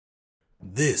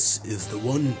This is the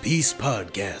One Piece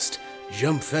Podcast,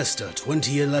 Jump Festa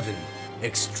 2011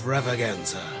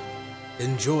 Extravaganza.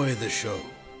 Enjoy the show.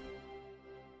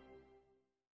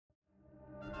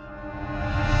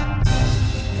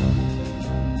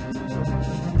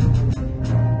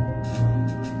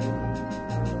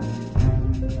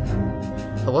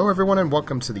 Hello everyone and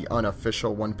welcome to the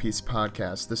unofficial One Piece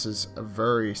Podcast. This is a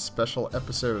very special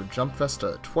episode, Jump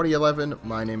Festa 2011.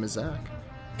 My name is Zach.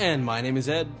 And my name is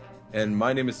Ed. And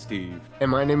my name is Steve. And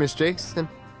my name is Jason.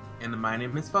 And my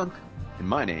name is Funk. And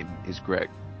my name is Greg.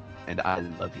 And I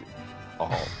love you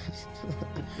all.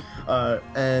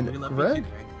 And Greg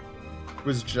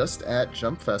was just at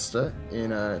Jump Festa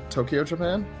in Tokyo,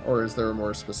 Japan? Or is there a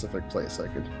more specific place I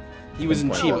could... He was in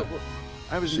Chiba.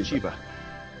 I was in Chiba.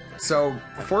 So,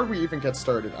 before we even get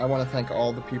started, I want to thank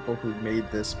all the people who made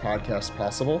this podcast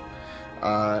possible.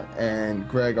 And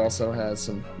Greg also has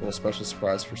some little special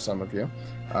surprise for some of you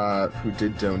who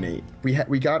did donate.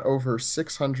 We got over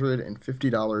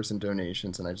 $650 in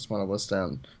donations, and I just want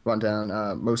to run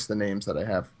down most of the names that I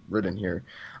have written here.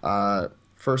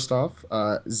 First off,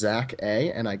 Zach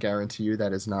A, and I guarantee you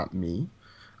that is not me.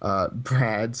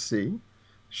 Brad C,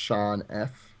 Sean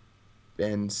F,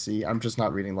 Ben C. I'm just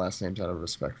not reading last names out of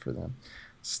respect for them.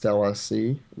 Stella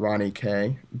C, Ronnie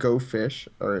K, Go Fish,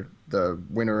 or the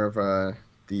winner of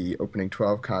the opening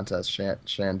 12 contest,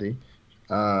 Shandy.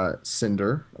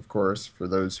 Cinder, of course, for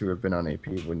those who have been on AP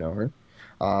would know her.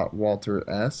 Walter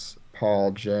S,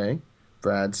 Paul J,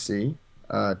 Brad C,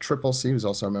 Triple C, who's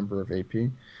also a member of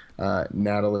AP,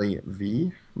 Natalie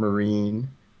V, Marine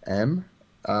M,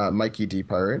 Mikey D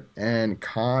Pirate, and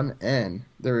Con N.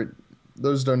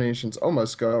 Those donations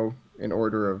almost go in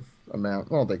order of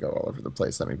amount. Well, they go all over the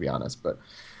place, let me be honest. But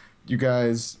you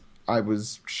guys, I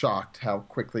was shocked how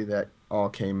quickly that all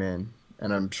came in.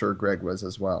 And I'm sure Greg was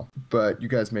as well. But you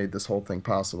guys made this whole thing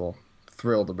possible.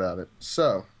 Thrilled about it.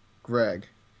 So, Greg,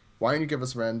 why don't you give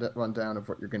us a rundown of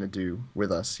what you're going to do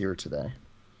with us here today?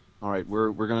 All right,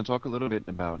 we're going to talk a little bit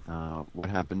about what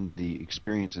happened, the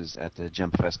experiences at the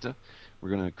Jump Festa. We're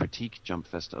going to critique Jump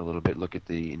Festa a little bit, look at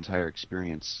the entire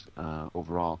experience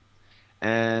overall.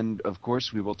 And, of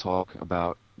course, we will talk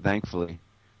about, thankfully,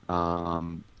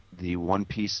 the One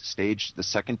Piece stage the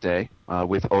second day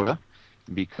with Oda,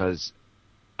 because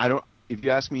if you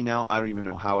ask me now, I don't even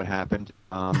know how it happened,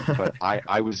 but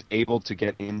I was able to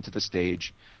get into the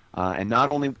stage, and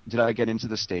not only did I get into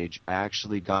the stage, I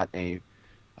actually got a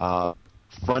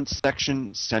front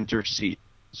section center seat.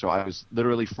 So I was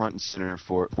literally front and center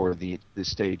for the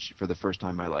stage for the first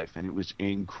time in my life, and it was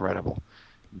incredible.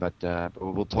 But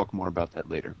we'll talk more about that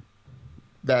later.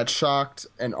 That shocked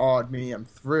and awed me. I'm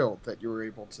thrilled that you were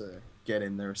able to get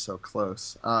in there so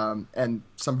close. And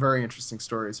some very interesting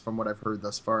stories from what I've heard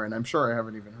thus far, and I'm sure I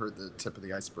haven't even heard the tip of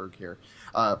the iceberg here.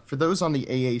 For those on the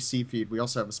AAC feed, we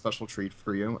also have a special treat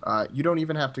for you. You don't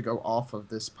even have to go off of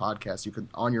this podcast. You could,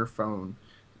 on your phone,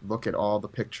 look at all the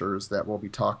pictures that we'll be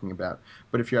talking about.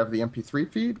 But if you have the MP3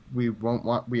 feed, we don't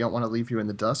want to leave you in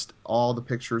the dust. All the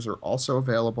pictures are also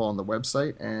available on the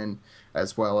website, and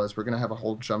as well as we're going to have a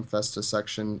whole Jump Festa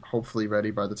section hopefully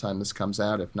ready by the time this comes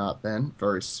out, if not then,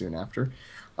 very soon after.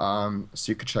 So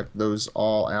you can check those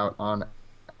all out on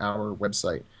our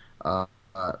website.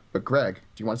 But Greg,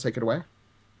 do you want to take it away?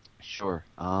 Sure.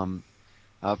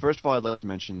 First of all, I'd like to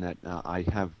mention that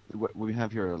we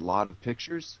have here a lot of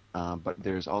pictures, but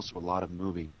there's also a lot of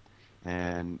movie.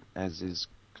 And as is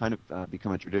kind of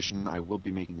become a tradition, I will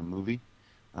be making a movie,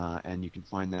 and you can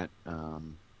find that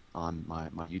on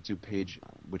my YouTube page,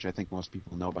 which I think most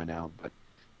people know by now.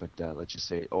 But let's just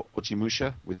say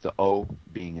Ochimusha, with the O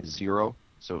being a 0.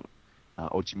 So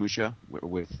Ochimusha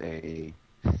with a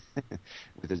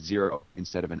with a 0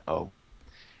 instead of an O.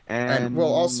 And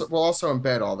we'll also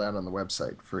embed all that on the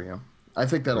website for you. I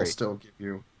think that'll still give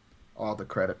you all the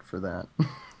credit for that.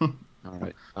 All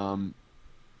right.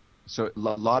 So a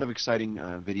lot of exciting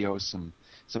videos,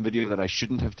 some video that I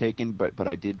shouldn't have taken, but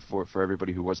I did for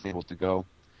everybody who wasn't able to go,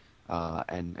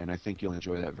 and I think you'll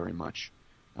enjoy that very much.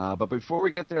 But before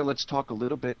we get there, let's talk a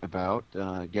little bit about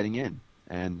getting in.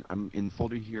 And I'm in the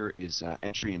folder here is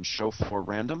entry and show floor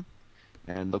random,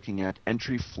 and looking at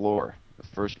entry floor. The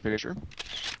first picture,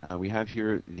 we have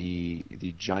here the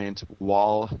giant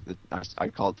wall. I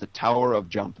call it the Tower of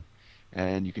Jump,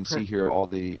 and you can see here all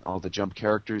the Jump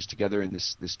characters together in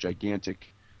this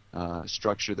gigantic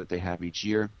structure that they have each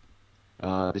year.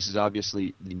 This is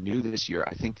obviously new this year.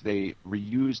 I think they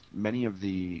reused many of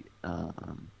the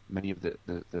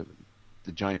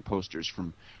giant posters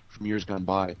from years gone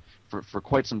by for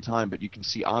quite some time. But you can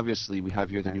see obviously we have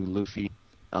here the new Luffy,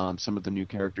 some of the new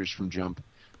characters from Jump.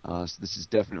 So this is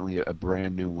definitely a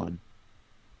brand new one.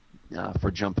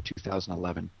 for Jump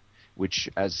 2011, which,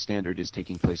 as standard, is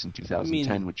taking place in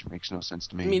 2010, which makes no sense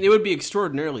to me. I mean, it would be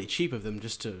extraordinarily cheap of them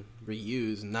just to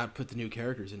reuse and not put the new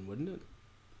characters in, wouldn't it?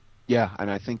 Yeah, and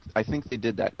I think they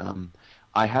did that.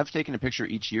 I have taken a picture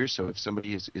each year, so if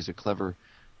somebody is a clever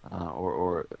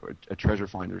or a treasure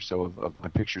finder, so of my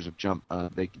pictures of Jump,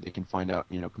 they can find out,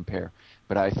 compare.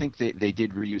 But I think they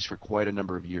did reuse for quite a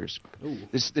number of years.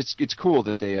 It's cool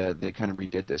that they kind of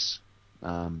redid this,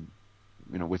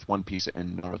 with One Piece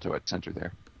and Naruto at center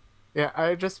there. Yeah,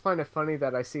 I just find it funny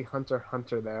that I see Hunter x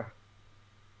Hunter there.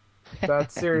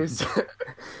 That series.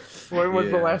 When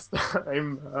was the last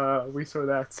time we saw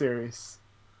that series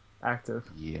active?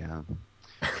 Yeah.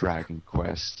 Dragon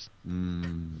Quest.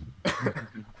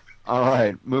 All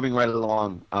right, moving right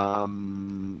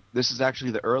along. This is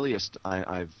actually the earliest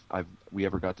we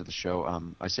ever got to the show.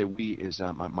 I say we is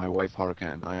my wife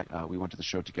Haruka and I. We went to the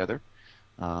show together.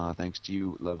 Thanks to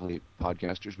you, lovely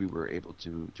podcasters, we were able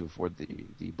to afford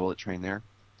the bullet train there,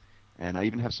 and I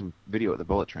even have some video of the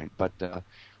bullet train. But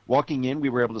walking in, we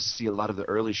were able to see a lot of the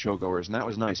early showgoers, and that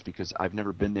was nice because I've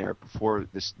never been there before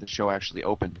the show actually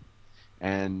opened.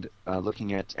 And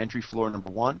looking at entry floor number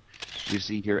 1, you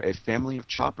see here a family of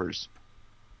choppers,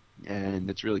 and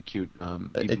it's really cute.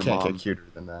 It can't get cuter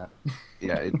than that.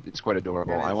 Yeah, it's quite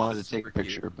adorable. I wanted to take a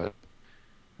picture, but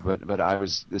I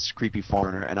was this creepy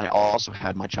foreigner, and I also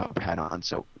had my chopper hat on,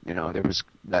 so there was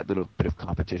that little bit of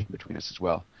competition between us as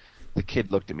well. The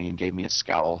kid looked at me and gave me a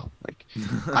scowl, like,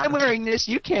 "I'm wearing this,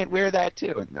 you can't wear that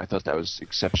too." And I thought that was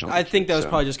exceptional. I think that was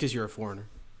probably just because you're a foreigner.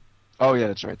 Oh yeah,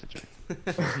 that's right.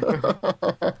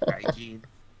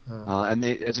 And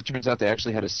as it turns out, they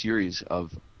actually had a series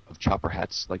of chopper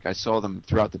hats. Like, I saw them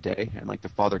throughout the day, and like the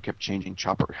father kept changing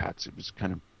chopper hats. It was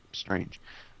kind of strange.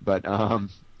 But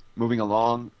moving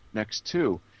along, next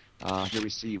to here we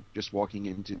see, just walking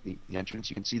into the entrance,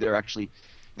 you can see they're actually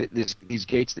these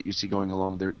gates that you see going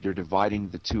along. They're dividing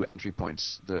the two entry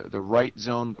points. The right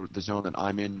zone, the zone that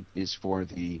I'm in, is for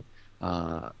the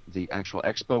actual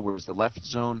expo, whereas the left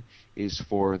zone is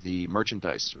for the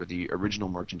merchandise, or the original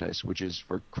merchandise, which is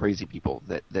for crazy people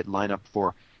that line up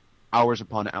for hours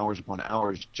upon hours upon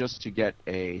hours just to get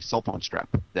a cell phone strap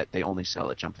that they only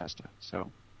sell at Jump Festa. So,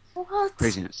 what?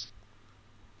 Craziness.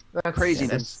 That's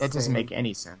craziness. That doesn't make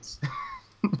any sense.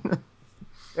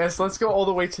 Yes, let's go all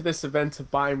the way to this event to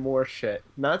buy more shit.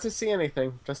 Not to see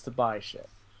anything, just to buy shit.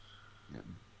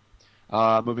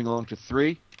 Yeah. Moving along to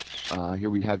 3. Here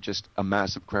we have just a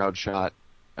massive crowd shot.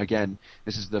 Again,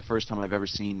 this is the first time I've ever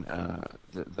seen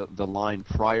the line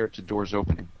prior to doors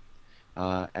opening.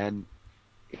 And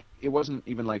it wasn't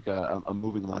even like a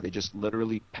moving line. They just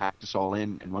literally packed us all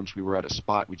in, and once we were at a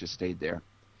spot, we just stayed there.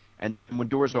 And when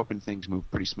doors open, things move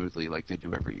pretty smoothly, like they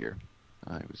do every year.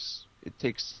 It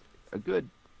takes a good...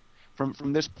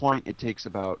 From this point, it takes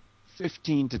about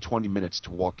 15 to 20 minutes to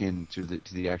walk into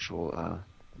the actual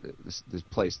this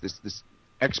place. This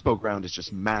expo ground is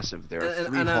just massive. There are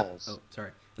 3 halls. Oh,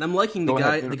 sorry. And I'm liking the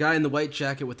guy in the white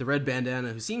jacket with the red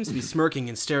bandana who seems to be smirking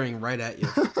and staring right at you.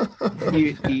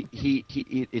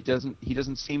 He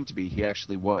doesn't seem to be. He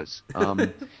actually was.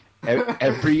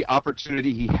 Every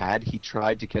opportunity he had, he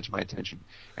tried to catch my attention.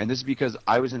 And this is because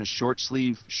I was in a short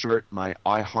sleeve shirt, my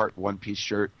I Heart One Piece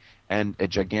shirt, and a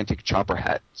gigantic chopper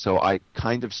hat. So I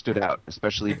kind of stood out,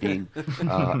 especially being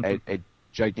a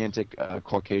gigantic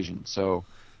Caucasian. So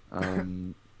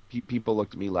people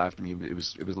looked at me, laughed at me. It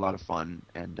was a lot of fun,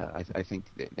 and I think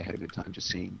they had a good time just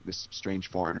seeing this strange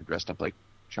foreigner dressed up like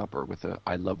Chopper with a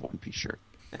I Love One Piece shirt.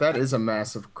 That is a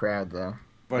massive crowd, though.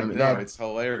 But it's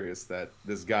hilarious that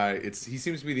this guy, he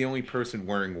seems to be the only person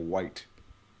wearing white.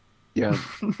 Yeah.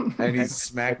 And he's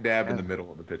smack dab in the middle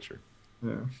of the picture.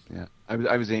 Yeah.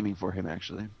 I was aiming for him,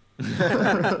 actually.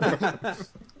 That's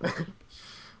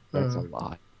a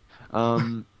lot.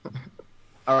 All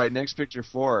right, next picture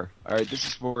 4. All right, this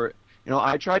is for,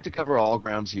 I tried to cover all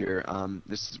grounds here.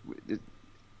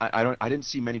 I didn't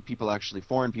see many people, actually,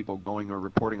 foreign people going or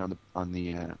reporting on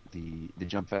the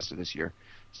Jump Festa this year.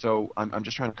 So I'm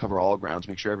just trying to cover all grounds,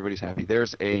 make sure everybody's happy.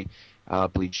 There's a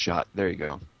bleach shot. There you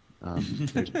go.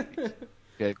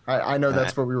 Okay. I know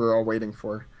that's what we were all waiting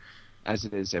for. As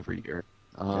it is every year.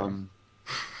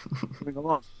 Moving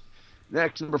along.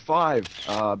 Next, number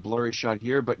 5, blurry shot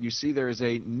here, but you see there is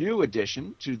a new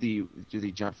addition to the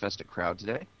Jump Festa crowd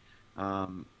today.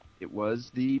 It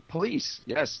was the police.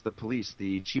 Yes, the police.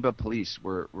 The Chiba police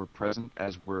were present,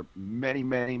 as were many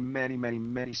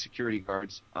security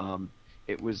guards.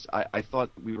 It was. I thought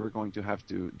we were going to have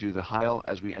to do the Heil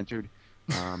as we entered.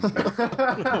 Oh my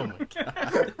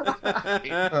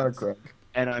god! Oh, Greg.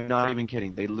 And I'm not even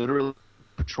kidding. They literally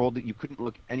patrolled it. You couldn't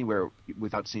look anywhere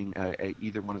without seeing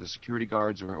either one of the security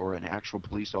guards or an actual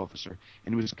police officer,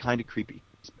 and it was kind of creepy.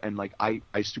 And like I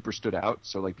super stood out,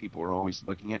 so like people were always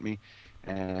looking at me,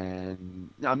 and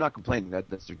I'm not complaining,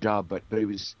 that's their job, but it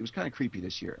was kind of creepy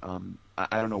this year.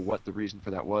 I don't know what the reason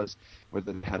for that was,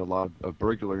 whether they had a lot of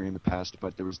burglary in the past,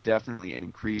 but there was definitely an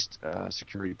increased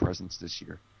security presence this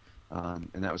year,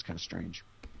 and that was kind of strange.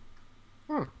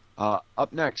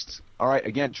 Up next, all right,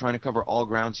 again, trying to cover all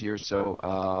grounds here. So,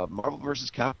 Marvel vs.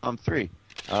 Capcom 3.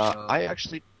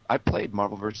 I played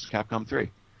Marvel vs. Capcom 3.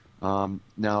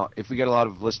 Now, if we get a lot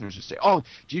of listeners who say, "Oh,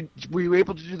 were you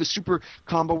able to do the super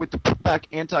combo with the putback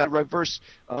anti-reverse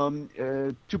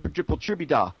super triple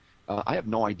tribida?" I have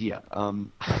no idea.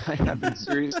 I haven't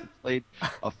seriously played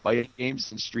a fighting game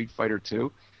since Street Fighter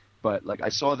 2, but like I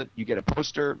saw that you get a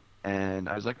poster. And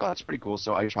I was like, oh, that's pretty cool.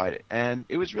 So I tried it, and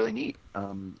it was really neat.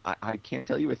 I can't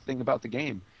tell you a thing about the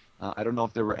game. I don't know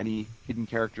if there were any hidden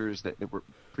characters that were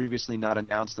previously not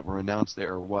announced that were announced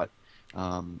there or what.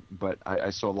 But I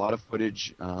saw a lot of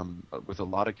footage with a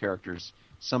lot of characters,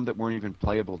 some that weren't even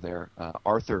playable there.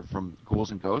 Arthur from Ghouls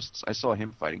and Ghosts, I saw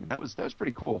him fighting, and that was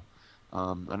pretty cool.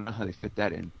 I don't know how they fit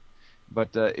that in.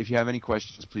 But if you have any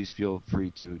questions, please feel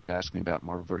free to ask me about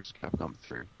Marvel vs. Capcom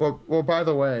 3. Well, by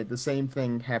the way, the same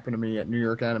thing happened to me at New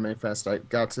York Anime Fest. We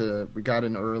got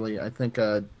in early. I think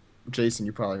Jason,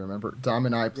 you probably remember. Dom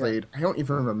and I played. Yeah. I don't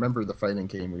even remember the fighting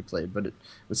game we played, but it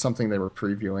was something they were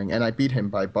previewing, and I beat him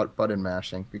by button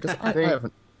mashing because I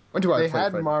haven't. When do I? They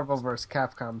had Marvel vs.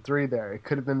 Capcom 3 there. It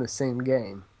could have been the same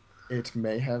game. It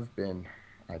may have been.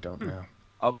 I don't know.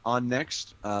 On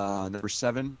next, number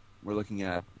 7. We're looking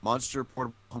at Monster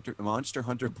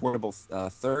Hunter Portable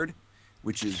 3rd,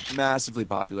 which is massively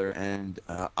popular, and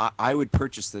I would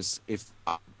purchase this if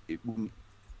it wouldn't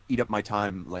eat up my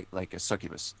time like a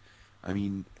succubus. I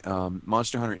mean,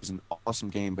 Monster Hunter is an awesome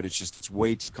game, but it's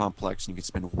way too complex, and you can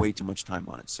spend way too much time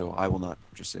on it, so I will not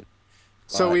purchase it.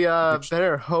 So we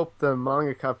better hope the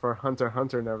mangaka for Hunter x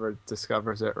Hunter never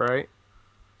discovers it, right?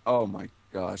 Oh my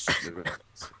gosh.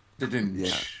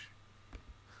 Yeah.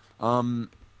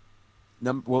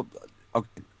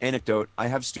 Anecdote. I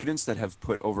have students that have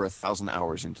put over 1,000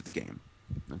 hours into the game.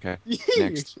 Okay.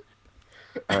 Next.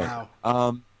 All right.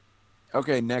 Wow.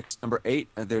 Okay. Next, number 8.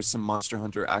 There's some Monster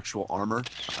Hunter actual armor.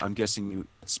 I'm guessing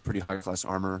it's pretty high class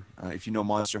armor. If you know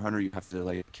Monster Hunter, you have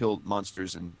to kill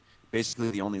monsters, and basically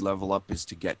the only level up is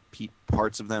to get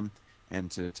parts of them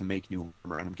and to make new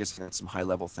armor. And I'm guessing that's some high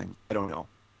level thing. I don't know.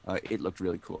 It looked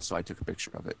really cool, so I took a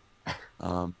picture of it.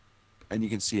 And you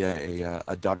can see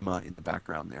a dogma in the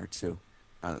background there, too.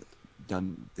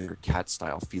 Done their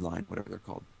cat-style feline, whatever they're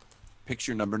called.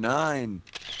 Picture number 9.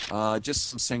 Just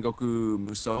some Sengoku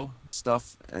Musou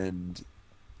stuff, and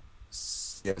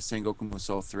Sengoku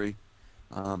Musou 3.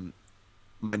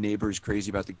 My neighbor is crazy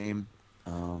about the game.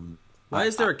 Why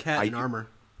is there a cat in armor?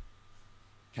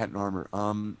 Cat in armor.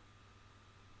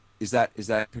 Is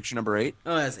that picture number 8?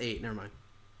 Oh, that's 8. Never mind.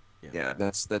 Yeah,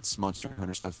 that's Monster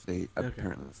Hunter stuff. They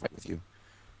apparently fight with you.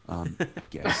 I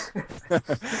guess.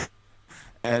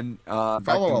 And back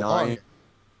to 9.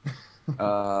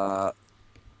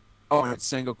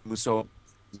 It's Sengoku Musou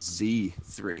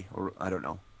Z3, or I don't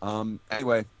know.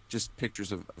 Anyway, just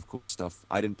pictures of cool stuff.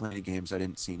 I didn't play any games. I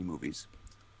didn't see any movies.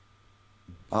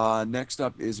 Next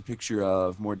up is a picture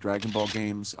of more Dragon Ball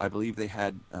games. I believe they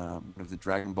had one of the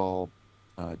Dragon Ball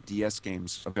DS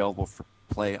games available for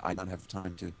play. I don't have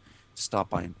time to stop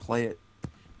by and play it.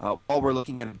 While we're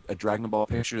looking at a Dragon Ball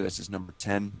picture, this is number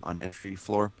 10 on entry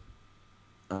floor.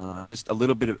 Just a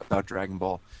little bit about Dragon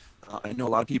Ball. I know a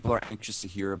lot of people are anxious to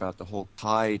hear about the whole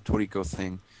Kai Toriko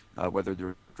thing, whether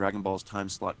the Dragon Ball's time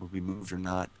slot will be moved or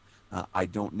not. I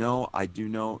don't know. I do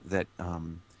know that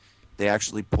they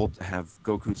actually pulled to have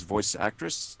Goku's voice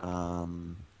actress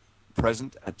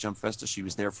present at Jump Festa. She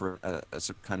was there for a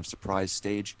kind of surprise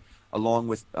stage, along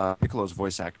with Piccolo's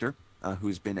voice actor,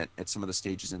 who's been at some of the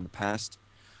stages in the past.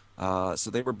 So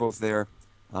they were both there.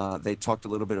 They talked a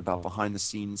little bit about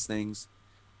behind-the-scenes things.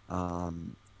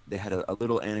 They had a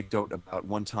little anecdote about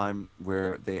one time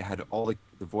where they had all the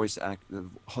voice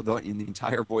in the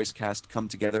entire voice cast come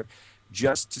together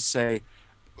just to say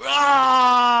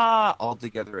 "ah!" all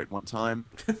together at one time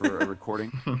for a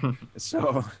recording.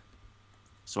 So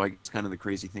I guess kind of the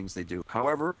crazy things they do.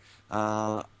 However,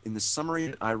 in the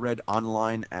summary I read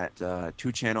online at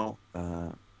 2channel,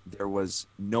 there was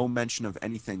no mention of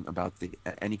anything about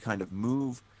any kind of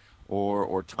move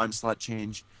or time slot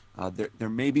change. There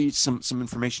may be some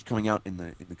information coming out in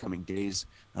the coming days,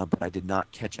 but I did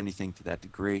not catch anything to that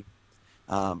degree.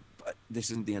 But this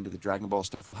isn't the end of the Dragon Ball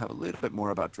stuff. We'll have a little bit more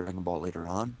about Dragon Ball later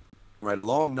on. right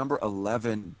along. Number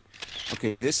 11.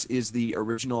 Okay, this is the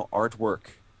original artwork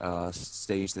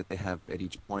stage that they have at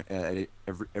each point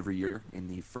every year in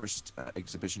the first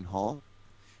exhibition hall.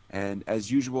 And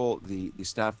as usual, the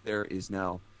staff there is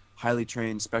now highly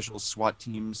trained special SWAT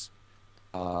teams.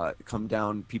 Come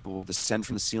down, people will descend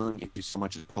from the ceiling if you so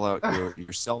much as pull out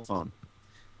your cell phone.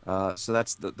 So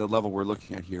that's the level we're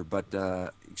looking at here, but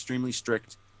extremely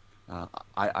strict.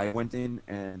 I went in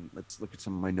and let's look at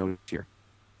some of my notes here.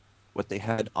 What they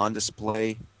had on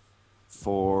display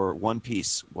for One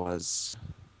Piece was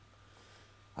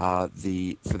for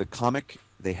the comic,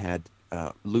 they had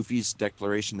Luffy's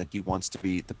declaration that he wants to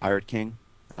be the Pirate King,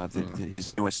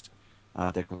 his newest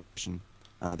declaration.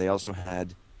 They also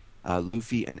had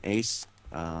Luffy and Ace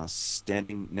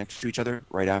standing next to each other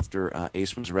right after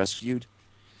Ace was rescued.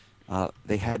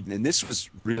 They had, and this was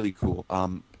really cool.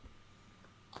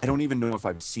 I don't even know if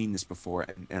I've seen this before,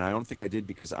 and I don't think I did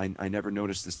because I never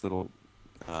noticed this little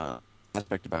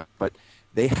aspect about it. But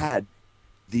they had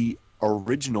the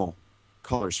original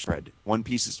color spread, One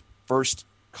Piece's first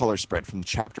color spread from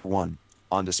Chapter 1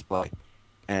 on display.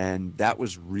 And that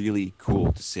was really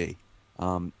cool to see.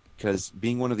 Because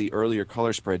being one of the earlier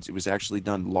color spreads, it was actually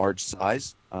done large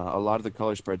size. A lot of the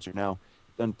color spreads are now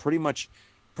done pretty much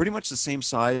the same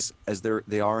size as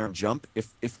they are in Jump,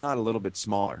 if not a little bit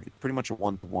smaller. It's pretty much a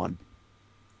 1-to-1.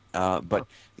 But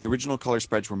the original color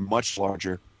spreads were much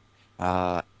larger.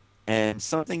 And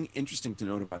something interesting to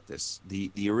note about this,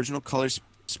 the original color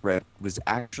spread was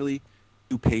actually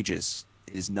 2 pages.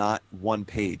 It is not 1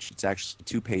 page. It's actually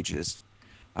 2 pages.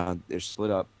 They're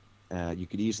split up. You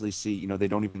could easily see, they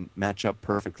don't even match up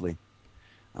perfectly.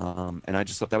 And I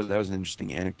just thought that was an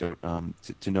interesting anecdote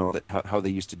to know that how they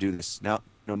used to do this. Now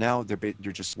they're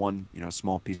just one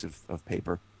small piece of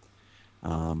paper,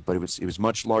 but it was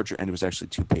much larger and it was actually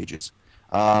 2 pages.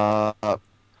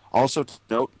 Also to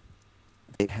note,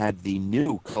 they had the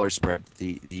new color spread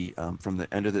the from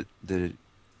the end of the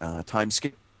time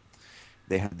skip.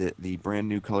 They had the brand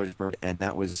new color spread, and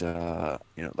that was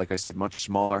like I said, much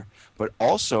smaller, but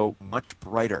also much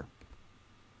brighter.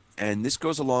 And this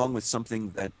goes along with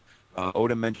something that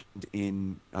Oda mentioned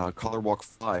in Color Walk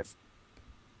 5.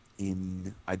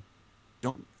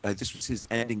 This was his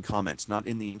ending comments, not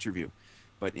in the interview,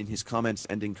 but in his comments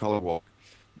ending Color Walk,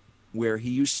 where he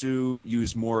used to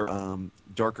use more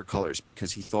darker colors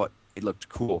because he thought it looked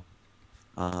cool.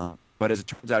 But as it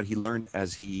turns out, he learned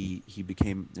as he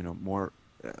became more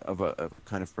of a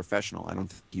kind of professional. I don't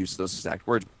think he used those exact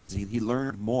words. He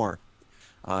learned more.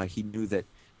 He knew that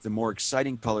the more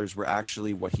exciting colors were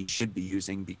actually what he should be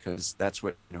using because that's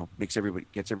what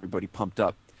gets everybody pumped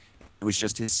up. It was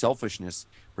just his selfishness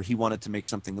where he wanted to make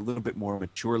something a little bit more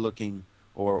mature looking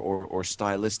or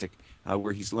stylistic,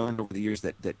 where he's learned over the years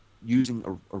that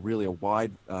using a really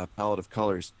wide palette of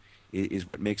colors is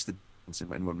what makes the difference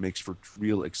and what makes for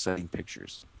real exciting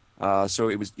pictures. So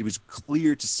it was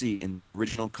clear to see in the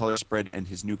original color spread and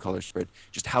his new color spread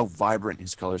just how vibrant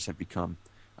his colors have become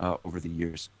over the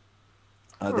years.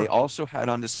 They also had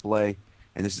on display,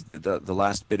 and this is the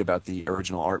last bit about the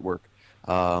original artwork,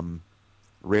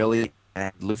 Rayleigh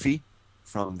and Luffy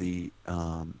from the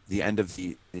end of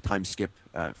the time skip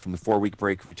from the 4-week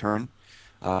break return.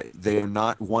 They are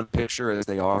not one picture as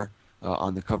they are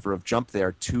on the cover of Jump. They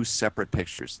are 2 separate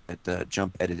pictures that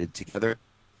Jump edited together.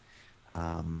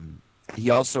 Oda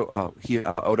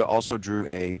also drew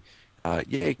a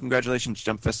yay, congratulations,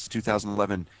 Jump Fest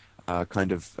 2011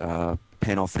 kind of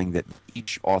panel thing that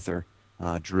each author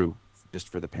drew just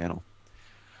for the panel.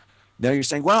 Now you're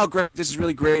saying, wow, Greg, this is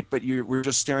really great, but we're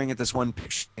just staring at this one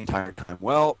picture the entire time.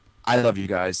 Well, I love you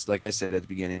guys, like I said at the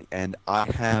beginning, and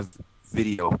I have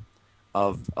video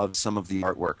of some of the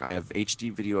artwork. I have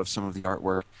HD video of some of the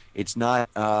artwork. It's not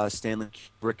Stanley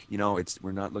Kubrick,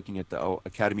 we're not looking at the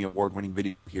Academy Award-winning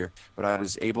video here, but I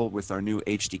was able, with our new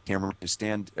HD camera, to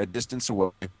stand a distance away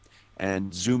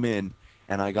and zoom in,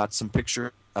 and I got some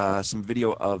video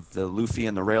of the Luffy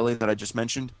and the Rayleigh that I just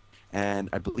mentioned, and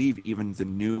I believe even the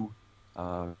new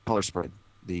color spread,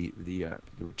 the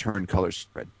return color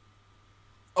spread.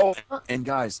 Oh, and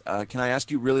guys, can I ask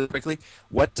you really quickly,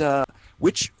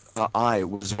 which eye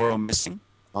was Zoro missing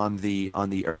on the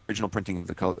original printing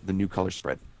of the new color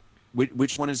spread?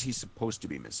 Which one is he supposed to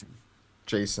be missing?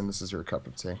 Jason, this is your cup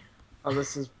of tea. Oh,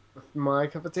 this is my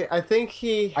cup of tea. I think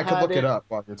I could look it up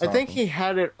while you're talking. I think he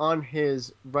had it on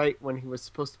his right when he was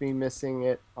supposed to be missing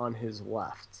it on his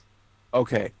left.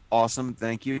 Okay, awesome,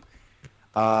 thank you.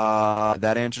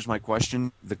 That answers my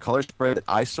question. The color spread that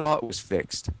I saw was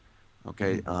fixed.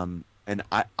 Okay, and and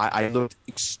I looked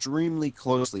extremely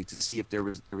closely to see if there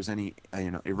was any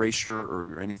erasure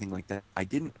or anything like that. I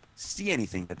didn't see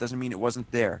anything. That doesn't mean it wasn't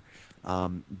there,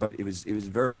 but it was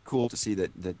very cool to see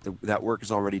that work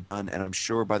is already done, and I'm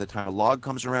sure by the time a log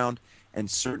comes around,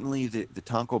 and certainly the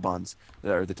tankobons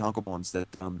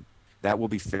that will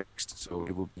be fixed, so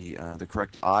it will be the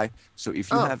correct eye. So if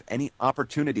you have any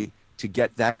opportunity to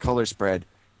get that color spread,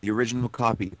 the original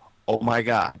copy, oh my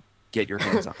God, get your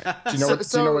hands on it. Do you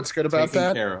know what's good about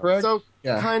that, Greg? So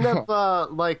kind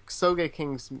of like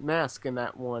Sogeking's mask in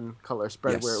that one color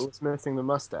spread where it was missing the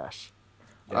mustache.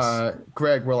 Yes.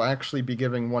 Greg will actually be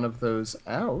giving one of those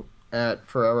out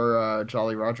for our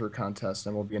Jolly Roger contest,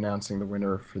 and we'll be announcing the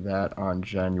winner for that on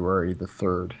January the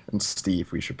 3rd. And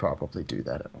Steve, we should probably do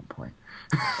that at one point.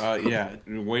 Yeah,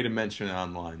 way to mention it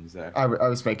online, Zach. I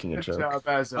was making a joke.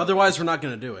 Otherwise, we're not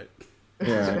going to do it.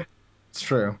 Yeah, it's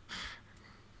true.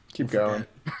 Keep going.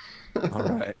 All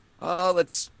right.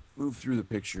 Let's move through the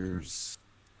pictures.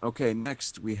 Okay,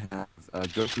 next we have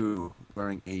Goku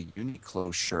wearing a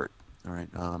Uniqlo shirt. All right.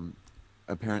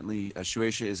 Apparently,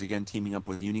 Shueisha is again teaming up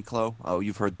with Uniqlo. Oh,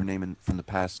 you've heard their name from the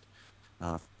past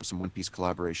for some One Piece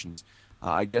collaborations.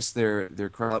 I guess the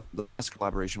last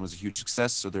collaboration was a huge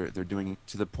success, so they're doing it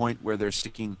to the point where they're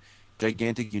sticking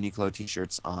gigantic Uniqlo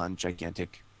T-shirts on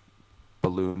gigantic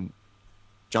balloon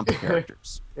jumping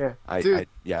characters. Yeah, I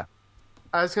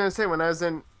was gonna say, when I was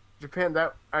in Japan,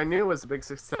 that I knew it was a big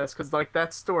success because like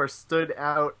that store stood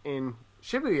out in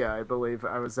Shibuya, I believe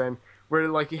I was in, where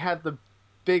like you had the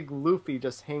big Luffy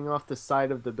just hanging off the side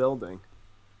of the building.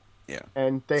 Yeah,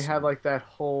 and they had like that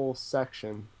whole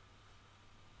section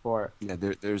for it. Yeah,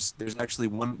 there's actually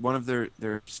one of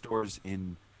their stores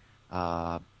in,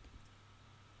 I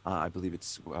believe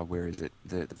it's where is it,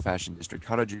 the fashion district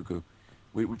Harajuku,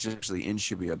 which is actually in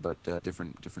Shibuya, but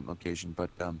different location,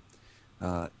 but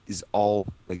is all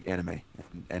like anime,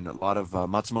 and a lot of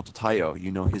Matsumoto Taiyo,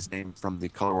 you know his name from the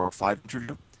Color War 5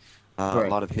 interview. Right. A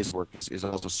lot of his work is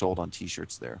also sold on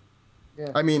T-shirts there.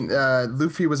 Yeah. I mean,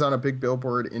 Luffy was on a big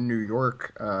billboard in New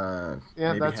York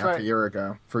maybe half a year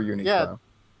ago for Uniqlo.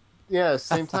 Yeah,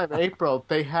 same time, April.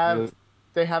 They have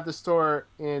the store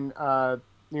in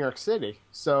New York City.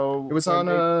 So it was on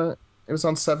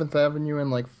 7th Avenue,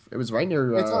 and like it was right near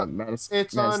Madison.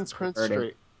 It's on Prince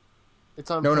Street.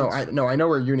 It's on. No, I know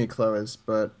where Uniqlo is,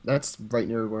 but that's right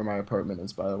near where my apartment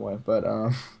is, by the way. But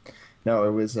no,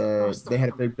 it was they had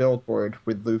a big billboard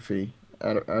with Luffy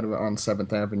on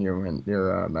 7th Avenue and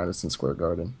near Madison Square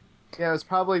Garden. Yeah, it was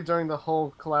probably during the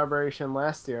whole collaboration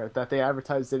last year that they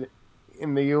advertised it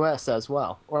in the U.S. as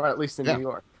well, or at least in New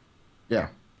York. Yeah.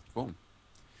 Cool.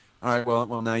 All right.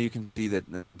 Well, now you can see that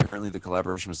apparently the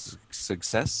collaboration was a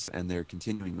success, and they're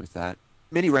continuing with that.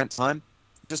 Mini rant time.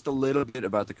 Just a little bit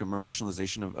about the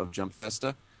commercialization of Jump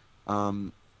Festa.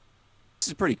 This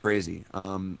is pretty crazy.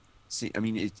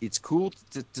 It's cool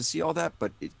to see all that,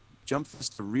 but Jump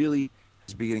Festa really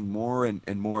is getting more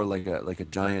and more like a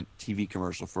giant TV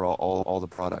commercial for all the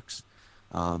products.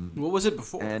 What was it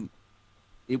before? And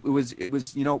it was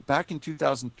back in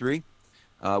 2003,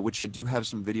 which I do have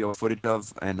some video footage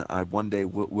of, and I one day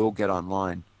will get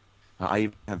online. I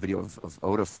even have video of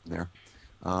Oda from there,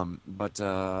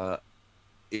 but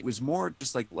it was more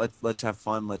just like let's have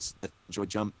fun, let's enjoy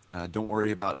Jump. Don't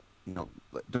worry about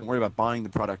buying the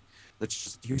product. Let's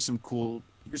just here's some cool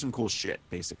shit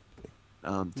basically.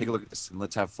 Take a look at this and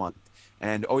let's have fun.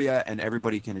 And and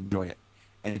everybody can enjoy it.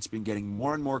 And it's been getting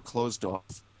more and more closed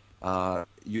off.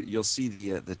 You'll see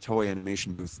the Toei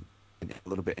animation booth in a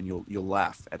little bit, and you'll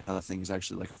laugh at how the thing is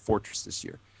actually like a fortress this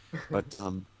year. But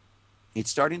it's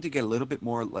starting to get a little bit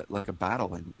more like a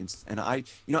battle, and I,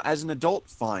 as an adult,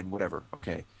 fine, whatever,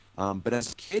 okay. But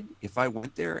as a kid, if I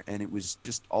went there and it was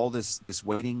just all this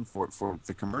waiting for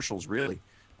the commercials, really,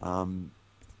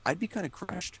 I'd be kind of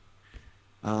crushed.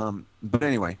 But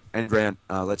anyway, and Grant,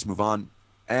 let's move on.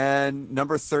 And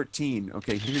number 13.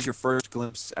 Okay, here's your first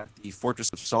glimpse at the Fortress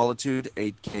of Solitude,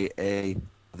 aka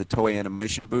the Toei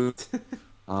animation booth.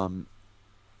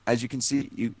 As you can see,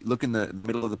 you look in the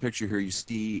middle of the picture here.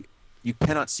 You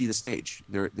cannot see the stage.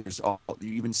 There's all.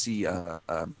 You even see a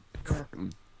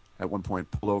curtain at one point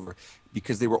pulled over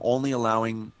because they were only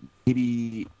allowing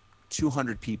maybe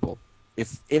 200 people,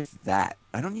 if that.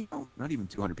 I don't know, not even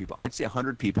 200 people. I'd say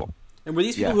 100 people. And were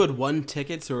these people who had won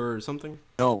tickets or something?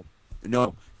 No.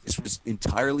 This was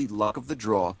entirely luck of the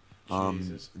draw.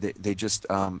 They just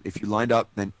if you lined up,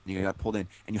 then you got pulled in,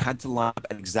 and you had to line up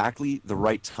at exactly the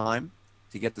right time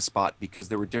to get the spot because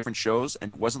there were different shows,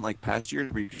 and it wasn't like past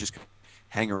years where you could just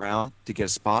hang around to get a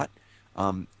spot.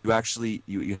 You actually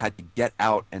you had to get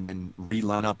out and then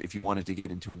re-line up if you wanted to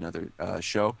get into another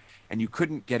show, and you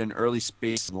couldn't get an early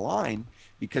space in line,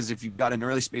 because if you got an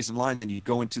early space in line, then you'd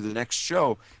go into the next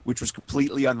show, which was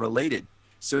completely unrelated.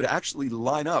 So to actually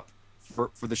line up for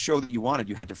the show that you wanted,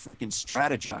 you had to freaking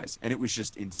strategize, and it was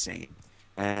just insane.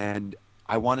 And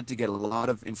I wanted to get a lot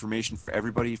of information for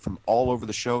everybody from all over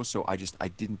the show, so I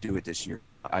didn't do it this year.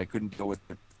 I couldn't deal with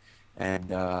it. And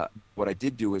what I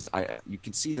did do is you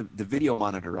can see the video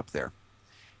monitor up there.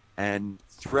 And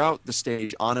throughout the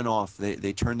stage, on and off,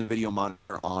 they turned the video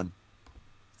monitor on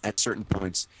at certain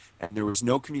points. And there was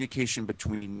no communication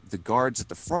between the guards at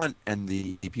the front and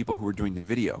the people who were doing the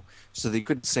video. So they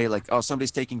couldn't say, like, oh, somebody's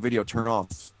taking video, turn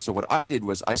off. So what I did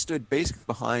was I stood basically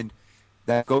behind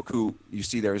that Goku you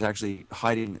see there is actually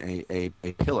hiding a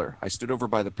pillar. I stood over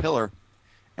by the pillar,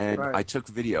 and I took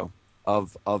video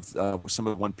of some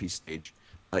of the One Piece stage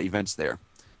events there.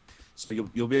 So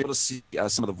you'll be able to see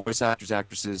some of the voice actors,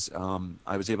 actresses.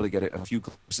 I was able to get a few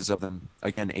glimpses of them,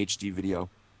 again, HD video.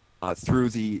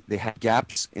 They had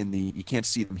gaps you can't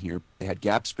see them here. They had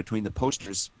gaps between the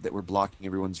posters that were blocking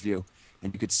everyone's view,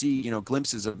 and you could see,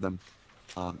 glimpses of them.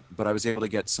 But I was able to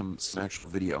get some actual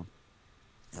video,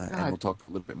 and we'll talk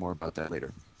a little bit more about that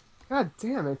later. God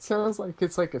damn! It sounds like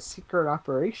it's like a secret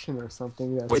operation or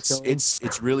something.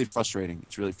 It's really frustrating.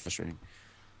 It's really frustrating.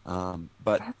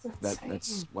 But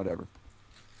that's whatever.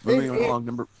 Moving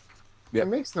along, It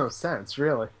makes no sense,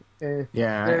 really. I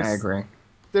agree.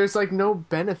 There's like no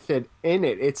benefit in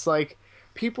it. It's like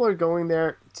people are going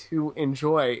there to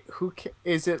enjoy.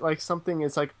 Is it like something?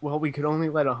 It's like, well, we could only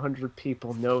let 100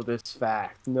 people know this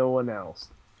fact. No one else.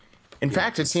 In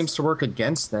fact, it seems to work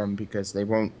against them because they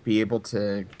won't be able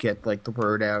to get like the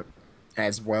word out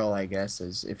as well, I guess,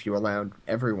 as if you allowed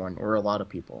everyone or a lot of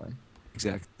people in.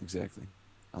 Exactly.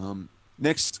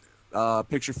 Next,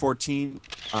 picture 14.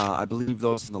 I believe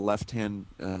those on the left-hand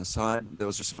side.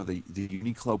 Those are some of the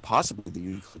Uniqlo, possibly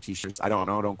the Uniqlo T-shirts. I don't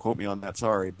know. Don't quote me on that.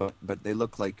 Sorry, but they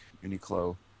look like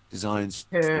Uniqlo designs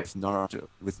with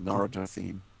Naruto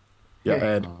theme.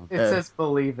 Yeah, it says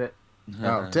 "believe it."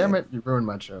 Oh, damn it! You ruined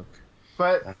my joke.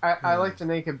 But I like the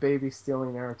naked baby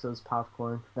stealing Naruto's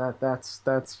popcorn. That's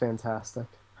fantastic.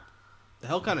 The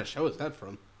hell kind of show is that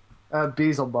from?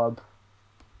 Beelzebub.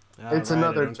 It's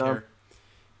another jump.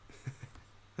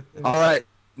 All right,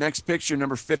 next picture,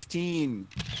 number 15.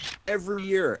 Every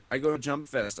year I go to Jump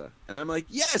Festa, and I'm like,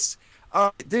 yes,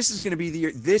 this is going to be the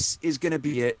year. This is going to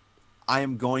be it. I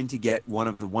am going to get one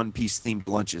of the One Piece themed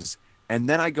lunches. And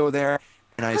then I go there,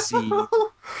 and I see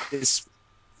this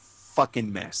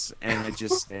fucking mess, and I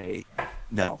just say,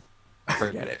 no,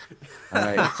 forget it. All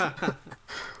right.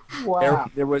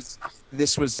 Wow.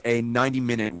 This was a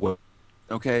 90-minute wait.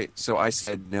 Okay, so I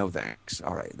said no thanks.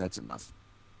 All right, that's enough.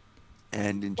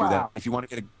 And didn't do that. If you want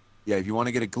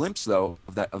to get a glimpse though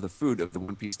of the food, of the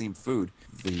One Piece themed food,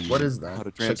 what is that? How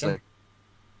to translate? Chicken?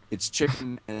 It's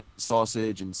chicken and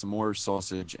sausage and some more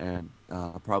sausage and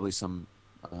probably some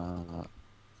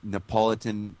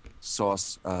Napolitan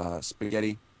sauce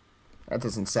spaghetti. That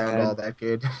doesn't sound all that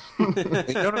good.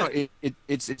 No,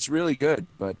 it's really good,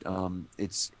 but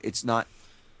it's not,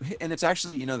 and it's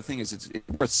actually, the thing is, it's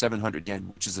worth 700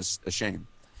 yen, which is a shame,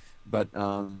 but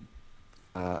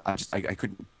I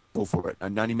couldn't go for it.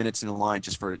 90 minutes in a line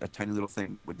just for a tiny little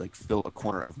thing would like fill a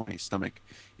corner of my stomach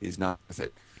is not worth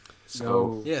it.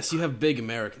 So yes, you have big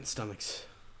American stomachs.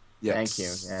 Yes. Thank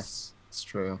you. Yes, it's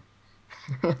true.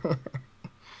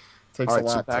 Takes all right, a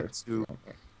lot. So back to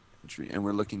and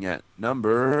we're looking at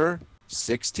number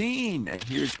 16, and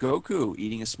here's Goku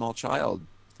eating a small child.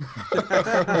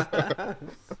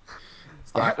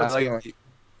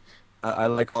 I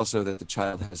like also that the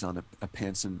child has on a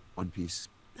pants and One Piece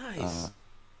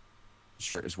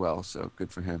shirt as well, so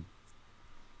good for him.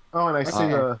 Oh, and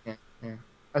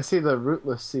I see the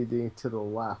Rootless CD to the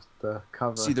left, the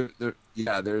cover. See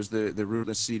there's the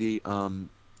Rootless CD.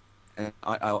 And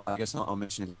I guess I'll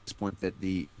mention at this point that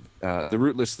the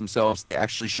Rootless themselves, they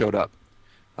actually showed up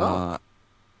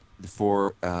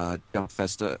for Jump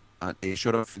Festa. They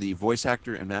showed up for the voice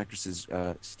actor and actresses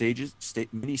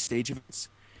mini stage events.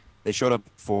 They showed up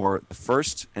for the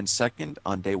first and second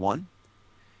on day one,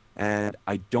 and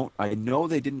I know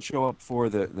they didn't show up for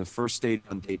the first stage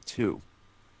on day two,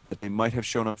 but they might have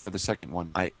shown up for the second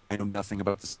one. I know nothing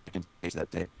about the second stage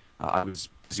that day. I was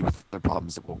busy with other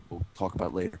problems that we'll talk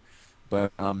about later.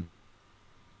 But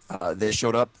they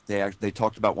showed up. They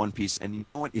talked about One Piece, and you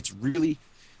know what? It's really,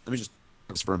 let me just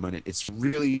focus for a minute. It's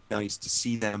really nice to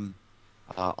see them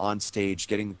on stage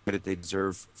getting the credit they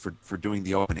deserve for doing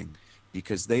the opening,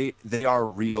 because they are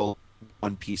real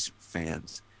One Piece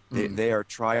fans. They are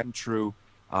tried and true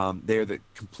They're the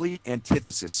complete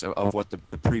antithesis of what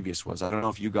the previous was. I don't know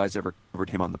if you guys ever covered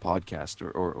him on the podcast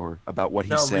or about what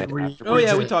he said. Oh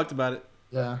yeah, we talked about it.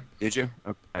 Yeah. Did you?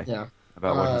 Okay. Yeah.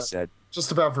 About what he said.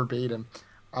 Just about verbatim.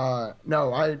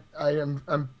 No,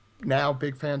 I'm now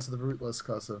big fans of the Rootless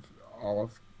because of all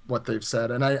of what they've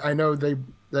said, and I know that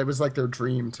was like their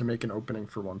dream to make an opening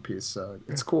for One Piece, so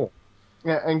it's cool.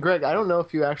 Yeah, and Greg, I don't know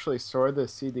if you actually saw the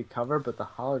CD cover, but the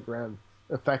hologram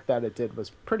effect that it did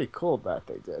was pretty cool that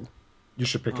they did. You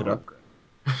should pick it up, Greg.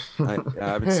 I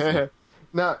haven't seen it.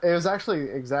 No, it was actually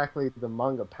exactly the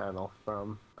manga panel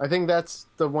from. I think that's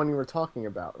the one you were talking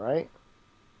about, right?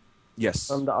 Yes.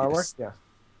 From the artwork, yeah.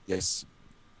 Yes.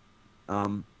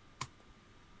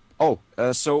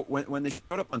 So when they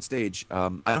showed up on stage, I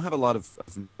don't have a lot of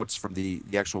notes from the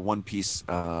actual One Piece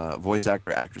voice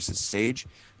actresses stage,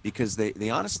 because they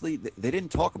honestly they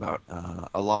didn't talk about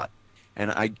a lot,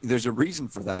 and there's a reason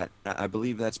for that. I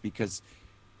believe that's because,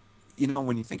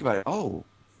 when you think about it,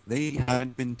 they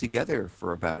haven't been together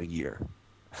for about a year.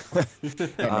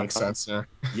 That makes sense, yeah.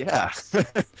 Yeah.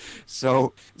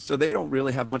 So they don't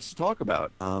really have much to talk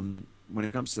about when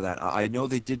it comes to that. I know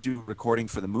they did do a recording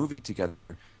for the movie together,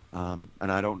 and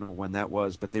I don't know when that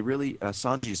was, but they really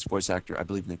Sanji's voice actor, I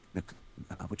believe,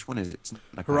 which one is it? It's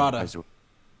Harada.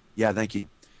 Yeah, thank you.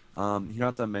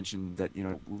 Hirata mentioned that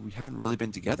we haven't really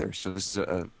been together, so this is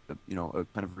a kind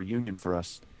of reunion for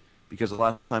us, because the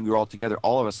last time we were all together,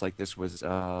 all of us like this, was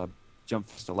Jump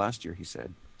Festa last year, he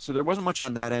said. So there wasn't much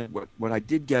on that end. What I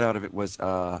did get out of it was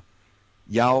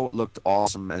Yao looked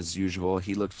awesome as usual.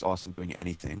 He looks awesome doing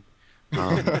anything.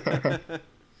 But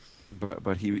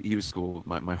he was cool.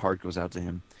 My heart goes out to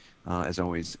him, as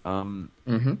always.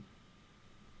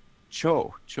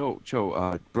 Cho,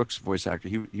 Brooks' voice actor,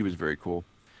 he was very cool.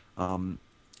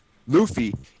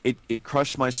 Luffy, it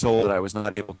crushed my soul that I was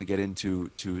not able to get into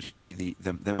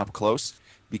them up close,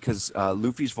 because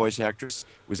Luffy's voice actress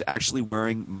was actually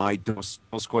wearing my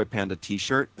Doskoi Panda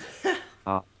T-shirt,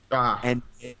 and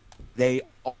they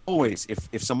always,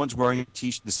 if someone's wearing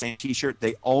the same T-shirt,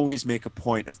 they always make a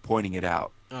point of pointing it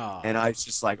out. Oh. And I was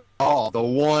just like, the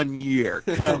 1 year,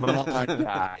 come on,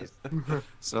 guys.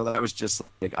 So that was just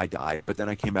like, I died, but then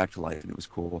I came back to life, and it was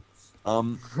cool.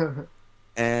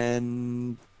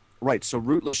 And right, so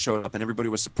Rootless showed up, and everybody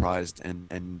was surprised,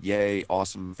 and yay,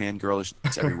 awesome,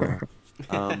 fangirlishness everywhere.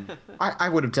 I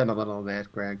would have done a little of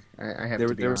that, Greg. I have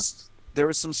to be honest. There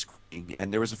was some screaming,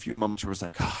 and there was a few moments where I was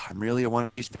like, I'm really a One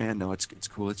Piece fan. No, it's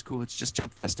cool. It's just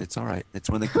Jump Fest. It's all right. It's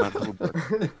when they come out of the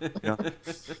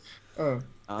woodwork.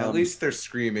 At least they're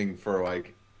screaming for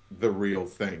like the real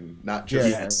thing, not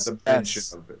just the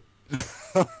mention of it.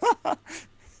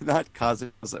 Not cause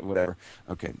whatever.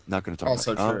 Okay, not going to talk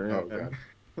also about true.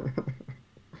 Okay.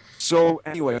 So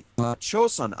anyway,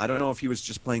 Cho-san, I don't know if he was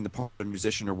just playing the part of a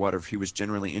musician or what, or if he was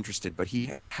generally interested, but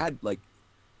he had like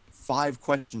 5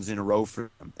 questions in a row for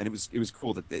him, and it was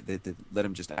cool that they let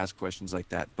him just ask questions like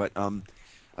that. But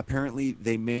apparently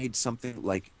they made something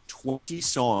like 20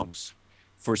 songs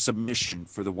for submission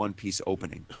for the One Piece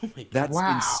opening. Oh my God. That's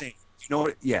insane. You know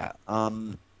what? Yeah.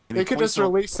 They could just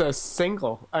release a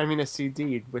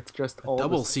CD with just all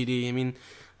double CD. I mean,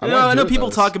 I know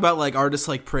people talk about like artists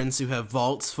like Prince who have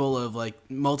vaults full of like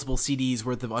multiple CDs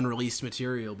worth of unreleased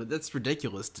material, but that's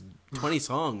ridiculous. 20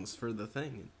 songs for the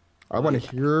thing. I want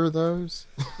to hear those.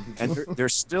 And they're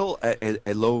still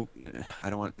a low. I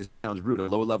don't want. It sounds rude. A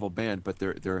low level band, but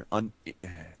they're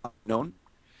unknown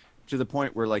to the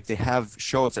point where like they have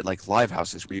shows at like live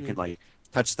houses where you can like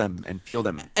touch them and feel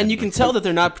them. And you can tell that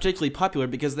they're not particularly popular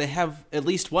because they have at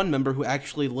least one member who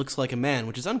actually looks like a man,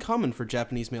 which is uncommon for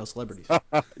Japanese male celebrities.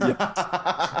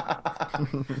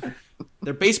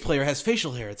 Their bass player has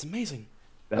facial hair. It's amazing.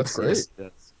 That's great.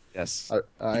 Yes.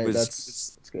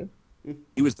 That's good.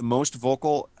 He was the most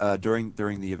vocal during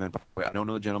the event. I don't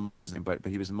know the gentleman's name, but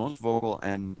he was the most vocal,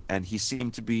 and he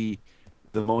seemed to be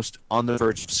the most on the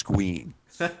verge of squeeing.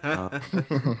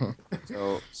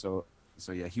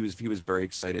 So yeah, he was very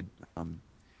excited.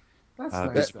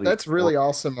 That's really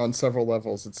awesome on several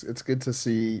levels. It's good to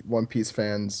see One Piece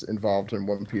fans involved in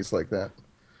One Piece like that.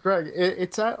 Greg,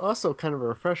 it's also kind of a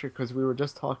refresher because we were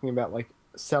just talking about like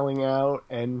selling out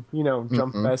and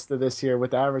Jump Festa this year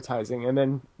with advertising, and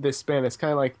then this span is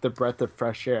kind of like the breath of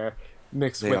fresh air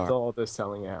mixed with all the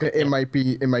selling out. It might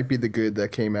be the good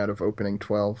that came out of opening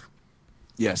 12.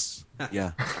 Yes.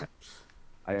 Yeah.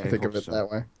 I think of it that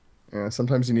way. Yeah,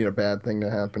 sometimes you need a bad thing to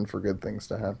happen for good things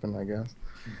to happen, I guess.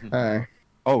 All right.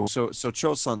 Oh, so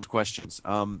Cho-san's questions.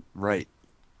 Right.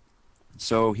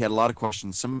 So he had a lot of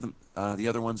questions. Some of them, the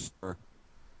other ones were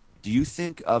do you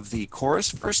think of the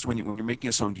chorus first when you're making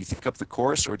a song? Do you think up the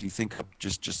chorus, or do you think up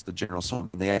just the general song?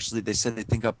 And they said they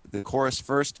think up the chorus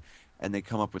first, and they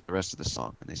come up with the rest of the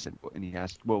song. And they said, and he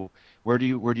asked, well, where do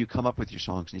you come up with your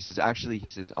songs? And he says, actually,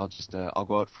 I'll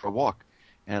go out for a walk,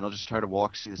 and I'll just try to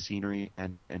walk, see the scenery,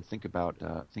 and think about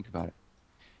it.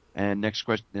 And next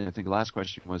question, I think the last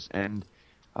question was, and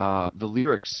the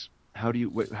lyrics. How do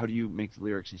you make the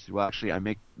lyrics? And he said, well, actually, I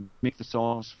make the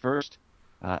songs first,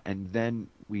 and then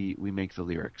we make the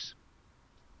lyrics.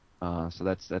 So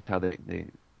that's how they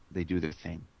do their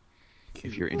thing.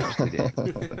 If you're interested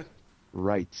in.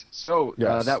 Right. So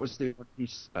Yes. That was the One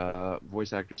Piece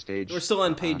voice actor stage. We're still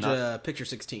on page picture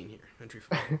 16 here. Entry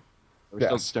 4. We're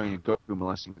still staring at Goku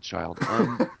molesting the child.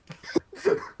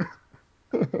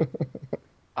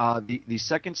 The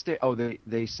second stage. Oh,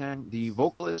 they sang, the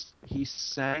vocalist. He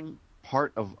sang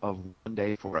part of One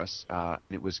Day for us. And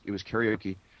it was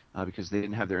karaoke because they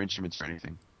didn't have their instruments or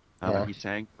anything. He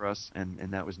sang for us,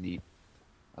 and that was neat.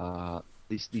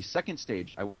 The second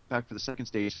stage, I went back for the second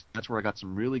stage. That's where I got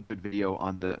some really good video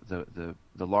on the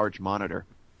large monitor,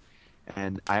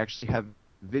 and I actually have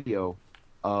video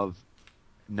of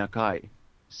Nakai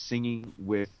singing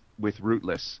with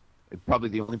Rootless. It's probably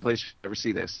the only place you ever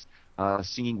see this.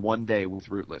 Singing One Day with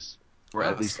Rootless, or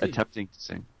at least attempting to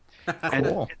sing.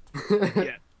 Cool. And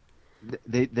yeah,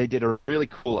 they did a really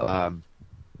cool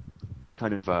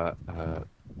kind of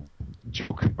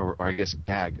joke, or I guess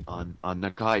gag on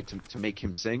Nakai to make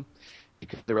him sing,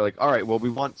 because they were like, all right, well, we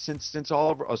want, since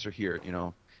all of us are here,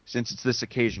 since it's this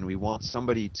occasion, we want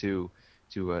somebody to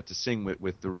sing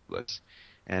with the Rootless,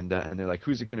 and they're like,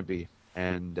 who's it going to be?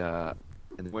 And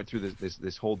they went through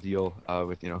this whole deal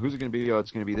with who's it going to be? Oh,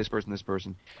 it's going to be this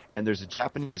person, and there's a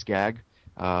Japanese gag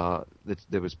that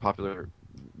was popular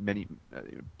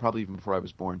probably even before I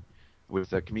was born,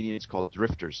 with comedians called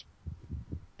drifters.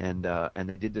 And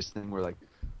they did this thing where, like,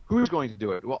 who's going to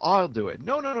do it? Well, I'll do it.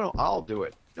 No, I'll do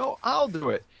it. No, I'll do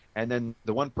it. And then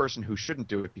the one person who shouldn't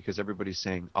do it, because everybody's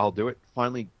saying, I'll do it,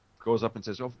 finally goes up and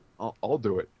says, oh, I'll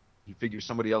do it. He figures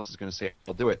somebody else is going to say,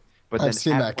 I'll do it. But I've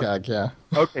seen that gag, yeah.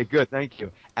 Okay, good, thank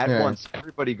you. At once,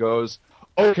 everybody goes,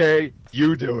 okay,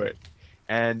 you do it.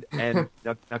 And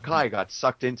Nakai got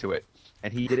sucked into it.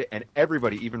 And he did it, and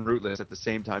everybody, even Rootless, at the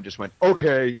same time just went,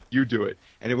 okay, you do it.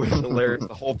 And it was hilarious.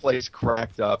 The whole place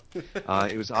cracked up.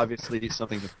 It was obviously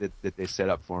something that they set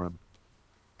up for him.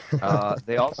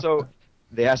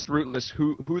 They asked Rootless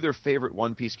who their favorite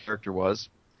One Piece character was,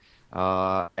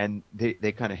 and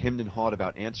they kind of hemmed and hawed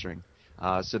about answering.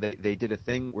 So they did a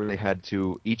thing where they had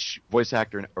to, each voice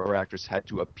actor or actress had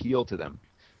to appeal to them.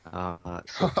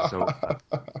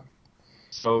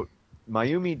 So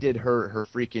Mayumi did her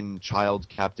freaking child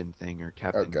captain thing, or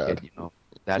captain kid,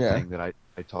 thing that I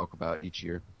talk about each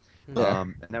year.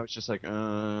 And that was just like,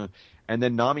 and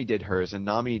then Nami did hers, and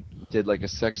Nami did like a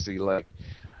sexy, like,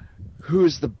 who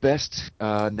is the best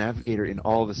navigator in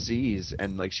all the seas?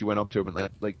 And like she went up to him and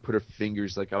like put her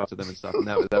fingers like up to them and stuff, and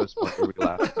that was fun. We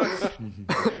laughed.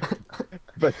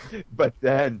 but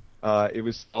then it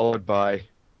was followed by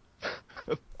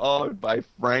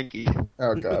Frankie.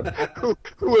 Oh God!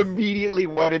 who immediately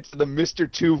went into the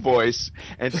Mr. Two voice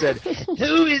and said,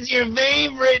 "Who is your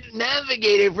favorite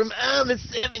navigator from all the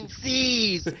seven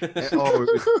seas?" And,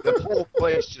 the whole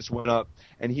place just went up,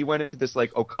 and he went into this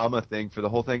like Okama thing for the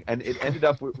whole thing, and it ended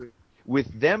up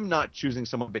with them not choosing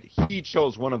someone, but he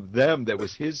chose one of them that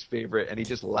was his favorite, and he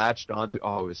just latched on to.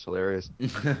 Oh, it was hilarious.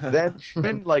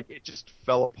 then like it just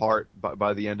fell apart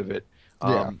by the end of it,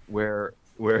 where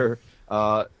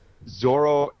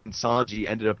Zoro and Sanji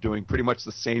ended up doing pretty much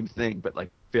the same thing, but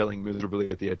like failing miserably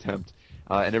at the attempt,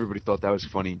 and everybody thought that was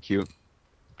funny and cute.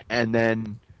 And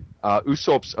then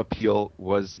Usopp's appeal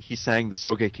was he sang the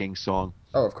Soge King song.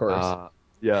 Oh, of course.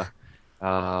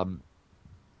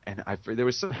 And there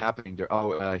was something happening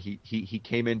there. He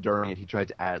came in during it. He tried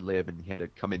to ad lib, and he had to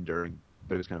come in during.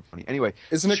 But it was kind of funny. Anyway,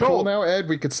 isn't it cool now, Ed?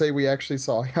 We could say we actually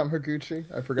saw Yamaguchi.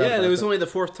 I forgot. Yeah, and it was only the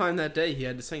fourth time that day he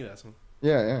had to sing that song.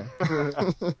 Yeah.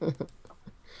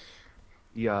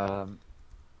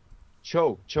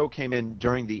 Cho came in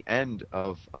during the end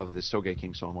of the Soge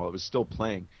King song while it was still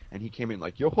playing, and he came in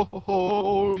like yo ho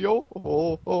ho yo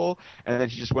ho ho, and then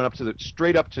he just went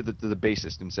straight up to the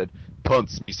bassist and said,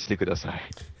 "Pons miste kudasai."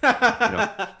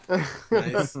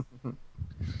 Nice.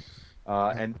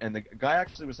 And the guy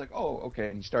actually was like, "Oh, okay,"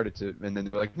 and he started to, and then they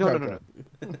were like, "No." All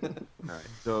right,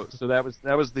 so that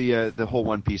was the whole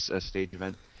One Piece stage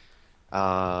event.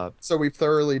 So we've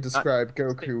thoroughly described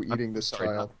Goku eating this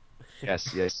child. Yes.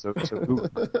 So who has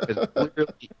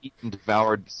literally eaten,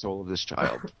 devoured the soul of this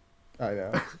child? I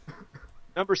know.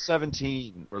 Number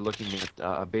 17, we're looking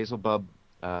at Basil Bub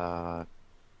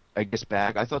I guess,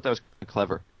 bag. I thought that was kind of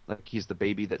clever. Like he's the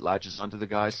baby that latches onto the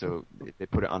guy, so they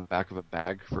put it on the back of a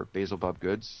bag for Basil Bob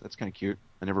Goods. That's kind of cute.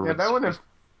 I never read. That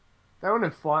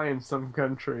wouldn't fly in some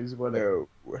countries, would it? No.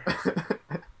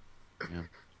 Yeah.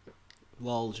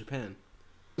 Lol, Japan.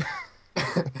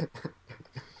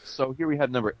 So here we have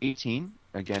number 18.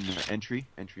 Again, entry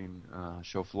in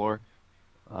show floor.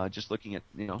 Just looking at,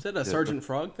 Is that a Sergeant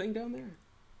Frog thing down there?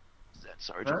 Is that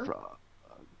Sergeant Frog?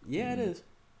 Yeah, it is.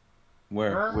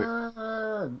 Where?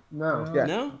 No. Yeah.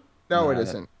 No? No, it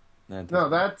isn't. No,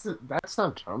 that's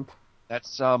not Jump.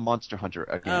 That's Monster Hunter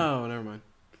again. Oh, never mind.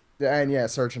 Yeah, and yeah,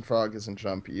 Sergeant Frog isn't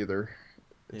Jump either.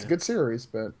 It's a good series,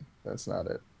 but that's not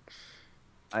it.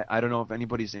 I don't know if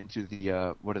anybody's into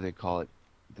the what do they call it?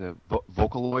 The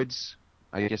Vocaloids.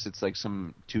 I guess it's like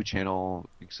some 2-channel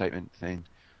excitement thing.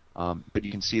 But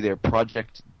you can see there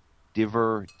Project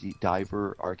Diver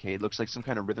Arcade. Looks like some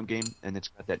kind of rhythm game, and it's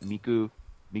got that Miku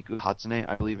Hatsune,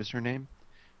 I believe is her name.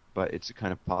 But it's a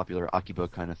kind of popular Akiba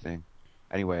kind of thing.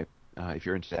 Anyway, if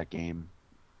you're into that game,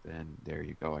 then there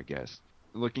you go, I guess.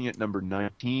 Looking at number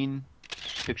 19,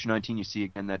 picture 19, you see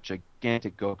again that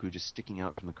gigantic Goku just sticking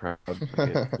out from the crowd.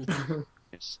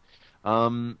 Yes.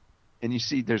 And you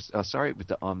see there's, sorry with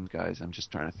the guys, I'm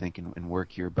just trying to think and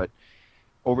work here, but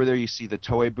over there you see the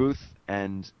Toei booth,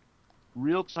 and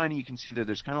real tiny you can see that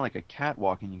there's kind of like a cat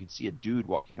walking. You can see a dude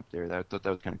walking up there. I thought that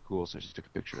was kind of cool, so I just took a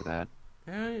picture of that.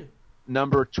 Hey.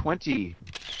 Number 20,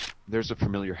 there's a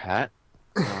familiar hat.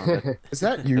 Is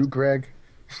that you, Greg?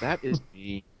 That is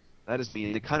me. That is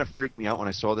me. It kind of freaked me out when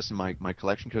I saw this in my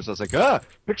collection because I was like,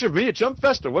 picture of me at Jump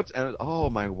Festa.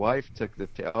 My wife took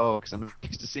because I'm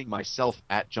used to seeing myself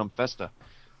at Jump Festa.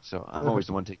 So I'm always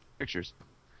the one taking pictures.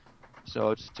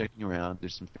 So just checking around.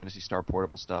 There's some Phantasy Star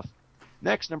portable stuff.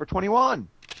 Next, number 21.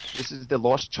 This is the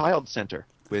Lost Child Center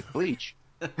with Bleach.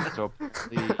 So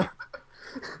apparently,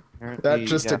 that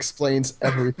just explains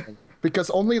everything. Because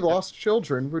only lost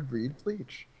children would read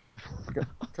Bleach.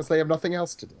 Because they have nothing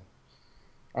else to do.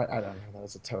 I don't know. That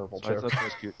was a terrible joke. I thought that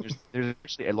was cute. There's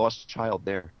actually a lost child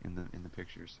there in the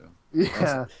picture. So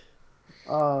yeah.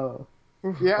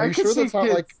 Yeah. Are you sure that's not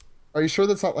like? Are you sure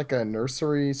that's not like a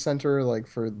nursery center, like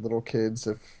for little kids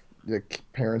if the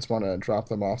parents want to drop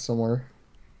them off somewhere?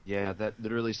 Yeah, that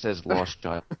literally says lost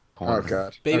child. Oh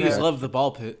god. Babies love the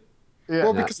ball pit. Yeah.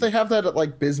 Well, because they have that at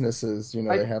like businesses,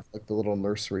 they have like the little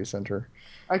nursery center.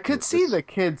 I could see the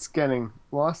kids getting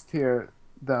lost here,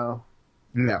 though.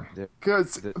 No.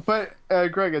 But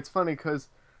Greg, it's funny because,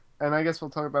 and I guess we'll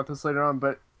talk about this later on,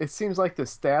 but it seems like the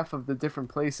staff of the different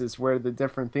places wear the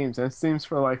different themes, and it seems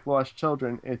for like Lost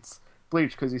Children, it's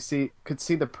Bleach because you could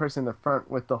see the person in the front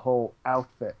with the whole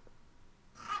outfit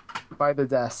by the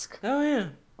desk. Oh yeah.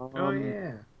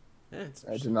 Yeah,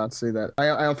 I did not see that. I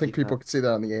don't think people could see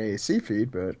that on the AAC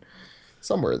feed, but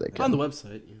somewhere they can. On the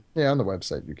website. Yeah, on the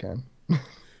website you can.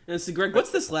 And so, Greg,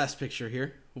 what's this last picture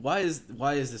here? Why is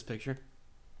this picture?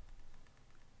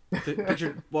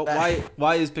 Picture. Well,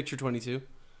 why is picture 22?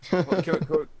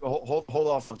 Hold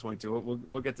off on 22.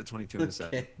 We'll get to 22 in a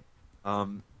second.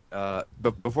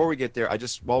 But before we get there,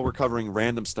 while we're covering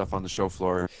random stuff on the show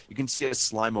floor, you can see a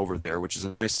slime over there, which is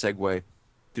a nice segue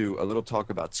to a little talk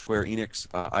about Square Enix.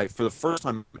 For the first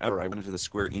time ever, I went into the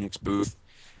Square Enix booth,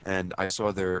 and I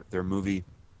saw their movie,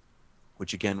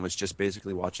 which again was just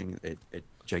basically watching a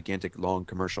gigantic long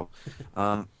commercial.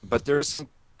 But there's some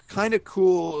kind of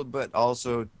cool, but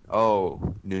also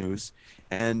news,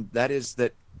 and that is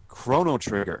that Chrono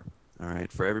Trigger. All right,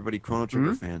 for everybody Chrono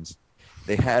Trigger fans,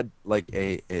 they had like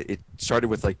it started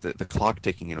with like the clock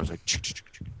ticking, and it was like,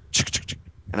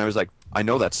 and I was like, I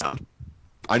know that sound.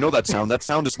 That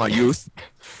sound is my youth.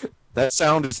 That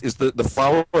sound is the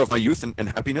flower of my youth and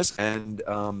happiness. And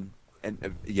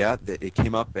it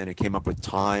came up, and it came up with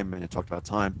time, and it talked about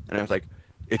time, and I was like,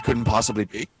 it couldn't possibly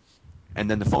be. And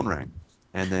then the phone rang,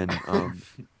 and then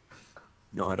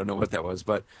no, I don't know what that was,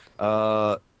 but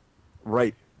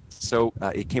right. So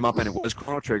it came up, and it was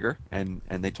Chrono Trigger, and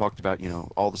they talked about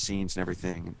all the scenes and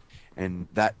everything. And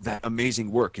that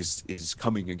amazing work is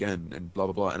coming again, and blah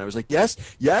blah blah. And I was like, yes,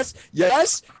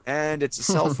 and it's a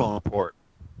cell phone port.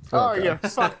 Oh, you're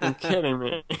fucking kidding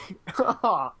me!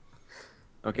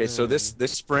 Okay, so this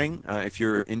spring, if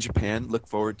you're in Japan, look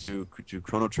forward to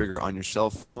Chrono Trigger on your cell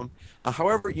phone.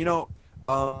 However,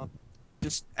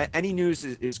 just any news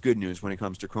is good news when it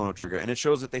comes to Chrono Trigger, and it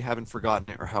shows that they haven't forgotten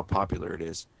it or how popular it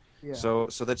is. Yeah. So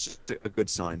that's just a good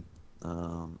sign.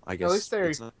 I guess at least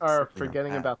they are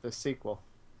forgetting about the sequel.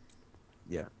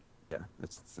 Yeah,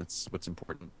 that's what's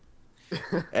important.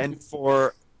 And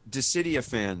for Dissidia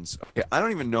fans, okay, I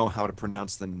don't even know how to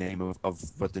pronounce the name of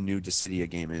what the new Dissidia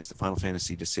game is, the Final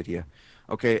Fantasy Dissidia.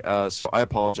 Okay, so I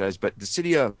apologize, but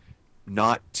Dissidia,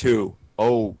 not 2,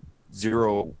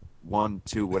 0, 1,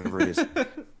 2, whatever it is.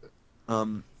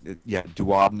 Yeah,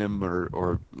 Duodenum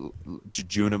or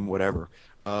Jejunum, whatever.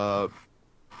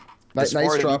 Nice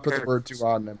drop of the word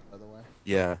duodenum, by the way.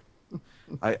 Yeah,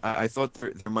 I thought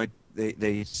there might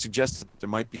they suggested there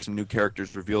might be some new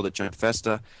characters revealed at Jump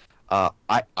Festa.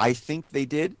 I think they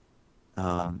did,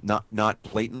 not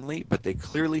blatantly, but they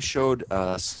clearly showed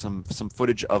some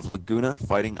footage of Laguna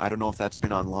fighting. I don't know if that's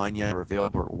been online yet or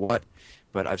available or what,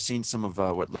 but I've seen some of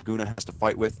what Laguna has to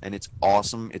fight with, and it's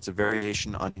awesome. It's a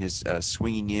variation on his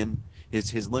swinging in.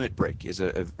 His limit break is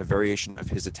a variation of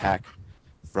his attack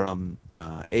from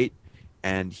 8.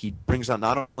 And he brings out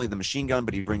not only the machine gun,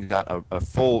 but he brings out a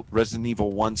full Resident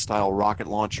Evil 1 style rocket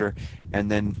launcher, and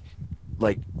then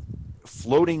like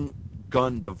floating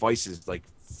gun devices like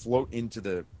float into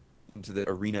the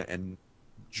arena and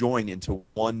join into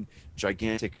one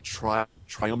gigantic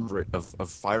triumvirate of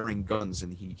firing guns,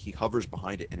 and he hovers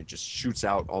behind it, and it just shoots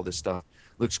out all this stuff.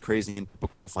 Looks crazy in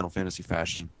Final Fantasy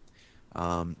fashion.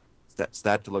 That's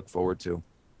that to look forward to.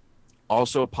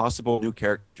 Also, possible new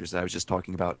characters that I was just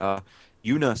talking about.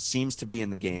 Yuna seems to be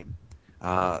in the game.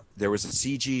 There was a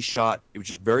CG shot. It was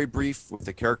just very brief with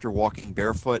the character walking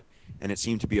barefoot, and it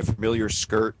seemed to be a familiar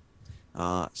skirt.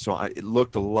 It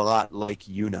looked a lot like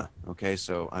Yuna. Okay,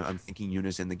 so I'm thinking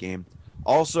Yuna's in the game.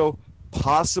 Also,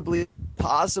 possibly,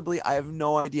 I have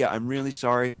no idea. I'm really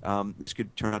sorry. This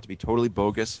could turn out to be totally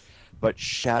bogus. But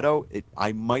Shadow,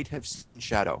 I might have seen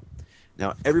Shadow.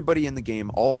 Now, everybody in the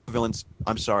game, all the villains,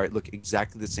 I'm sorry, look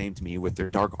exactly the same to me with their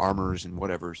dark armors and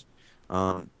whatevers.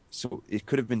 So it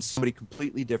could have been somebody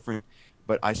completely different,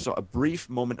 but I saw a brief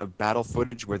moment of battle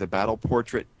footage where the battle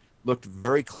portrait looked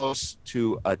very close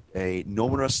to a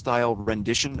Nomura-style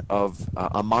rendition of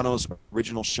Amano's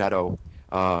original Shadow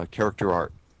character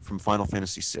art from Final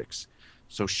Fantasy VI.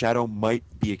 So Shadow might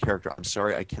be a character. I'm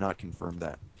sorry, I cannot confirm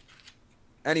that.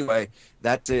 Anyway,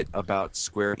 that's it about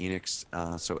Square Enix.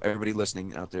 So everybody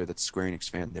listening out there that's a Square Enix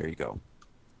fan, there you go.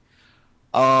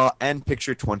 And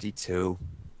picture 22.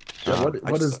 Yeah,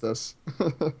 what is this?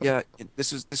 Yeah,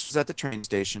 this was at the train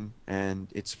station, and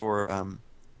it's for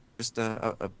just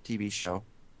a TV show,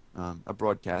 a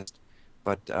broadcast.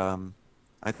 But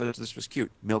I thought this was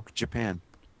cute. Milk Japan,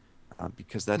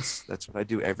 because that's what I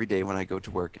do every day when I go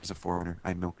to work as a foreigner.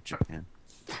 I milk Japan.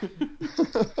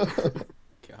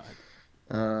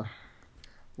 God.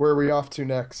 Where are we off to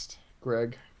next,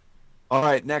 Greg? All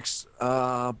right, next.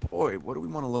 Boy, what do we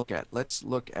want to look at? Let's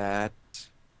look at.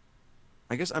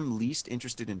 I guess I'm least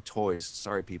interested in toys.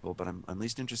 Sorry, people, but I'm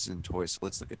least interested in toys. So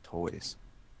let's look at toys.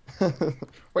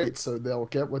 Wait, so they'll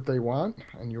get what they want,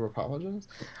 and you apologize?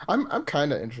 I'm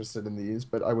kind of interested in these,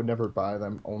 but I would never buy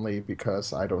them only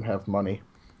because I don't have money.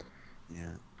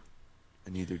 Yeah,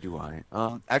 and neither do I.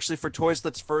 Actually, for toys,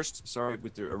 let's first. Sorry,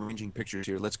 with the arranging pictures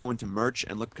here. Let's go into merch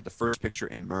and look at the first picture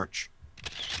in merch.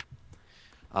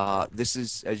 This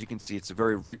is, as you can see, it's a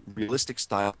very realistic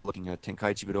style looking at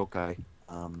Tenkaichi Budokai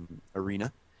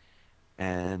arena,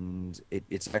 and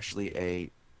it's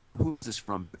actually who is this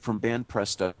from band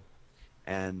Presta,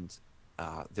 and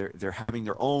they're having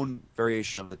their own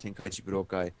variation of the Tenkaichi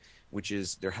Budokai, which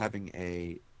is they're having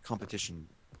a competition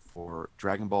for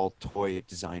Dragon Ball toy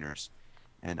designers,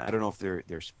 and I don't know if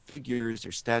there's figures,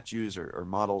 there's statues, or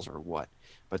models or what,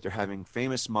 but they're having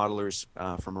famous modelers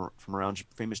from around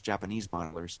famous Japanese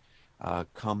modelers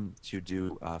come to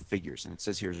do figures, and it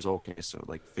says here Zolke, so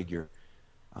like figure.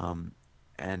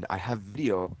 And I have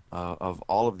video of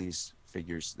all of these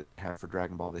figures that I have for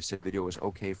Dragon Ball. They said video was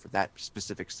okay for that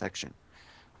specific section.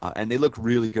 And they look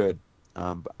really good.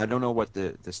 But I don't know what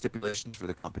the stipulations for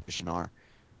the competition are.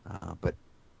 But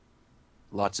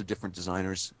lots of different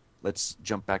designers. Let's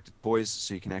jump back to toys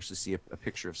so you can actually see a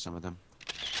picture of some of them.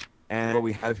 And what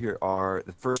we have here are,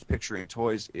 the first picture in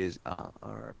toys is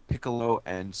are Piccolo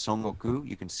and Son Goku.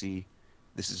 You can see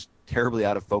this is terribly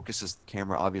out of focus as the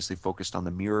camera obviously focused on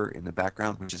the mirror in the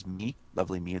background, which is me,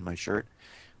 lovely me in my shirt,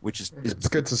 which is it's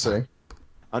good to see.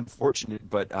 Unfortunate,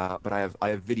 but I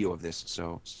have video of this,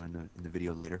 so in the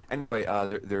video later. Anyway,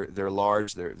 they're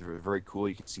large, they're very cool.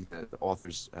 You can see the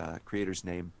author's creator's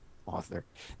name.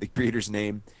 The creator's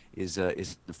name is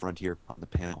the front here on the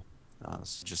panel.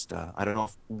 So just I don't know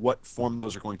what form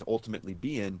those are going to ultimately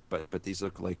be in, but these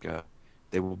look like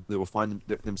they will find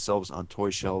themselves on toy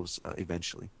shelves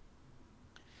eventually.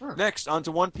 Huh. Next, on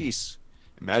to One Piece.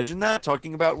 Imagine that,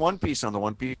 talking about One Piece on the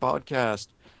One Piece podcast.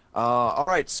 All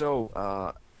right,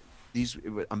 so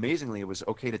amazingly, it was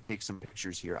okay to take some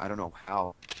pictures here. I don't know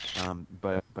how,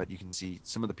 but you can see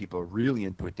some of the people are really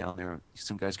into it down there.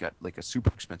 Some guys got like a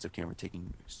super expensive camera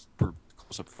taking super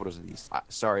close-up photos of these.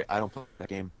 Sorry, I don't play that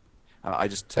game. I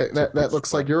just took that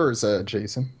looks like yours,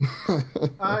 Jason.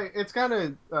 It's got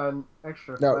an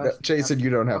extra. No, Jason, you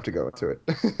don't have to go into it.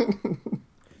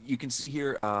 You can see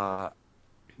here.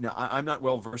 Now, I'm not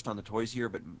well versed on the toys here,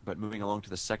 but moving along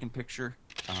to the second picture,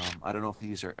 I don't know if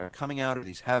these are coming out or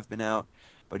these have been out,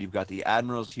 but you've got the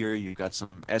Admirals here. You've got some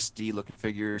SD looking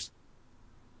figures.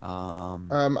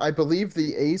 I believe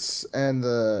the Ace and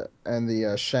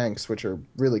the Shanks, which are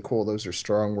really cool. Those are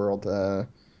Strong World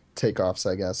takeoffs,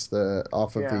 I guess.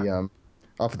 Off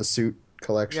of the suit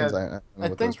collections. Yeah, I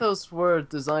think those were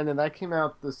designed, and that came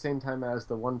out the same time as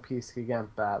the One Piece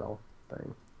Gigant Battle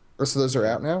thing. Oh, so those are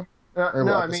out now? No,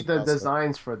 I mean the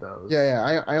designs for those.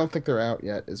 Yeah. I don't think they're out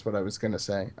yet, is what I was gonna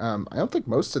say. I don't think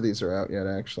most of these are out yet,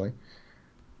 actually.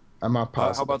 I'm not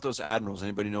positive. How about those Admirals?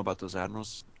 Anybody know about those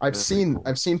Admirals? I've seen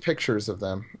pictures of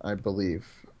them, I believe.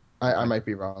 I might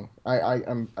be wrong.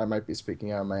 I might be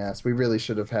speaking out of my ass. We really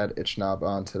should have had Ichnob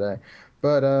on today,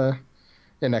 but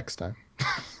yeah, next time.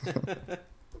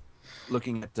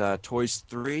 Looking at Toys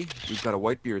 3, we've got a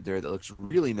Whitebeard there that looks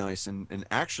really nice and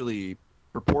actually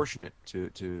proportionate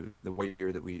to the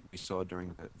Whitebeard that we saw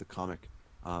during the comic.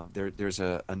 There's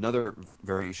another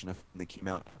variation of that came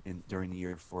out during the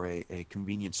year for a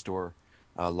convenience store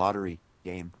lottery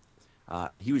game.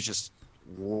 He was just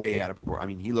way out of proportion. I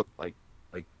mean, he looked like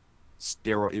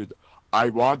steroid. I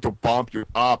want to bump you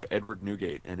up, Edward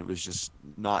Newgate, and it was just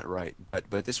not right.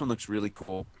 But this one looks really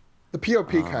cool. The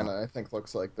POP kind of, I think,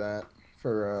 looks like that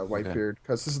for Whitebeard,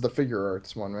 because this is the figure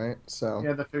arts one, right? So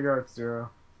yeah, the figure arts 0.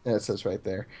 Yeah, it says right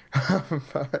there.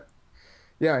 But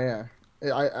yeah.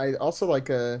 I also like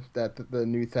that the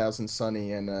new Thousand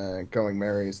Sunny and Going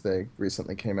Marys they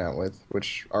recently came out with,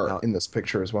 which are in this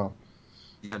picture as well.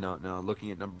 Yeah, no.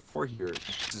 Looking at number 4 here,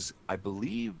 this is, I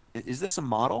believe, is this a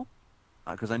model?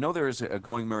 Because I know there is a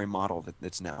Going Merry model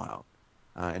that's now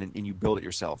out, and you build it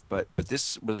yourself. But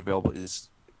this was available. Is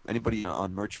anybody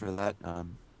on merch for that?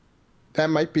 That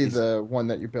might be the one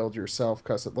that you build yourself,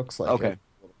 because it looks like okay. It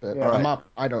a little bit. Yeah. I'm not,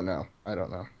 I don't know.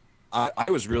 I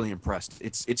was really impressed.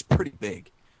 It's pretty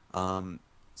big.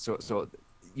 So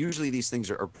usually these things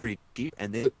are pretty cheap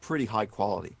and they look pretty high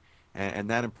quality, and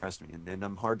that impressed me. And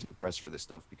I'm hard to impress for this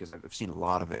stuff because I've seen a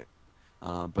lot of it.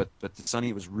 But the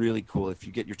Sunny was really cool. If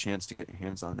you get your chance to get your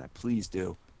hands on that, please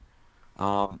do.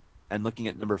 And looking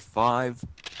at number 5,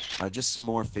 just some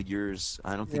more figures.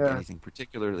 I don't think anything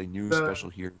particularly new, special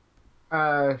here.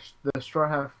 The Straw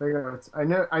Hat figure arts.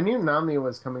 I knew Nami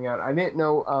was coming out. I didn't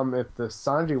know if the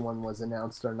Sanji one was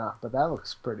announced or not, but that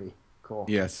looks pretty cool.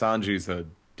 Yeah, Sanji's a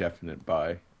definite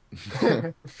buy.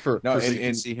 You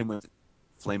can see him with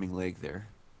flaming leg there.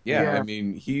 Yeah, I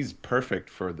mean, he's perfect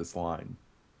for this line.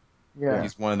 Yeah,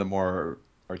 he's one of the more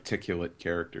articulate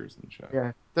characters in the show.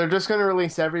 Yeah, they're just going to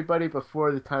release everybody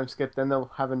before the time skip. Then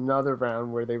they'll have another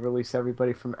round where they release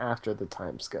everybody from after the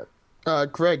time skip.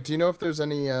 Greg, do you know if there's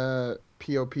any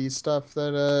POP stuff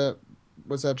that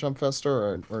was at Jump Festa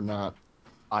or not?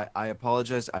 I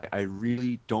apologize. I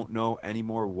really don't know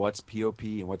anymore what's POP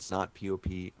and what's not POP.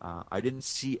 I didn't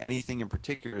see anything in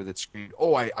particular that screamed,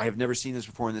 oh, I have never seen this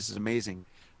before and this is amazing.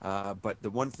 But the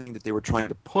one thing that they were trying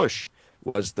to push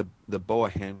was the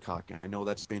Boa Hancock. I know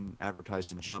that's been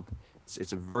advertised in Jump.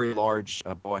 It's a very large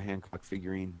Boa Hancock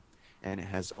figurine, and it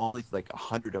has only like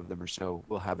 100 of them or so.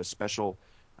 We'll have a special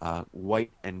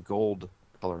white and gold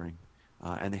coloring,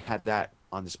 and they had that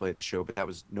on display at the show, but that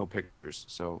was no pictures,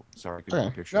 so sorry I couldn't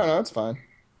get pictures. No, that's fine.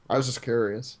 I was just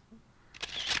curious.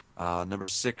 Number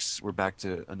 6, we're back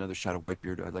to another shot of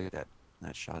Whitebeard. I like that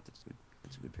shot.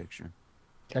 That's a good picture.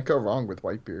 Can't go wrong with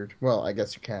Whitebeard. Well, I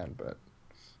guess you can, but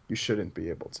you shouldn't be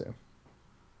able to.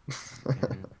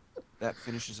 That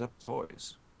finishes up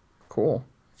toys. Cool.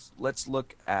 Let's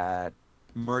look at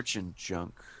merchant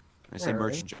junk. I say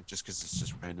merchant junk just because it's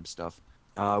just random stuff.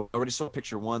 We already saw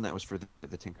picture 1. That was for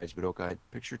the Tenkai's Budo Guide.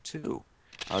 Picture 2.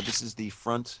 This is the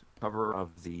front cover of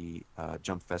the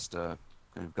Jump Festa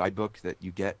kind of guidebook that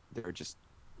you get. There are just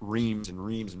reams and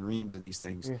reams and reams of these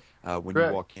things when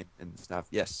you walk in and stuff.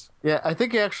 Yes. Yeah, I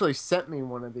think you actually sent me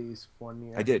one of these one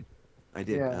year. I did.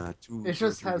 Yeah. It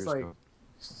just has like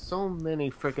so many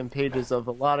freaking pages of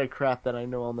a lot of crap that I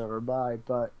know I'll never buy,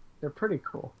 but they're pretty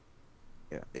cool.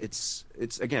 Yeah, it's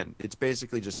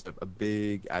basically just a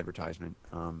big advertisement.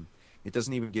 It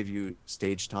doesn't even give you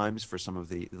stage times for some of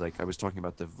the, like I was talking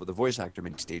about the voice actor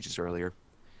mini stages earlier,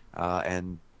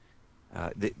 and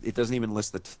it doesn't even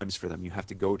list the times for them. You have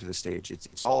to go to the stage.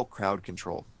 It's all crowd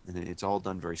control, and it's all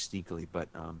done very sneakily. But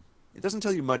It doesn't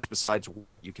tell you much besides what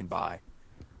you can buy.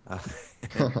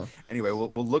 Anyway,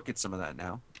 we'll look at some of that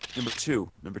now. Number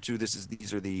two,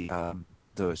 these are the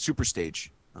super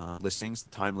stage listings, the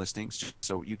time listings, just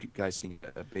so you guys can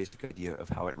get a basic idea of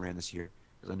how it ran this year.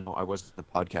 Because I know I wasn't the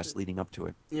podcast leading up to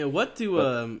it. Yeah, what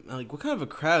kind of a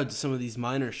crowd do some of these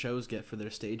minor shows get for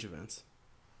their stage events?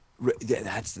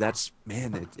 That's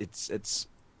man, it's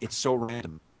so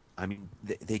random. I mean,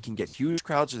 they can get huge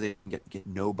crowds, or they can get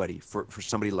nobody for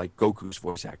somebody like Goku's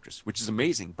voice actress, which is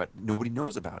amazing, but nobody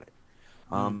knows about it.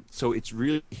 So it's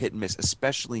really hit and miss,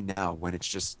 especially now when it's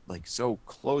just like so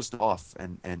closed off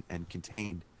and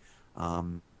contained.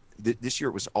 This year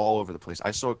it was all over the place.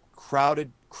 I saw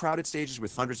crowded stages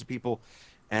with hundreds of people,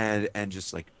 and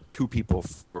just like 2 people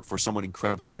for someone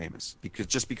incredibly famous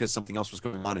because something else was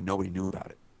going on and nobody knew about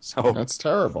it. So that's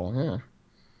terrible.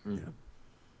 Yeah. Yeah.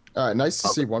 All right, nice to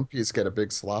see One Piece get a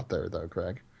big slot there, though,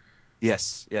 Craig.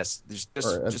 Yes. There's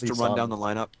just to run down the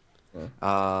lineup.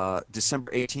 Yeah.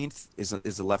 December 18th is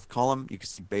the left column. You can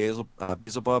see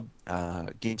Beelzebub,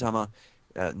 Gintama,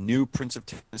 new Prince of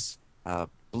Tennis,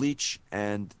 Bleach,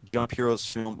 and Jump Heroes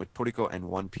film with Toriko and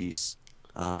One Piece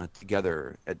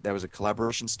together. That was a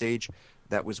collaboration stage.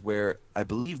 That was where I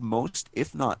believe most,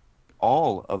 if not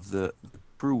all, of the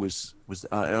crew was.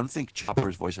 I don't think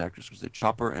Chopper's voice actress was there.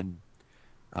 Chopper and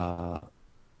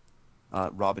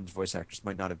Robin's voice actress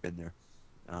might not have been there,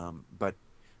 but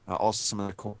also some of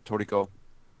the Toriko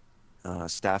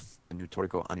staff, the new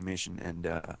Toriko animation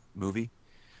and movie.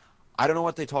 I don't know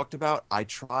what they talked about. I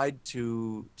tried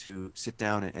to sit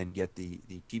down and get the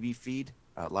TV feed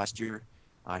last year.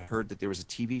 I heard that there was a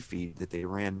TV feed that they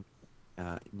ran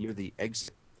near the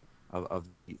exit of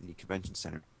the convention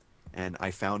center, and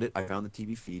I found it. I found the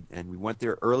TV feed, and we went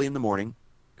there early in the morning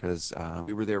because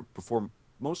we were there before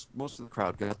most of the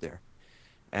crowd got there,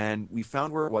 and we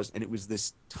found where it was, and it was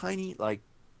this tiny, like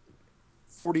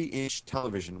 40-inch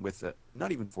television with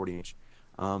not even 40-inch,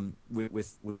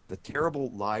 with the terrible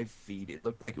live feed. It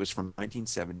looked like it was from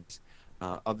 1970s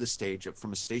of the stage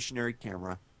from a stationary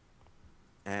camera,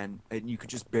 and you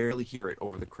could just barely hear it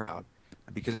over the crowd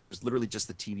because it was literally just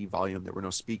the TV volume. There were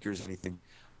no speakers or anything,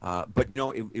 but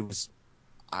it was.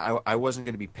 I wasn't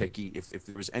going to be picky. If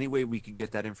there was any way we could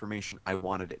get that information, I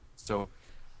wanted it. So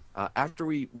after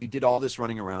we did all this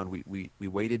running around, we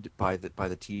waited by the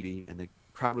TV, and the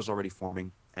crowd was already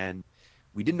forming, and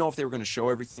we didn't know if they were going to show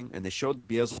everything, and they showed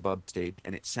Beelzebub stage,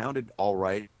 and it sounded all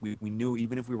right. We knew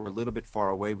even if we were a little bit far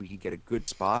away, we could get a good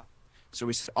spot. So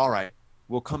we said, all right,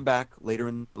 we'll come back later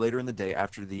in the day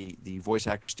after the voice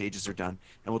actor stages are done,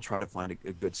 and we'll try to find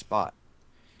a good spot.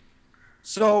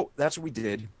 So that's what we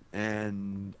did.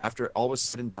 And after all was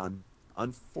said and done,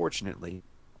 unfortunately,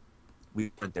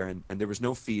 we went there, and there was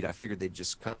no feed. I figured they'd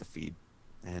just cut the feed.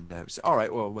 And we said, all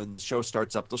right, well, when the show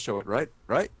starts up, they'll show it,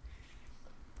 right?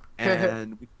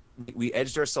 And we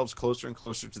edged ourselves closer and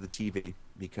closer to the TV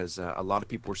because a lot of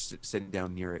people were sitting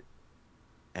down near it.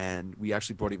 And we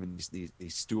actually brought even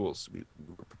these stools. We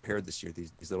were prepared this year,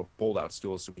 these little fold-out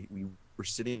stools. So we were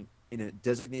sitting in a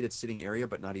designated sitting area,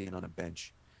 but not even on a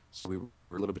bench. So we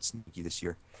were a little bit sneaky this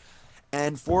year.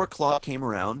 And 4 o'clock came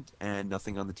around, and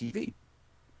nothing on the TV.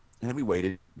 And we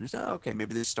waited. We said, oh, okay,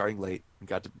 maybe they're starting late. We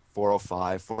got to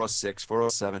 4:05, 4:06,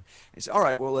 4:07. And he said, all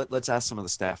right, well, let's ask some of the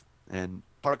staff. And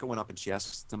Haruka went up, and she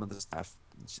asked some of the staff,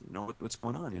 and she said, what's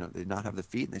going on? They did not have the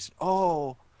feed. And they said,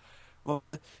 oh, well,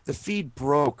 the feed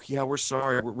broke. Yeah, we're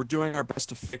sorry. We're doing our best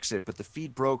to fix it, but the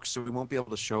feed broke, so we won't be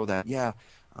able to show that. Yeah.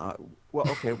 Well,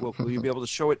 okay. Well, will you be able to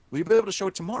show it? Will you be able to show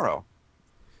it tomorrow?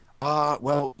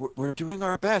 Well, we're doing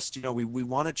our best. We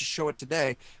wanted to show it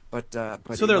today, but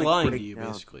so they're lying to you,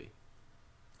 basically.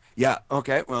 Yeah.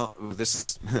 Okay. Well,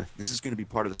 this is going to be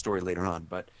part of the story later on,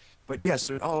 but yes. Yeah,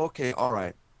 so, oh, okay. All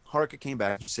right. Haruka came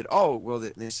back. She said, "Oh, well,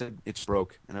 they said it's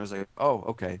broke," and I was like, "Oh,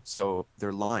 okay. So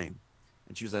they're lying."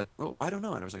 And she was like, "Oh, I don't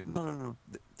know." And I was like, "No,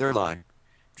 they're lying."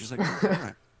 She's like, "All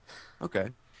right, okay."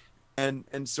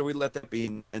 And so we let that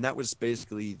be, and that was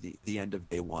basically the end of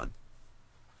day one.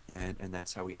 And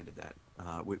that's how we ended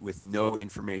that, with no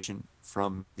information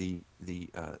from the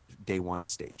day one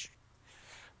stage.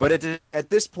 But at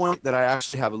this point, that I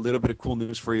actually have a little bit of cool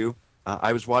news for you.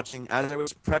 I was watching, as I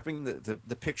was prepping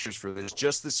the pictures for this,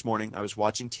 just this morning, I was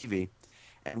watching TV,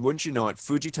 and wouldn't you know it,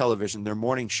 Fuji Television, their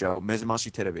morning show, Mezamashi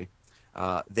Terebi,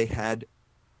 they had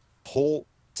a whole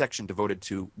section devoted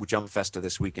to Jump Festa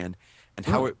this weekend, and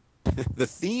how it the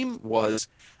theme was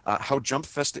how Jump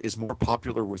Festa is more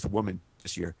popular with women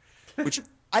this year, which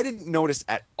I didn't notice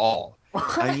at all.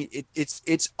 I mean,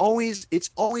 it's always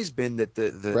been that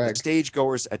the stage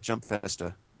goers at Jump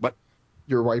Festa. But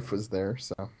your wife was there,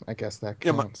 so I guess that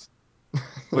counts.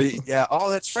 Well, yeah. Oh,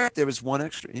 that's right. There was one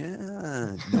extra.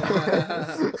 Yeah.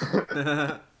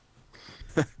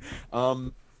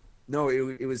 No. No,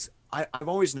 it was. I've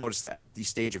always noticed that these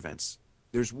stage events,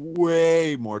 there's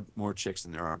way more chicks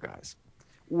than there are guys,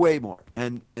 way more.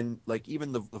 And like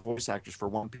even the voice actors for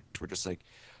One Piece were just like,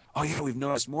 oh yeah, we've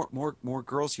noticed more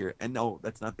girls here. And no,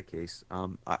 that's not the case.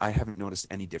 I haven't noticed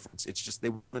any difference. It's just they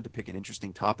wanted to pick an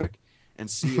interesting topic and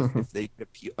see if they could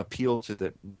appeal to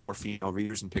the more female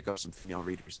readers and pick up some female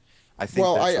readers. I think.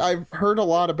 Well, I've heard a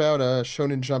lot about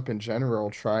Shonen Jump in general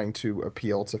trying to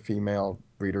appeal to female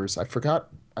readers. I forgot.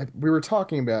 We were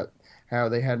talking about how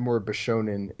they had more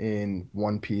Bishonen in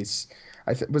One Piece.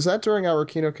 Was that during our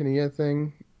Kino Kaniya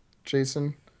thing,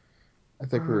 Jason? I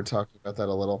think we were talking about that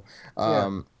a little.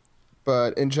 Yeah.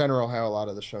 But in general, how a lot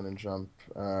of the Shonen Jump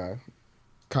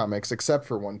comics, except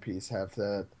for One Piece, have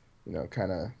that,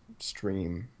 kind of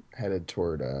stream headed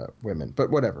toward women. But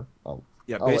whatever. I'll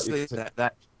basically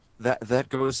that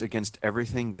goes against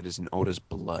everything that is in Oda's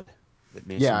blood. That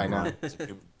makes I know.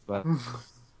 But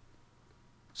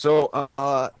so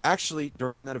actually,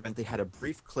 during that event, they had a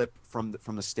brief clip from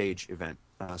the stage event.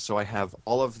 So I have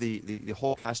all of the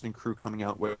whole cast and crew coming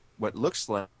out with what looks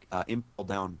like Impel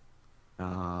Down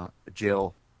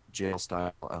jail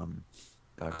style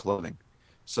clothing.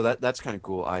 So that's kind of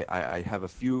cool. I have a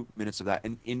few minutes of that,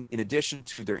 and in addition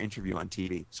to their interview on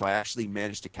TV. So I actually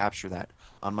managed to capture that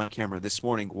on my camera this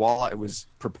morning while I was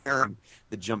preparing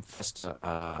the Jump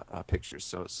Festa pictures.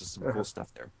 So it's some cool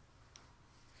stuff there.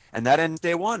 And that ends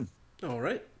day one. All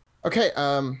right. Okay.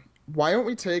 Why don't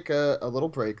we take a little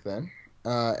break then,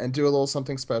 and do a little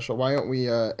something special? Why don't we,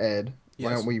 Ed? Yes.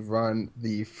 Why don't we run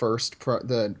the first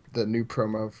the new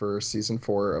promo for season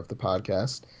 4 of the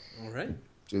podcast? All right.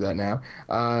 Do that now.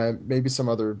 Maybe some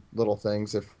other little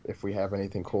things if we have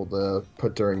anything cool to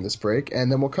put during this break, and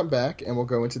then we'll come back and we'll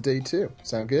go into day 2.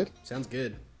 Sound good? Sounds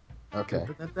good. Okay.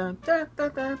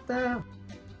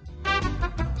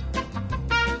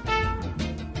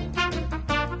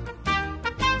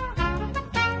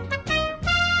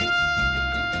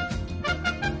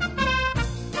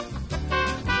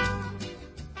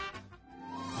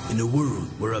 In a world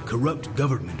where a corrupt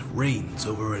government reigns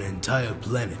over an entire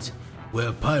planet,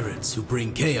 where pirates who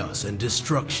bring chaos and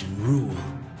destruction rule,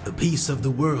 the peace of the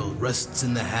world rests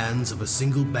in the hands of a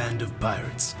single band of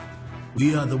pirates.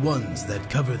 We are the ones that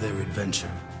cover their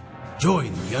adventure.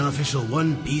 Join the unofficial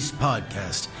One Piece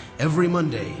podcast every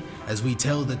Monday as we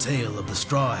tell the tale of the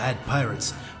Straw Hat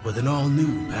Pirates with an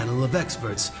all-new panel of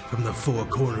experts from the 4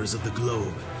 corners of the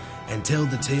globe, and tell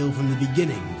the tale from the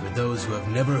beginning for those who have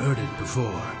never heard it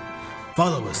before.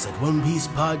 Follow us at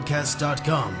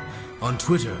OnePiecePodcast.com, on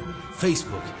Twitter,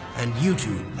 Facebook, and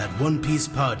YouTube at One Piece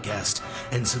Podcast,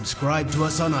 and subscribe to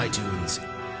us on iTunes.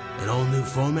 An all-new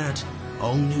format,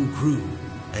 all-new crew,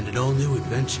 and an all-new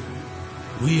adventure.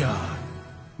 We are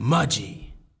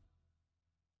Maji.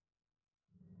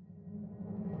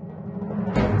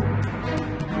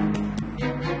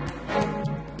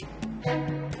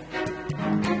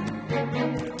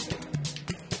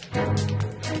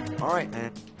 All right,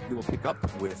 and we will pick up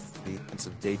with the events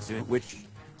of day 2, which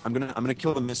I'm gonna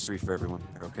kill the mystery for everyone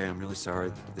here. Okay, I'm really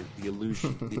sorry. The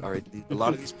illusion. A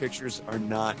lot of these pictures are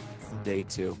not from day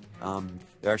 2.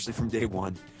 They're actually from day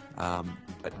 1.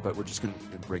 But we're just gonna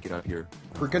break it up here.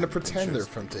 We're gonna pretend they're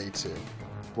from day 2.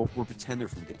 We'll pretend they're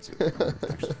from day 2.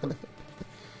 Actually.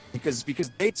 Because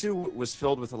day 2 was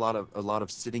filled with a lot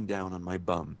of sitting down on my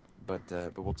bum. But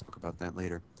we'll talk about that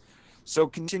later. So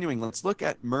continuing, let's look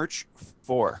at merch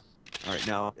 4. All right,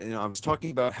 now I was talking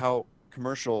about how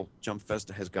commercial Jump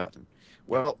Festa has gotten.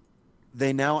 Well,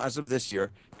 they now, as of this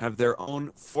year, have their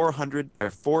own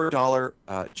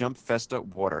 $4 Jump Festa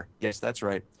water. Yes, that's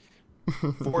right.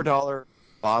 $4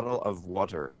 bottle of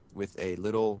water with a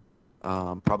little,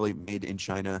 probably made in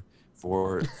China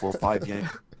for 5 yen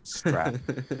strap.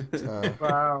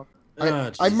 Wow.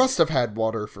 I must have had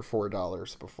water for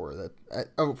 $4 before that.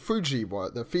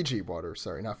 The Fiji water.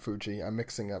 Sorry, not Fuji. I'm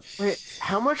mixing up. Wait,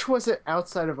 how much was it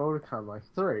outside of Otakon? Like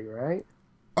 3, right?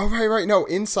 Oh, right. No,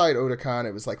 inside Otakon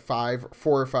it was like $4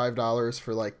 or $5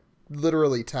 for like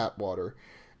literally tap water,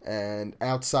 and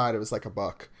outside it was like $1.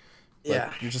 Like,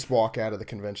 yeah, you just walk out of the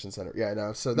convention center. Yeah,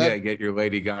 no. So that get your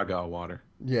Lady Gaga water.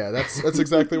 Yeah, that's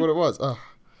exactly what it was. Oh,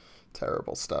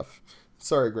 terrible stuff.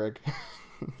 Sorry, Greg.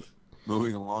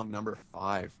 Moving along, number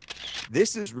 5.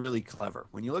 This is really clever.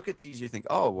 When you look at these, you think,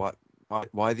 oh,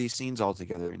 why these scenes all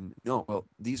together? And no, well,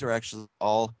 these are actually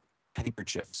all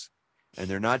handkerchiefs. And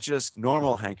they're not just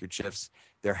normal handkerchiefs.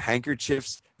 They're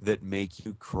handkerchiefs that make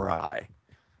you cry.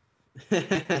 You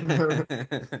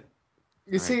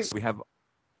see, so we have...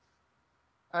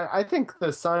 I think the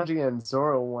Sanji and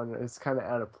Zoro one is kind of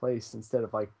out of place instead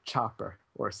of like Chopper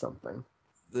or something.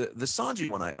 The Sanji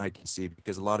one I can see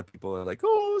because a lot of people are like,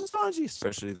 oh, Sanji,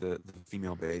 especially the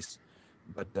female base.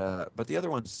 But the other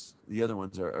ones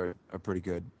are pretty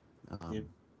good. Yeah.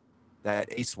 That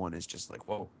Ace one is just like,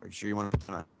 whoa, are you sure you want to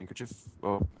put on a handkerchief?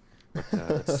 Whoa. But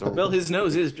it's so Well, his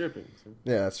nose is dripping. So.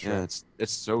 Yeah, that's true. yeah,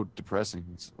 it's so depressing.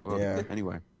 Yeah.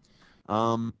 Anyway,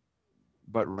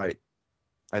 but right,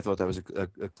 I thought that was a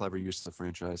clever use of the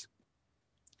franchise.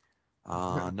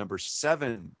 Number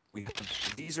 7,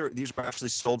 these are actually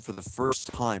sold for the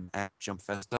first time at Jump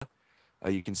Festa.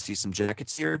 You can see some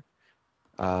jackets here.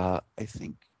 I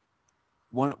think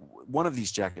one of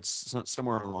these jackets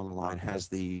somewhere along the line has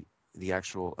the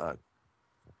actual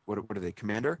what are they,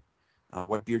 commander,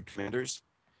 Whitebeard commanders,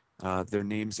 their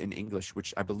names in English,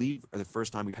 which I believe are the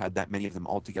first time we've had that many of them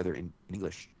all together in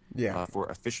English. Yeah. For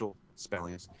official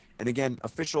spellings, and again,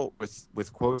 official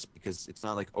with quotes, because it's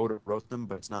not like Oda wrote them,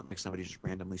 but it's not like somebody just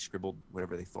randomly scribbled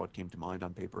whatever they thought came to mind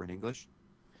on paper in English.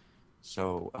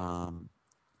 So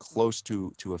close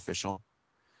to official.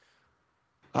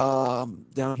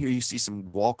 Down here you see some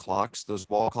wall clocks. Those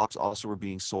wall clocks also were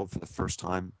being sold for the first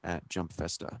time at Jump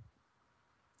Festa.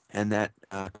 And that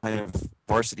kind of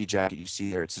varsity jacket you see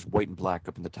there, it says white and black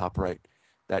up in the top right.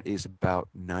 That is about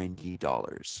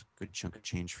 $90. Good chunk of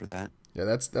change for that. Yeah,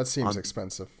 that seems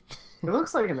expensive. It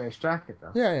looks like a nice jacket,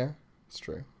 though. Yeah, it's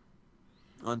true.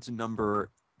 On to number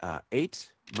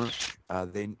 8, merch.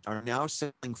 They are now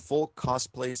selling full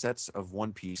cosplay sets of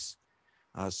One Piece.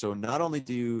 So not only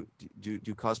do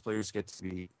cosplayers get to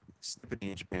be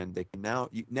snippety in Japan, they can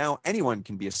now anyone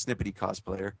can be a snippety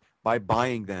cosplayer by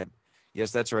buying that.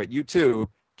 Yes, that's right. You too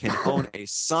can own a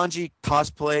Sanji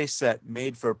cosplay set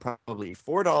made for probably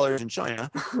 $4 in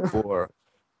China for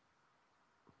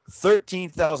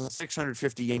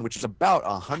 13,650 yen, which is about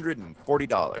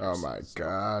 $140. Oh my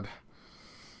god!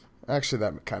 Actually,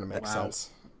 that kind of makes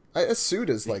sense. A suit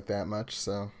is like that much,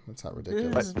 so that's not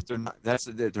ridiculous. But they're not.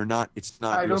 They're not. It's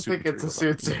not. I don't think it's a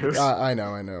suit. I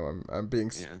know. I'm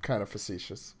being kind of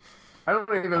facetious. I don't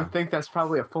even think that's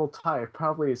probably a full tie. It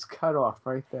probably is cut off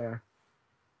right there.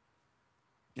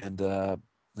 And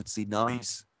let's see,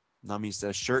 Nami's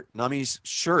shirt. Nami's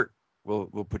shirt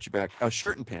will put you back.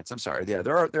 Shirt and pants. I'm sorry. Yeah,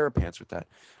 there are pants with that.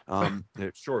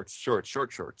 They're short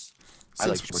shorts.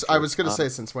 I was gonna say,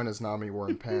 since when has Nami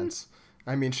worn pants?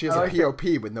 I mean, she has a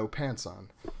POP with no pants on.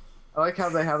 I like how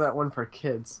they have that one for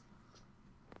kids.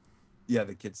 Yeah,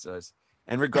 the kid size.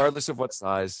 And regardless of what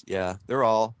size, yeah, they're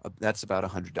all. That's about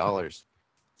 $100.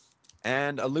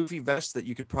 And a Luffy vest that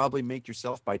you could probably make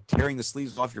yourself by tearing the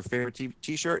sleeves off your favorite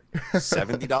T-shirt,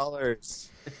 $70.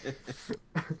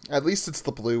 At least it's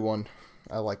the blue one.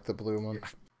 I like the blue one.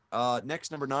 Next,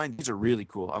 number 9. These are really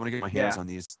cool. I want to get my hands on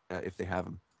these if they have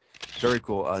them. Very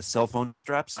cool. Cell phone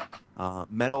straps,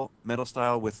 metal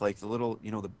style with like the little,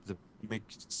 the you make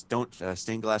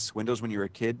stained glass windows when you were a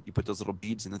kid. You put those little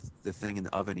beads in the thing in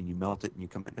the oven and you melt it and you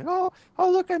come in and oh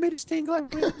look, I made a stained glass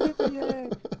window, yay!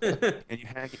 And you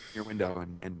hang it in your window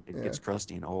and it gets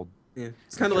crusty and old. Yeah,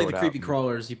 it's kind of like the creepy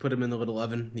crawlers. You put them in the little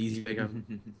oven, easy to pick up.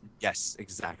 Yes,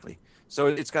 exactly. So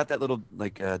it's got that little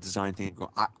like design thing going.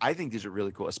 I think these are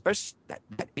really cool, especially that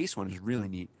Ace one is really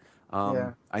neat.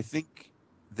 I think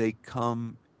they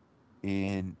come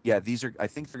in. Yeah, these are. I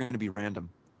think they're going to be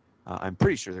random. I'm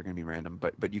pretty sure they're going to be random,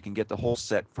 but you can get the whole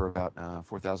set for about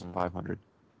 4,500.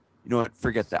 You know what?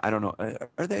 Forget that. I don't know.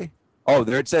 Are they? Oh,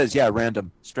 there it says. Yeah,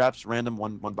 random straps, random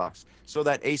one box. So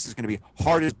that Ace is going to be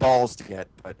hard as balls to get.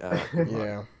 But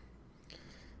yeah,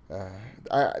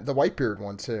 the Whitebeard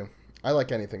one too. I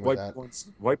like anything with that.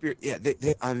 Whitebeard.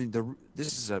 Yeah, I mean,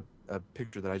 this is a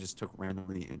picture that I just took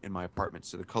randomly in my apartment,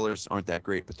 so the colors aren't that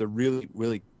great, but they're really,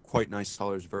 really quite nice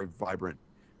colors. Very vibrant.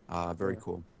 Very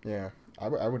cool. Yeah. I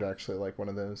would actually like one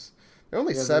of those. They're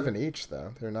only $7 each,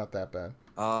 though. They're not that bad.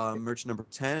 Merch number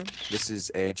 10. This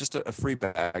is just a free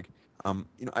bag.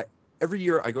 Every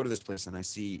year I go to this place and I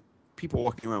see people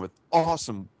walking around with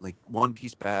awesome like One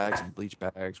Piece bags and Bleach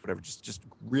bags, whatever, just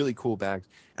really cool bags.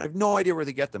 And I have no idea where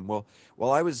they get them. Well, while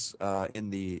I was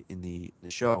in the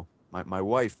show, my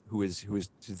wife, who is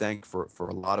to thank for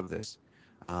a lot of this.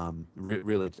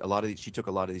 Really, a lot of these, she took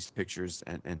a lot of these pictures,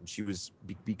 and she was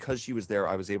because she was there.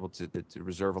 I was able to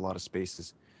reserve a lot of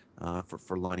spaces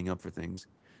for lining up for things.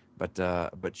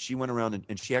 But she went around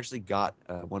and she actually got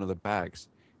one of the bags.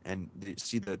 And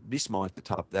see the Bismo at the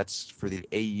top. That's for the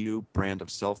AU brand of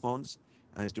cell phones.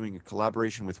 And it's doing a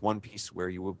collaboration with One Piece, where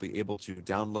you will be able to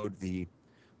download the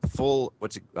full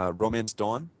Romance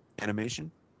Dawn animation.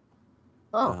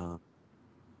 You'll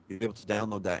be able to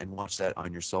download that and watch that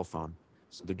on your cell phone.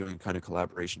 So they're doing kind of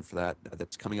collaboration for that.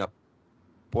 That's coming up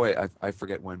boy, I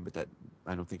forget when, but that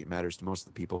I don't think it matters to most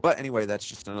of the people. But anyway, that's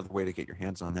just another way to get your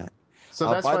hands on that. So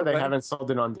that's why they haven't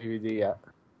sold it on DVD yet.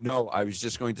 No, I was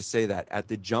just going to say that at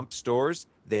the Jump stores,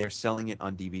 they are selling it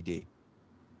on DVD.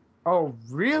 Oh,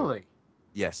 really?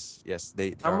 Yes.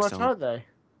 They How much are they?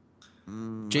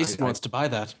 Jason wants to buy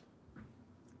that.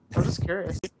 I'm just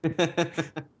curious.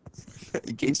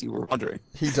 In case you were wondering.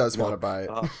 He does want to buy it.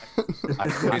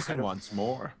 Jason wants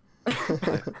more.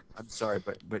 I'm sorry,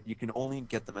 but you can only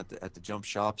get them at the Jump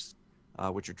shops,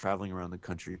 which are traveling around the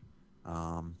country.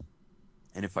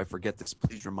 And if I forget this,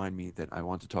 please remind me that I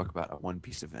want to talk about a One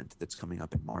Piece event that's coming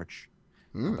up in March.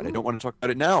 But I don't want to talk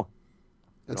about it now.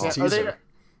 It's a teaser.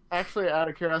 Actually, out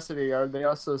of curiosity, are they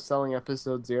also selling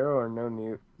episode 0 or no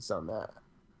news on that?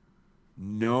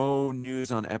 No news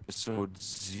on episode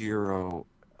 0.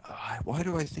 Why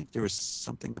do I think there was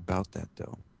something about that,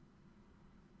 though?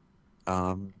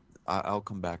 I'll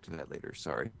come back to that later.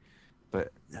 Sorry,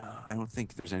 but I don't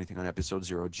think there's anything on episode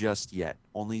 0 just yet.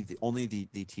 Only the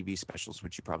TV specials,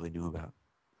 which you probably knew about.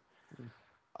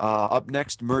 Up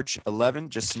next, merch 11.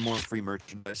 Just some more free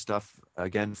merchandise stuff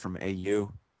again from AU.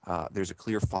 There's a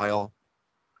clear file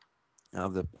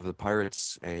of the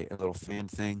pirates, a little fan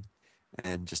thing,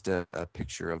 and just a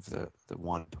picture of the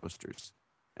wand posters,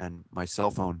 and my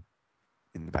cell phone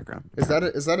in the background. Is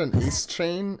that an Ace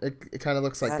chain? It kind of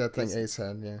looks like that thing Ace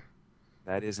had. Yeah.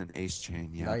 That is an Ace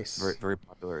chain. Yeah. Nice. Very very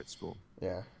popular at school.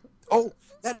 Yeah. Oh,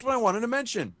 that's what I wanted to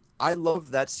mention. I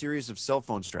love that series of cell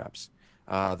phone straps.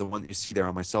 The one that you see there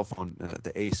on my cell phone,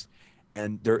 the Ace,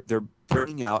 and they're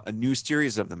bringing out a new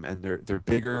series of them, and they're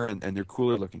bigger and they're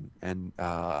cooler looking, and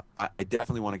I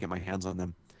definitely want to get my hands on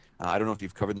them. I don't know if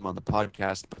you've covered them on the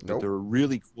podcast, but Nope. they're a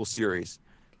really cool series.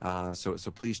 So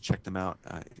please check them out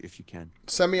if you can.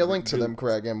 Send me a link to them,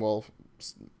 Greg, and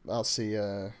I'll see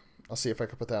if I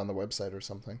can put that on the website or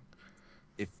something.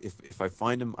 If I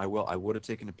find them, I will. I would have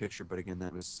taken a picture, but again,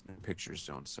 that was in pictures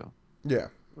zone. So Yeah.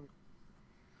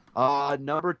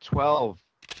 number 12,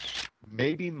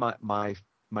 maybe my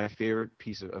favorite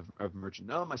piece of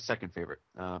merchandise. No, my second favorite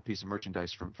piece of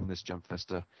merchandise from this Jump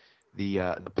Festa,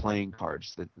 the playing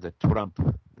cards, the Trump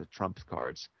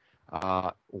cards.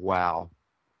 Wow,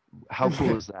 how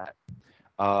cool is that?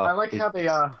 I like how they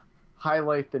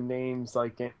highlight the names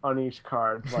on each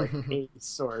card, like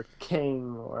Ace or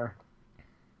King or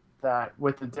that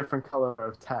with a different color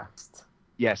of text.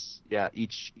 Yes, yeah.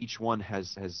 Each one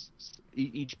has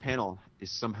each panel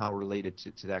is somehow related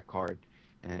to that card,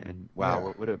 and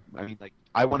wow, Yeah.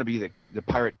 I want to be the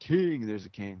pirate king. There's a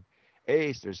king,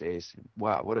 Ace. There's Ace.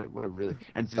 Wow, what a really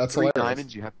and the That's 3 hilarious.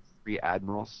 diamonds. You have 3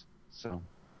 admirals. So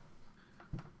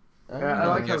Yeah, I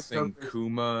like I'm how guessing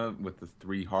Kuma with the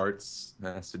 3 hearts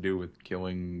has to do with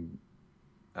killing.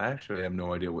 I actually have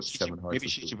no idea what 7 hearts. maybe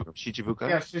is. Shichibuka.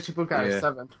 Yeah, Shichibukai is Yeah.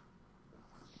 7.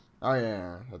 Oh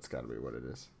yeah, that's got to be what it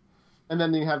is. And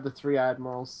then you have the 3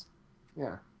 admirals.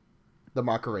 Yeah. The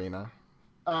Macarena.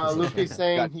 Luffy's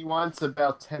saying he wants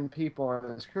about 10 people on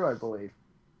his crew, I believe.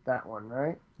 That one,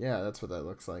 right? Yeah, that's what that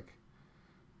looks like.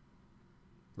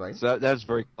 Right. So that's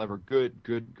very clever. Good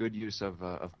use of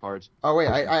cards. Oh wait,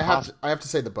 I have to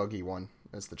say the buggy one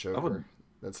as the Joker. would-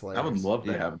 That's I hilarious. would love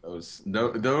to have those.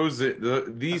 No,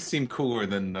 these seem cooler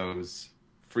than those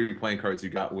free playing cards you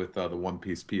got with the One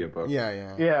Piece Pia book.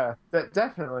 Yeah. Yeah,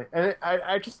 definitely. And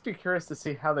I'd just be curious to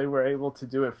see how they were able to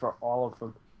do it for all of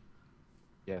them.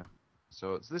 Yeah.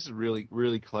 So this is really,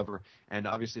 really clever, and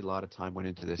obviously a lot of time went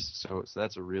into this. So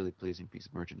that's a really pleasing piece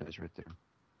of merchandise right there.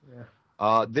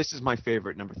 Yeah. This is my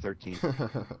favorite, number 13.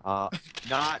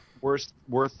 Not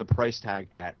worth the price tag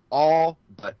at all,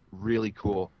 but really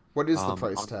cool. What is the on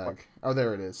price the- tag? Oh,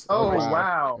 there it is. Oh,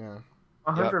 wow. Yeah.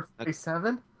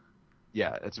 147?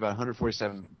 Yeah, it's about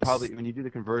 147. Probably when you do the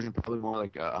conversion, probably more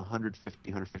like $150,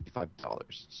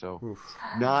 $155. So Oof.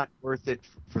 not worth it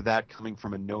for that coming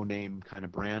from a no-name kind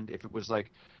of brand. If it was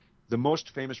like the most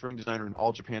famous ring designer in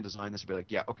all Japan designed this, would be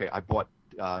like, yeah, okay, I bought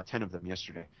 10 of them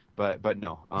yesterday. But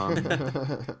no.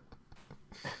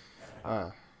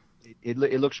 It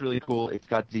looks really cool. It's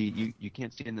got the you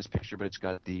can't see it in this picture, but it's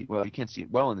got you can't see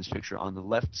it well in this picture. On the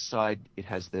left side, it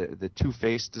has the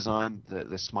two-face design,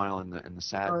 the smile and the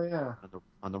sad. Oh, yeah.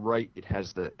 On the right, it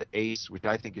has the ace, which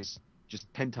I think is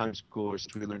just 10 times cooler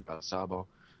since we learned about Sabo.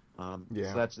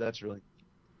 Yeah. So that's really.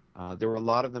 There were a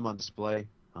lot of them on display,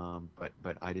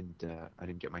 but I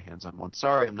didn't get my hands on one.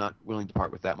 Sorry, I'm not willing to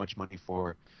part with that much money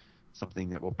for something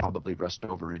that will probably rust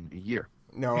over in a year.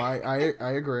 No, I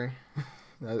agree.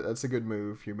 That's a good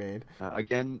move you made.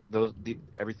 Again,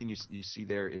 everything you see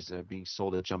there is being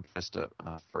sold at Jump Festa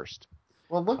first.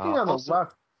 Well, looking on the also-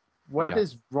 left, what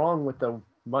is Yeah. wrong with the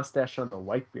mustache on the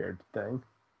Whitebeard thing?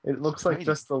 It looks like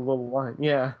just a little line.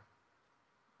 Yeah.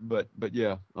 But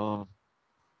yeah.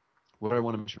 What do I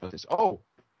want to mention about this? Oh,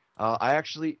 I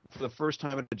actually, for the first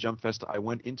time at the Jump Fest, I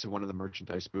went into one of the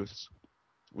merchandise booths,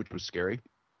 which was scary,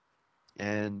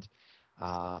 and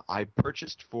I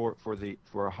purchased for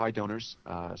our high donors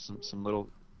some little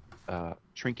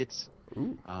trinkets.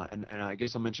 And I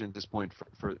guess I'll mention at this point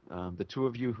for the two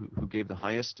of you who gave the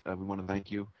highest, we want to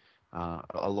thank you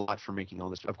a lot for making all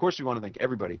this. Of course, we want to thank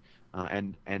everybody.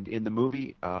 And in the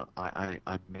movie, I'm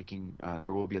making there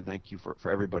will be a thank you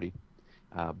for everybody.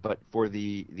 But for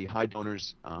the high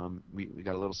donors, we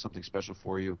got a little something special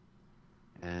for you,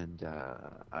 and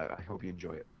I hope you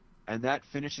enjoy it. And that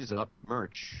finishes up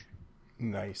merch.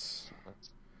 Nice.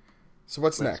 So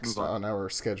what's next on our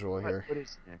schedule here? What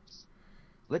is next?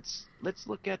 Let's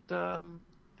look at how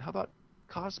about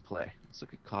cosplay? Let's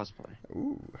look at cosplay.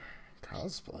 Ooh,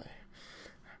 cosplay.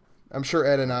 I'm sure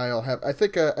Ed and I'll have. I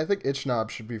think Itchnob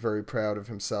should be very proud of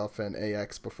himself and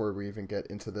AX before we even get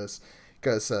into this,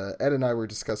 because Ed and I were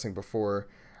discussing before.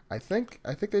 I think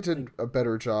they did a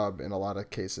better job in a lot of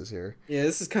cases here. Yeah,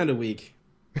 this is kind of weak.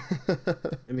 I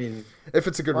mean, if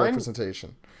it's a good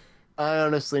representation. I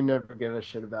honestly never give a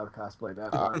shit about cosplay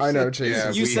that much. I know, Jason.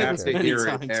 Yeah, you we said have this to many hear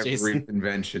times, it every Jason.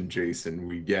 convention, Jason.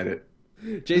 We get it.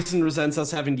 Jason resents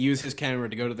us having to use his camera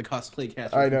to go to the cosplay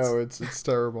cast. I know, it's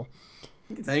terrible.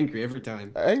 He gets angry every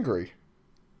time. Angry.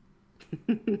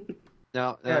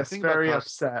 Now, yes, very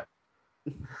upset.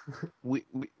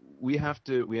 We have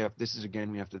to this is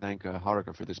again we have to thank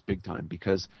Haruka for this big time,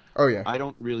 because I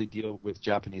don't really deal with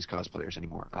Japanese cosplayers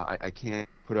anymore. I can't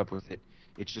put up with it.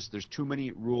 It's just there's too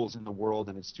many rules in the world,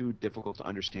 and it's too difficult to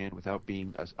understand without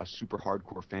being a super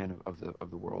hardcore fan of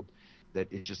the world. That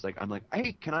it's just like, I'm like,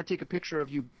 hey, can I take a picture of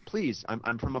you, please?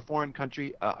 I'm from a foreign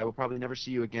country. I will probably never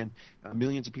see you again.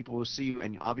 Millions of people will see you,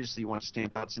 and obviously you want to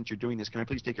stand out since you're doing this. Can I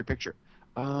please take your picture?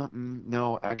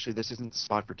 No, actually, this isn't the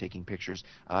spot for taking pictures.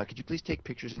 Could you please take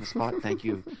pictures in the spot? Thank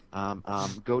you.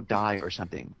 Go die or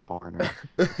something, foreigner.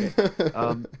 Okay.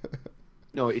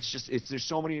 No, it's just there's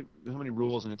so many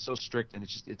rules, and it's so strict, and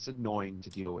it's annoying to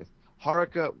deal with.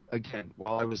 Haruka, again,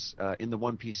 while I was in the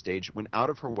One Piece stage, went out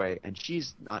of her way, and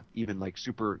she's not even like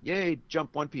super, yay,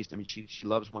 jump One Piece. I mean, she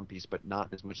loves One Piece, but not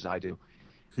as much as I do.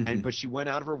 But she went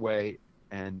out of her way,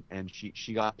 and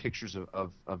she got pictures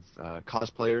of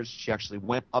cosplayers. She actually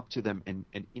went up to them and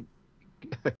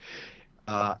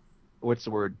what's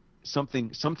the word?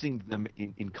 Something them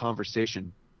in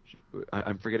conversation.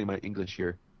 I'm forgetting my English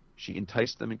here. She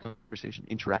enticed them in conversation,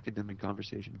 interacted them in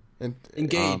conversation.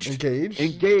 Engaged.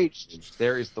 Engaged.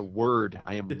 There is the word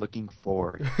I am looking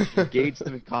for. She engaged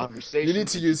them in conversation. You need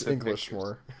to use English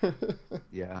pictures. More.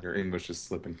 Yeah. Your English is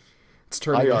slipping. It's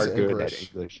turning into good English. at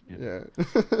English. Yeah.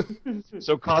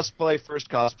 So first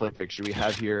cosplay picture we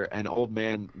have here, an old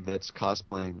man that's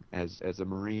cosplaying as a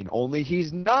Marine. Only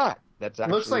he's not. That's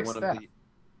actually looks like one Steph. of the.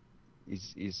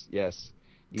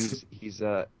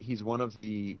 He's one of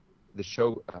the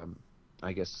show,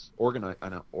 I guess,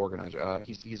 organizer.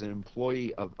 He's an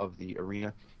employee of the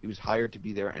arena. He was hired to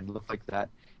be there and look like that,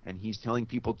 and he's telling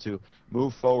people to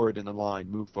move forward in the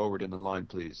line,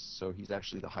 please. So he's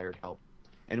actually the hired help,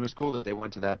 and it was cool that they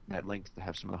went to that length to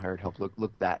have some of the hired help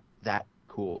look that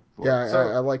cool.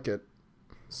 I like it.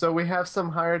 So we have some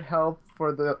hired help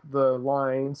for the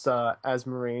lines as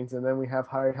Marines, and then we have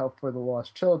hired help for the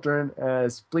Lost Children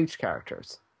as Bleach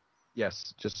characters.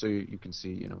 Yes, just so you can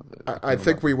see, I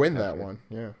think we win that one.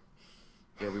 Yeah.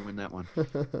 Yeah, we win that one.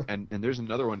 and there's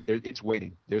another one. It's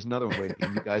waiting. There's another one waiting,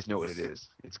 and you guys know what it is.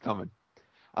 It's coming.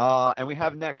 And we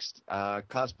have next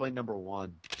cosplay number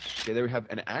 1. Okay, there we have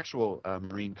an actual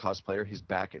Marine cosplayer. He's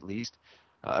back at least.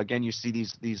 Again, you see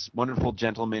these wonderful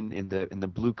gentlemen in the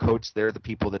blue coats. They're the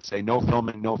people that say no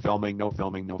filming, no filming, no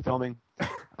filming, no filming.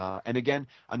 And again,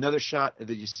 another shot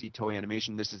that you see Toei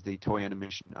Animation. This is the Toei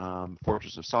Animation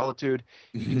Fortress of Solitude.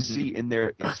 You can see in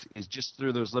there is just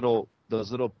through those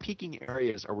little peeking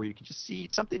areas, or where you can just see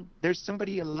something. There's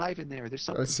somebody alive in there. There's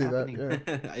something happening. That.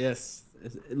 Yeah. Yes,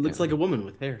 it looks like a woman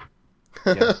with hair.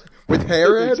 Yes. With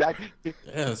hair, Ed? Exactly.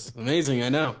 Yes, amazing. I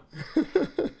know.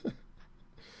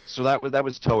 So that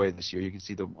was Toei this year. You can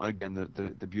see the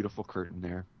beautiful curtain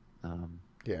there.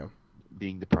 Yeah.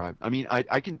 Being deprived. I mean,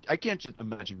 I can't just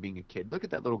imagine being a kid. Look at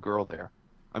that little girl there.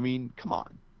 I mean, come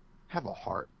on, have a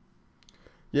heart.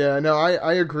 Yeah, no,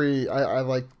 I agree. I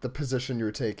like the position you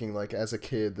were taking. Like, as a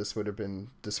kid, this would have been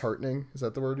disheartening. Is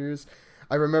that the word you use?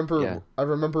 I remember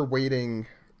waiting.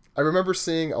 I remember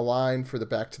seeing a line for the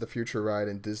Back to the Future ride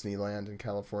in Disneyland in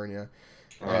California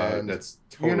And that's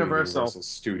totally Universal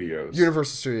Studios.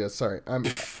 Universal Studios. Sorry,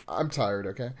 I'm tired.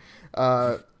 Okay.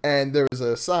 And there was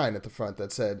a sign at the front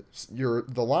that said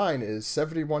the line is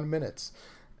 71 minutes.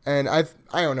 And I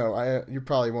don't know. You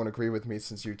probably won't agree with me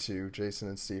since you two, Jason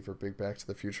and Steve, are big Back to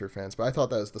the Future fans. But I thought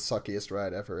that was the suckiest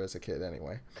ride ever as a kid.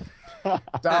 Anyway,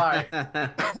 Die.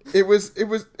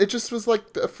 It just was like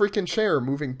a freaking chair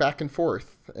moving back and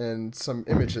forth and some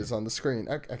images on the screen.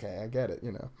 Okay, I get it.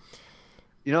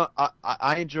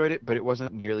 I enjoyed it, but it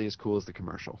wasn't nearly as cool as the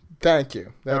commercial. Thank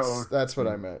you. That's what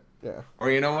I meant. Yeah. Or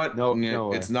you know what?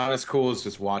 No, it's not as cool as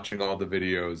just watching all the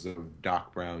videos of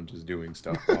Doc Brown just doing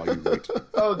stuff while you wait.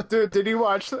 Oh, dude, did you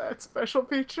watch that special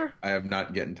feature? I have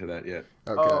not gotten to that yet.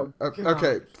 Okay.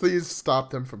 Okay. Please stop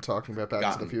them from talking about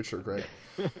Back to the Future, Greg.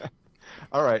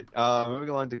 All right. Moving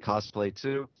on to cosplay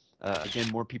too. Again,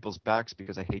 more people's backs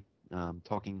because I hate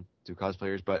talking to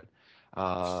cosplayers, but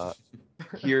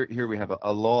here we have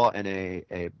a Law and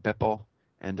a Beppo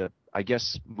and I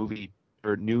guess movie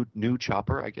or new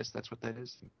Chopper. I guess that's what that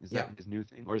is. Is that his new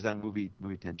thing, or is that movie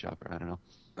 10 Chopper? I don't know.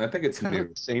 I think it's kind new. of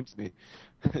the same to me.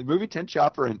 Movie 10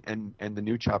 Chopper and the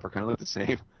new Chopper kind of look the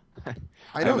same.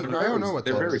 I don't know what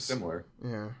they're very is. similar.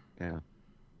 Yeah.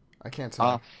 I can't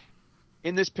tell.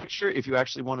 In this picture, if you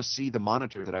actually want to see the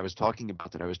monitor that I was talking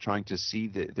about, that I was trying to see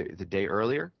the day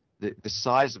earlier, the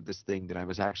size of this thing that I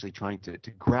was actually trying to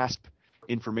grasp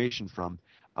information from,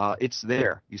 it's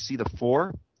there. You see the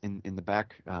 4 in the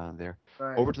back there.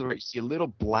 Right. Over to the right, you see a little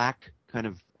black kind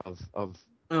of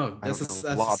that's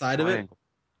the side of it?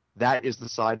 That is the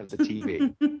side of the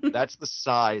TV. That's the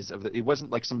size of it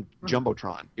wasn't like some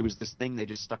Jumbotron. It was this thing they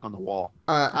just stuck on the wall.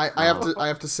 I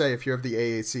have to say, if you have the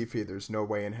AAC feed, there's no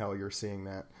way in hell you're seeing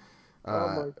that.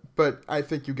 But I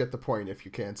think you get the point if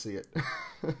you can't see it.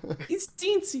 It's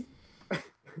teensy.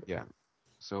 Yeah.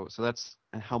 So that's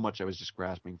how much I was just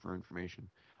grasping for information.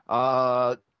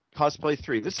 Cosplay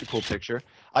 3. This is a cool picture.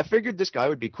 I figured this guy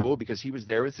would be cool because he was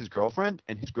there with his girlfriend,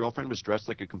 and his girlfriend was dressed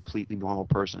like a completely normal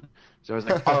person. So I was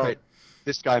like, all right,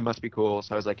 this guy must be cool.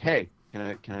 So I was like, hey,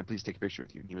 can I please take a picture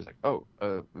with you? And he was like,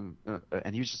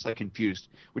 and he was just like confused,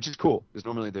 which is cool because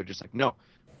normally they're just like, no,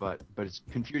 but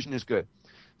confusion is good.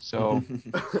 So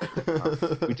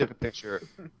we took a picture,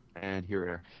 and here we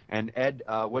are. And Ed,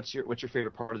 what's your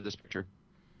favorite part of this picture?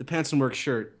 The pants and work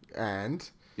shirt.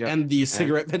 And the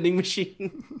cigarette vending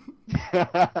machine.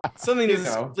 Something that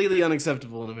is completely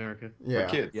unacceptable in America. Yeah.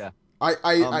 For kids. Yeah.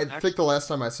 I think the last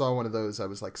time I saw one of those, I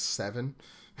was like 7.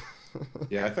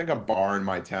 Yeah, I think a bar in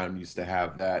my town used to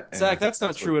have that. Zach, that's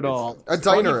not true at all. A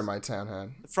diner in my town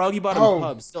had. Froggy Bottom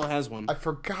Pub still has one. I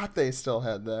forgot they still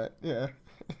had that. Yeah.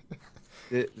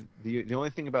 The only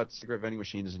thing about cigarette vending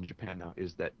machines in Japan now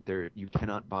is that you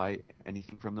cannot buy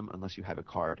anything from them unless you have a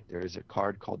card. There is a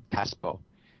card called Paspo,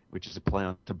 which is a play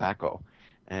on tobacco,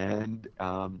 and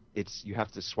you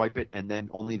have to swipe it, and then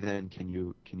only then can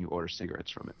you order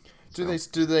cigarettes from it.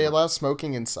 Do they allow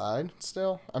smoking inside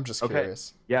still? I'm just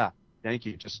curious. Yeah, thank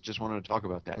you. Just wanted to talk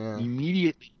about that. Yeah.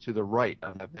 Immediately to the right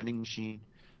of that vending machine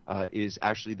is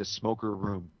actually the smoker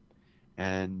room,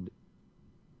 and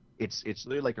it's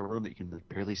literally like a room that you can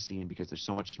barely see in because there's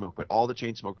so much smoke. But all the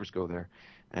chain smokers go there,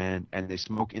 and they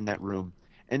smoke in that room.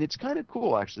 And it's kind of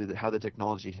cool, actually, how the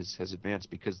technology has advanced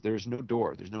because there's no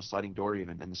door. There's no sliding door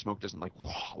even, and the smoke doesn't, like,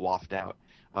 waft out.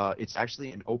 It's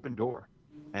actually an open door.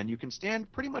 And you can stand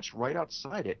pretty much right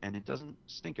outside it, and it doesn't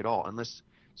stink at all unless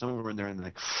someone were in there and,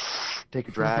 like, take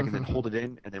a drag and then hold it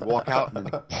in and then walk out and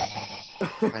then,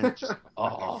 and it's just,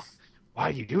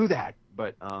 why do you do that?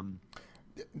 But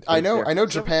I know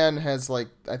Japan has, like,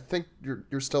 I think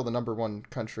you're still the number 1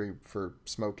 country for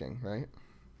smoking, right?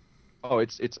 Oh,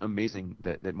 it's amazing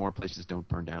that more places don't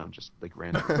burn down just like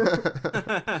randomly.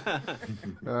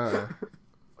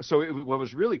 So what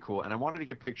was really cool, and I wanted to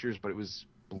get pictures, but it was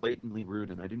blatantly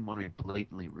rude, and I didn't want to be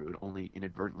blatantly rude, only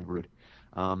inadvertently rude.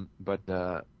 But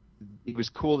it was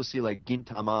cool to see like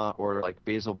Gintama or like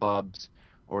Basil Bubs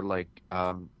or like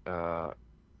not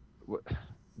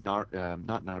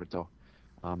Naruto,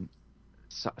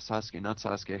 Sasuke, not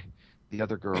Sasuke, the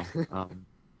other girl.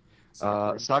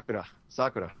 Sakura.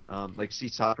 Like see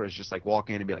Sakura's just like walk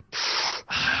in and be like,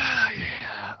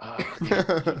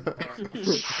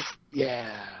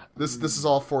 yeah. This is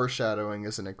all foreshadowing,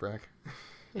 isn't it, Greg?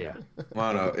 Yeah.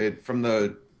 Well, no,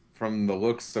 from the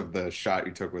looks of the shot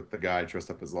you took with the guy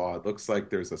dressed up as Law, it looks like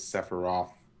there's a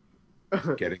Sephiroth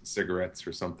getting cigarettes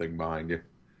or something behind you.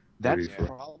 That's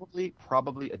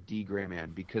probably a D Gray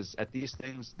Man because at these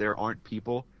things there aren't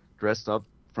people dressed up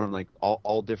from like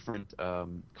all different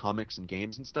comics and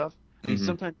games and stuff. I mean,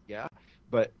 sometimes, yeah,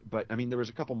 But I mean, there was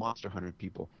a couple Monster Hunter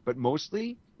people. But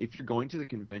mostly, if you're going to the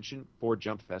convention for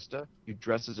Jump Festa, you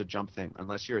dress as a Jump thing,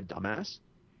 unless you're a dumbass.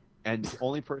 And the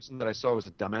only person that I saw was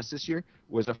a dumbass this year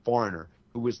was a foreigner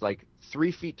who was like 3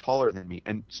 feet taller than me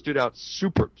and stood out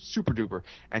super duper.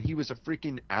 And he was a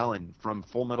freaking Alan from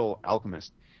Full Metal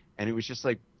Alchemist. And it was just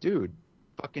like, dude,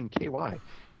 fucking KY.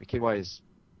 KY is,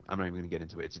 I'm not even going to get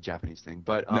into it. It's a Japanese thing.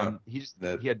 But he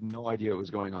had no idea what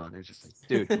was going on. It was just like,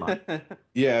 dude, come on.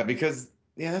 Yeah, because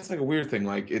that's like a weird thing.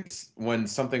 Like it's when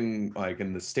something like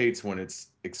in the States when it's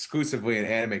exclusively an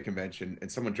anime convention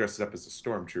and someone dresses up as a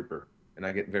stormtrooper, and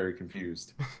I get very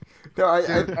confused. No,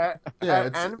 At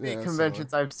anime yeah,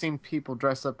 conventions, I've seen people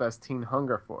dress up as Teen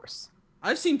Hunger Force.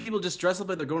 I've seen people just dress up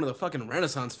like they're going to the fucking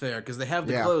Renaissance fair because they have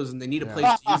the Yeah. clothes and they need a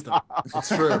place to use them. It's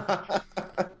true.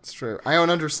 It's true. I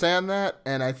don't understand that,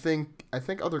 and I think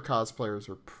other cosplayers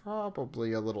are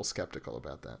probably a little skeptical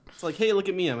about that. It's like, hey, look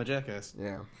at me, I'm a jackass.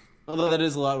 Yeah. Although that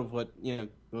is a lot of what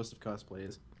most of cosplay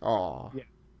is. Aw. Yeah.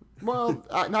 Well,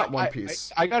 not One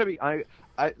Piece. I gotta be.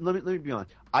 Let me be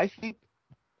honest. I think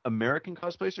American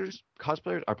cosplayers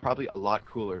are probably a lot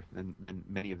cooler than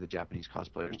many of the Japanese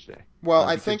cosplayers today. Well,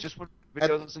 I think just when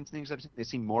videos and things I've seen, they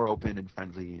seem more open and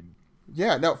friendly. And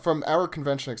yeah, no, from our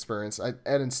convention experience, Ed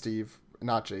and Steve,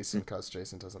 not Jason, because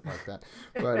Jason doesn't like that,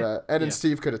 but Ed and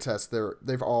Steve could attest.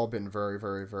 They've all been very,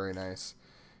 very, very nice.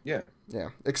 Yeah. Yeah,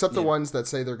 except the ones that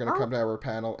say they're going to come to our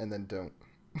panel and then don't.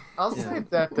 I'll say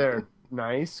that they're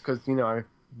nice because I've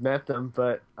met them,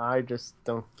 but I just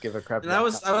don't give a crap. And I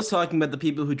was talking about the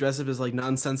people who dress up as like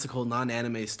nonsensical,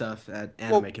 non-anime stuff at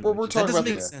anime conventions. We're talking that doesn't about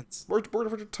make sense.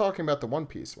 We're talking about the One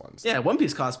Piece ones. Yeah, One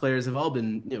Piece cosplayers have all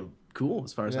been cool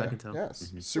as far as I can tell.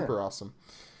 Yes, super awesome.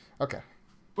 Okay.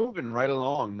 moving right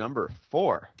along, number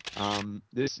 4.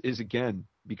 This is again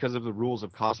because of the rules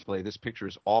of cosplay. This picture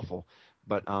is awful.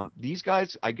 But these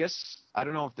guys, I guess, I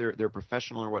don't know if they're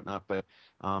professional or whatnot, but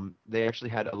they actually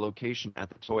had a location at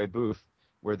the toy booth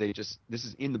where they this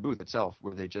is in the booth itself,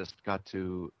 where they just got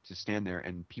to stand there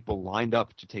and people lined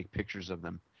up to take pictures of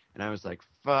them. And I was like,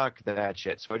 fuck that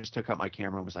shit. So I just took out my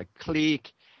camera and was like,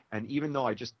 click. And even though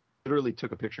I just literally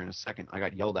took a picture in a second, I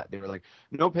got yelled at. They were like,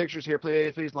 no pictures here,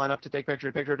 please line up to take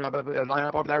picture, line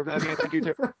up over there. Thank you,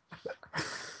 too.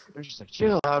 They're just like,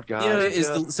 chill out, guys. Yeah,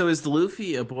 is the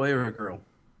Luffy a boy or a girl?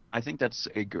 I think that's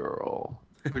a girl.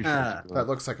 Pretty sure it's a girl. That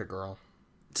looks like a girl.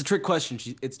 It's a trick question.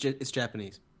 It's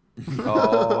Japanese.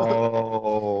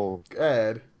 Oh.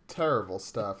 Ed, terrible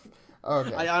stuff.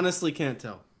 Okay. I honestly can't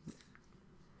tell.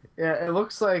 Yeah, it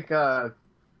looks like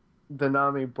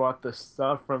Danami bought the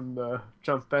stuff from the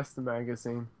Jump Festa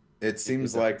magazine. It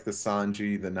seems like the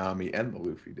Sanji, the Nami, and the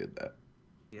Luffy did that.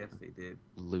 Yes, they did.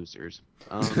 Losers.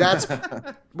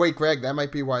 Wait, Greg, that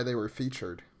might be why they were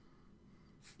featured.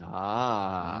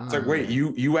 It's like, wait,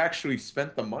 you actually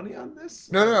spent the money on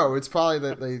this? No, it's probably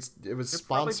that it was They're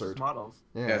sponsored. probably just models.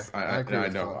 Yeah, Yes, I agree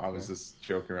with know. Phil, I was just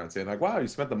joking around saying like, wow, you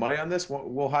spent the money on this?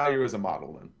 We'll hire you as a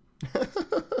model then.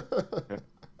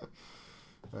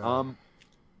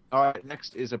 All right,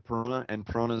 next is a Piranha, and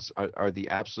Piranhas are the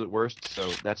absolute worst. So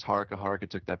that's Haruka. Haruka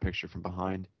took that picture from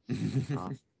behind.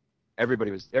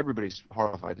 Everybody's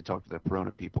horrified to talk to the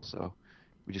Piranha people, so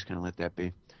we just kind of let that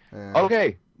be.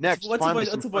 Okay, next. Let's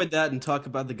avoid that and talk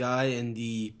about the guy in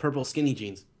the purple skinny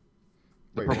jeans.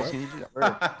 Wait, Purple what? skinny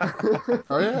jeans?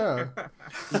 Oh yeah.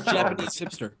 He's a Japanese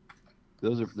hipster.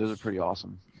 Those are pretty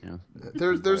awesome. Yeah.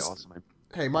 There's Pretty awesome.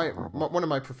 hey, one of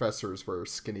my professors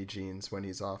wears skinny jeans when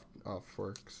he's off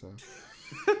work, so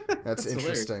that's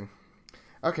interesting.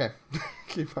 Okay,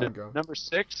 keep on going. Number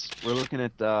 6, we're looking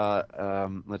at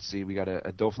let's see, we got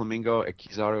a Doflamingo, a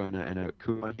Kizaru, and a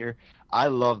Kuma here. I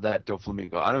love that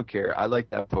Doflamingo. I don't care. I like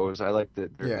that pose. I like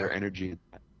their energy.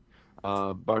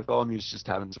 Bartholomew's just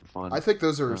having some fun. I think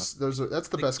those are that's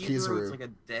the best Kizaru Kizaru. is like a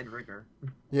dead rigger.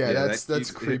 Yeah, that's he's-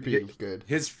 creepy good.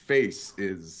 His face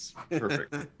is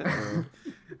perfect.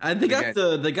 And they got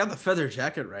the feather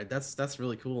jacket right. That's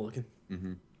really cool looking.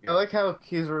 Mm-hmm. I like how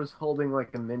Kizaru's holding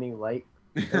like a mini light.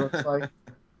 It looks like.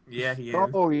 Yeah, he is.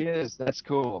 Oh, he is. That's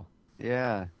cool.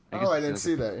 Yeah. guess I it's didn't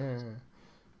see that. Yeah.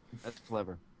 That's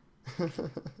clever.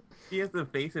 He has the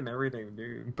face and everything,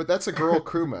 dude. But that's a girl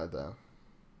Kuma though.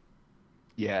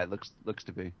 Yeah, it looks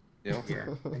to be. Yeah. Yeah,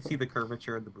 I see the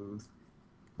curvature of the boobs.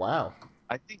 Wow.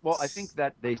 I think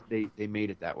that they made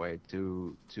it that way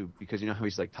to because you know how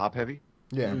he's like top heavy.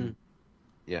 Yeah. Mm.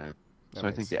 Yeah. That So I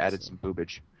makes think they sense, added yeah. some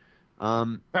boobage.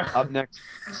 Up next,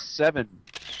 7,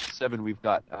 we've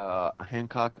got a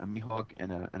Hancock, a Mihawk,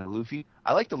 and a Luffy.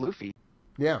 I like the Luffy.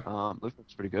 Yeah. Luffy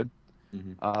looks pretty good.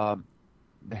 Mhm.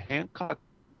 The Hancock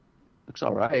looks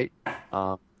all right.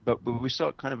 But we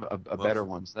saw kind of a better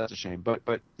one, so that's a shame. But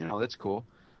you know that's cool.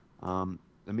 The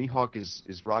Mihawk is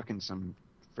rocking some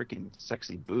freaking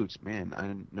sexy boots, man. I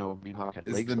didn't know Mihawk had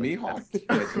Is legs. the like Mihawk? that.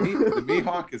 Yeah, the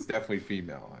Mihawk is definitely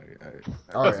female.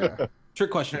 Oh yeah.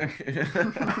 Trick question.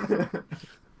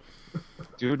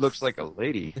 Dude looks like a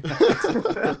lady.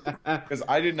 Because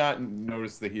I did not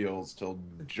notice the heels till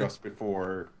just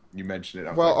before you mentioned it.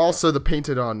 I was Well, like, also the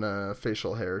painted on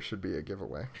facial hair should be a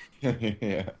giveaway.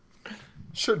 yeah.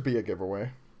 Should be a giveaway.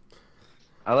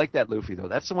 I like that Luffy though.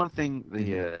 That's the one thing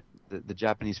the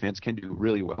Japanese fans can do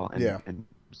really well, and, Yeah. and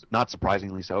not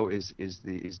surprisingly so, is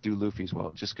do Luffy's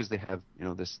well, just because they have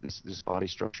this body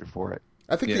structure for it.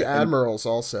 I think the admirals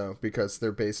also, because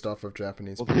they're based off of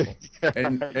Japanese people.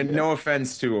 And no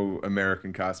offense to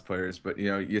American cosplayers, but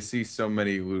you see so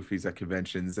many Luffys at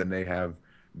conventions, and they have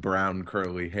brown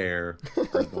curly hair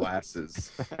or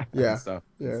glasses. Yeah. And stuff.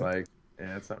 Yeah. It's like,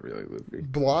 yeah, it's not really Luffy.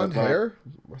 Blonde But, hair?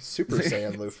 Super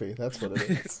Saiyan Luffy. That's what it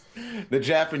is. The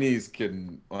Japanese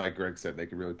can, like Greg said, they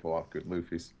can really pull off good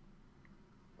Luffys.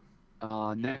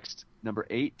 Next, number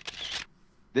 8.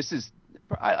 This is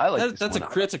I like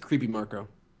That's a creepy Marco.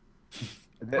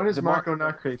 When is Marco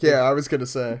not creepy? Yeah, I was gonna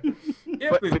say. Yeah,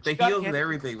 But the you gotta heels get- and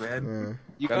everything, man. Yeah.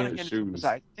 You Better gotta get shoes.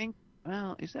 I think.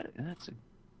 Well, that's a.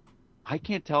 I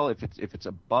can't tell if it's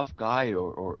a buff guy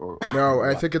or No,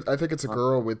 I think it's a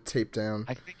girl with tape down.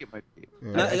 I think it might be.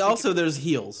 Yeah. Also, there's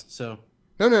heels. So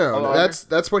No. Oh,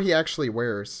 That's what he actually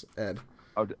wears, Ed.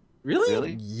 really,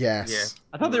 Really? Yes.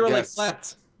 I thought they were like Yes.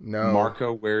 flats. No.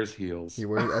 Marco wears heels. He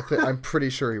wears. I'm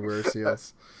pretty sure he wears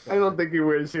heels. I don't think he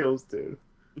wears heels, dude.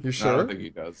 You No, I sure? don't think he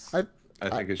does. I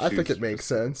think his I think shoes it makes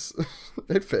sense.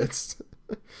 It fits.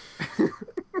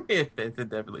 It fits. It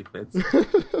definitely fits.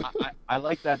 I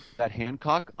like that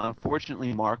Hancock.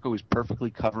 Unfortunately, Marco is perfectly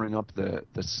covering up the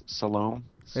Salome.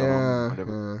 Yeah.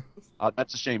 Whatever.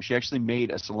 That's a shame. She actually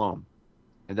made a Salome,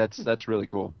 and that's really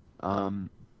cool.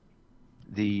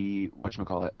 The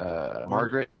whatchamacallit,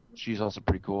 Margaret. She's also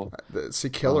pretty cool. See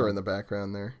Killer in the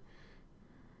background there.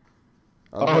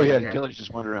 Oh yeah, the killer's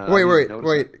just wandering around.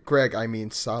 Wait, Greg. I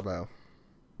mean Sabo.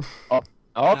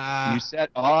 You said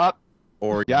up.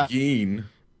 Or Yeah. Geen.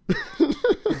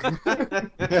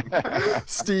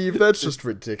 Steve, that's just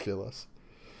ridiculous.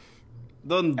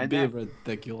 Don't And be that-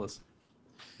 ridiculous.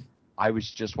 I was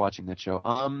just watching that show.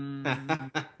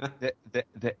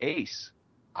 The ace.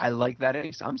 I like that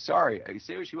ace. I'm sorry. I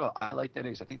say what you will. I like that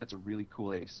ace. I think that's a really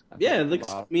cool ace. Yeah, it looks.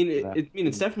 Wow. I mean,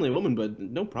 it's definitely a woman, but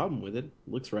no problem with it.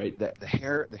 Looks right. The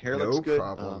hair No looks good.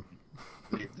 problem.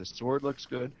 The sword looks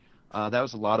good. That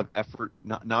was a lot of effort,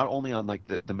 not only on like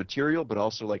the material, but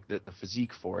also like the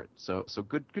physique for it. So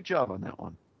good job on that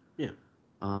one. Yeah.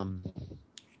 And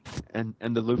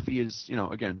the Luffy is,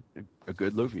 again, a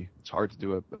good Luffy. It's hard to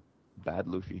do a bad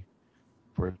Luffy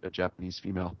for a Japanese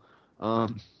female.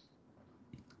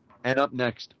 And up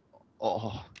next,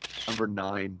 number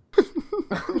 9.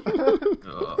 Number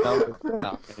 9.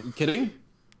 Are you kidding?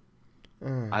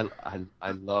 I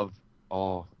love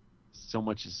so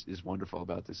much is wonderful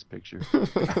about this picture.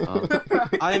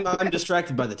 I'm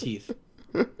distracted by the teeth.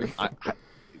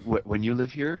 When you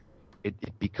live here, it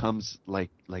becomes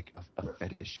like a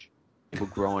fetish. It will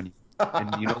grow on you,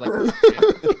 and you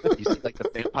see like the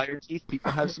vampire teeth.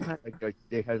 People have sometimes like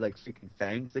they have like freaking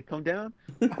fangs that come down.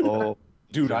 Oh,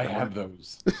 Dude, I have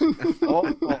those.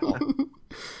 oh.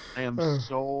 I am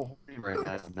so horny right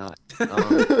now. I'm not.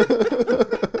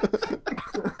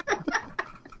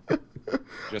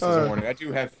 Just as a warning, I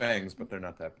do have fangs, but they're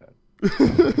not that bad.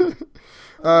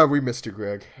 We missed you,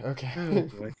 Greg. Okay.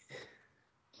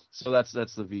 So that's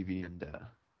the Vivi and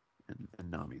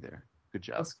Nami there. Good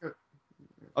job. That's good.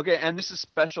 Okay, and this is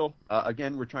special.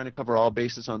 Again, we're trying to cover all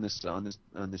bases on this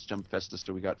Jump Festa.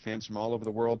 So we got fans from all over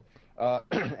the world,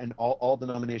 and all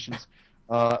denominations.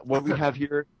 What we have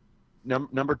here,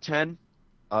 number 10.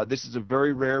 This is a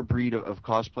very rare breed of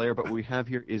cosplayer, but what we have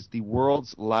here is the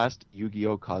world's last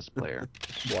Yu-Gi-Oh cosplayer.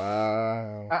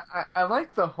 Wow. I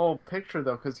like the whole picture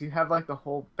though, because you have like the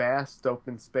whole vast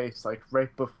open space like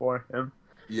right before him.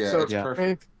 Yeah, So it's Yeah.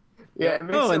 perfect. Yeah. It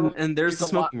makes Oh, it and- look and there's he's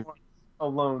the a lot smoking more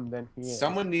alone than he is.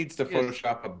 Someone needs to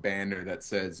Photoshop a banner that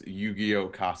says Yu-Gi-Oh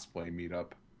cosplay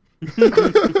meetup.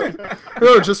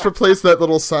 No, just replace that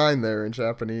little sign there in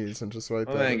Japanese and just write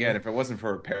Well, that. then again, if it wasn't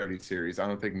for a parody series, I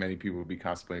don't think many people would be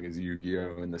cosplaying as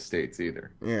Yu-Gi-Oh in the States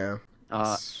either. Yeah.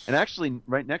 And actually,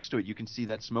 right next to it, you can see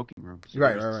that smoking room. So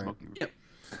Right, there's the right. smoking room. Yep.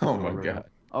 Oh my god.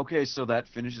 Okay, so that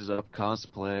finishes up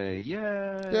cosplay.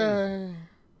 Yay! Yay.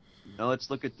 Now let's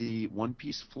look at the One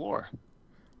Piece floor.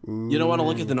 You don't want to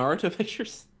look at the Naruto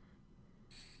pictures?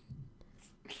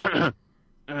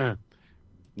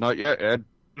 Not yet, Ed.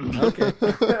 Okay.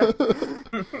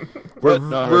 We're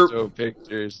Naruto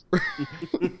pictures.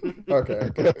 Okay.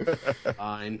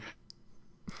 Fine.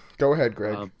 Go ahead,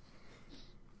 Greg.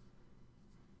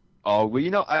 Oh, well, you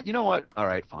know what? All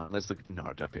right, fine. Let's look at the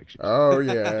Naruto pictures. Oh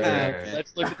yeah. Okay.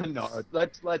 Let's look at the Naruto.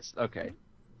 Let's. Okay.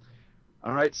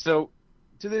 All right. So,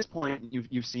 to this point,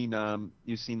 you've seen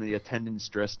the attendants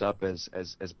dressed up as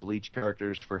Bleach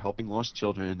characters for helping lost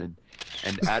children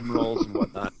and admirals and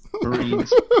whatnot,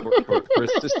 Marines for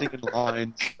assisting in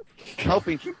lines,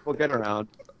 helping people get around.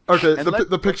 Okay, And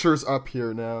the picture's up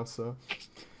here now, so.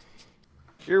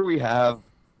 Here we have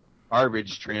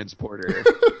garbage transporter.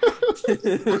 You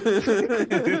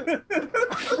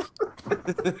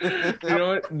know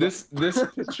what? This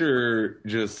picture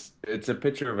it's a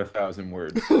picture of 1,000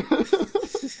 words.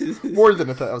 More than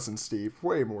 1,000, Steve.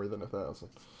 Way more than 1,000.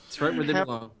 It's right where they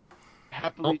belong.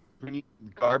 Happily bringing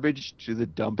garbage to the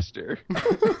dumpster.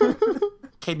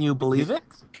 Can you believe it?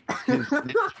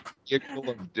 Vehicle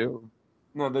of doom.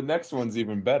 No, the next one's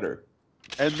even better.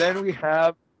 And then we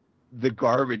have the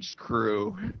garbage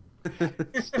crew.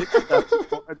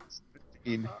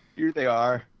 Here they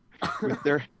are, with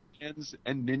their hands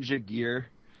and ninja gear,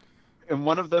 and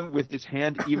one of them with his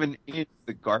hand even in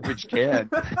the garbage can.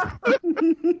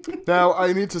 Now,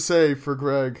 I need to say for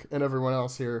Greg and everyone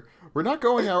else here, we're not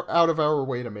going out of our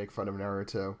way to make fun of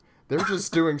Naruto. They're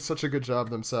just doing such a good job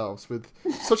themselves with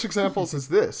such examples as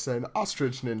this and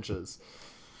ostrich ninjas.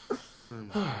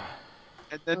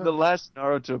 And then the last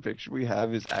Naruto picture we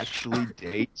have is actually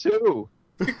day 2.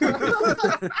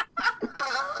 The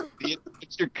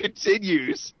adventure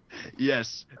continues.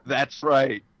 Yes, that's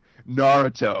right.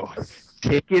 Naruto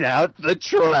taking out the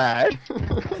trash.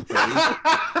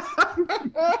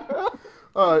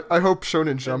 I hope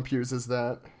Shonen Jump uses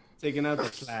that Taking out the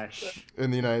trash.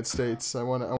 in the United States. I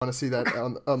want to see that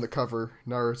on the cover.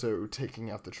 Naruto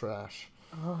taking out the trash.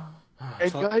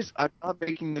 And guys, I'm not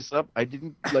making this up. I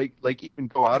didn't like even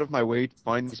go out of my way to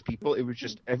find these people. It was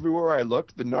just everywhere I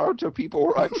looked, the Naruto people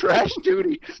were on trash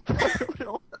duty. I don't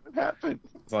know what happened.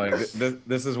 It's like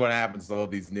this is what happens to all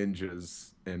these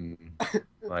ninjas, and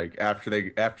like after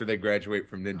they graduate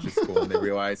from ninja school and they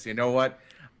realize, you know what,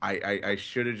 I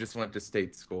should have just went to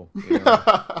state school. You know?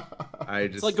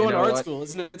 It's like going to art school,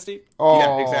 isn't it, Steve?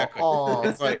 Yeah, exactly.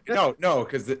 It's like no,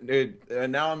 because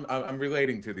now I'm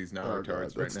relating to these Naruto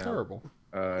arts right now. That's terrible.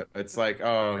 It's like,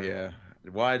 oh yeah,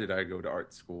 why did I go to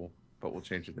art school? But we'll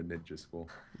change it to ninja school.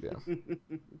 Yeah.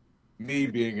 Me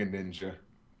being a ninja.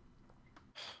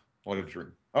 What a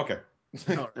dream. Okay.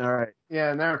 All right.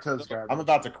 Yeah, Naruto's garbage. I'm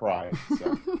about to cry. So.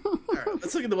 All right,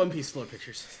 let's look at the One Piece floor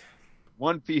pictures.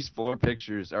 One Piece 4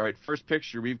 pictures. All right, first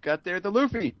picture we've got there, the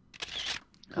Luffy,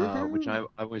 which I've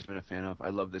always been a fan of. I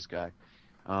love this guy.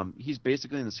 He's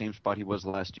basically in the same spot he was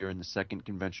last year in the second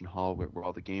convention hall where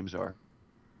all the games are.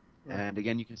 And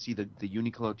again, you can see the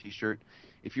Uniqlo t-shirt.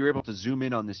 If you're able to zoom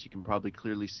in on this, you can probably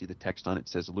clearly see the text on it. It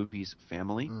says Luffy's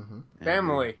family. Mm-hmm.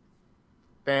 Family.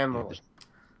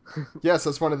 Yes,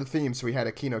 that's one of the themes. We had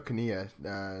a Kino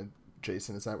Kaniya.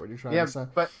 Jason, is that what you're trying to say?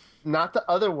 But not the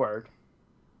other word.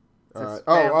 Not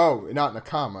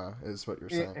Nakama is what you're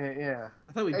saying. Yeah.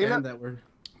 I thought we banned that word.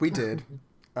 We did.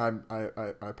 I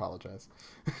apologize.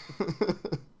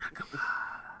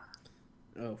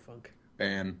 Oh, funk.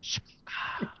 Ban.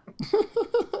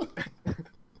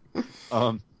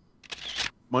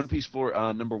 One Piece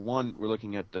 4, number 1, we're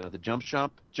looking at the Jump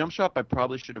Shop. Jump Shop I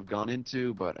probably should have gone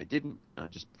into, but I didn't,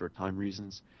 just for time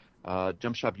reasons.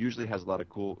 Jump Shop usually has a lot of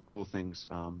cool things,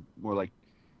 more like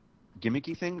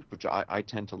gimmicky things, which I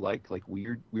tend to like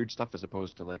weird stuff as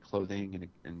opposed to like clothing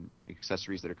and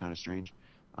accessories that are kind of strange.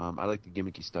 I like the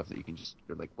gimmicky stuff that you can just,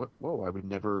 you're like, what? Whoa, I would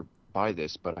never buy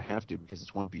this, but I have to because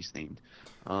it's One Piece themed.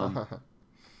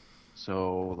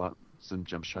 So some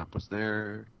Jump Shop was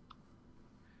there.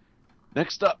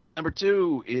 Next up, number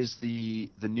 2 is the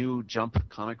new Jump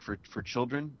comic for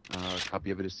children. A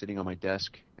copy of it is sitting on my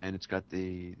desk, and it's got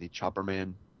the Chopper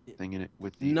Man thing in it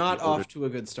with the Not the older... off to a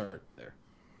good start there.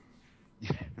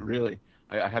 Really,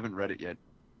 I haven't read it yet.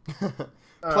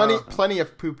 Plenty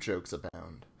of poop jokes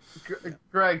abound.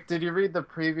 Greg, did you read the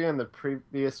preview in the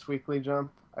previous Weekly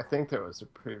Jump? I think there was a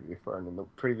preview for it in the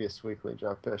previous Weekly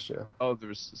Jump issue. Oh, there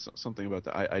was something about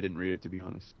that. I didn't read it, to be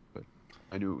honest, but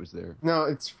I knew it was there. No,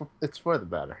 it's for the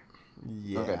better.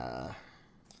 Yeah. Okay.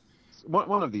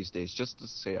 One of these days, just to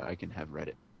say I can have read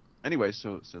it. Anyway,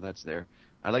 so that's there.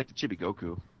 I like the Chibi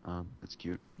Goku. That's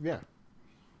cute. Yeah.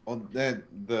 Well,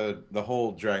 the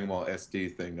whole Dragon Ball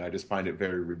SD thing, I just find it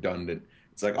very redundant.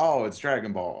 It's like, oh, it's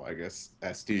Dragon Ball. I guess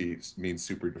SD means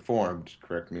super deformed.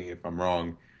 Correct me if I'm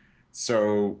wrong.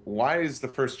 So why is the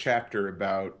first chapter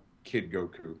about Kid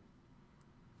Goku?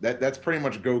 That's pretty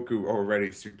much Goku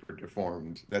already super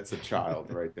deformed. That's a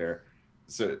child right there.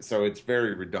 So it's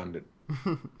very redundant.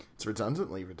 It's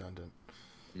redundantly redundant.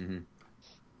 Mm-hmm.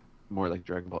 More like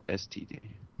Dragon Ball STD.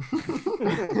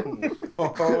 Oh,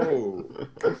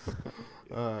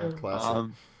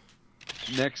 Classic.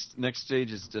 Next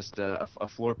stage is just a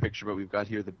floor picture, but we've got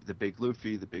here the big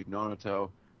Luffy, the big Naruto,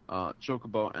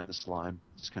 Chocobo, and the slime.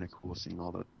 It's kind of cool seeing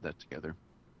all that together.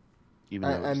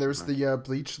 And there's the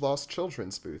Bleach Lost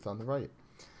Children's booth on the right.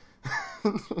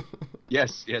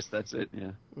 Yes, that's it.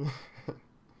 Yeah.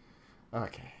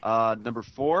 Okay. Number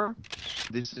 4.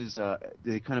 This is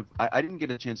they kind of. I didn't get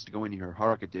a chance to go in here.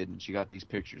 Haruka did, and she got these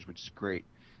pictures, which is great.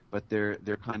 But they're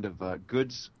kind of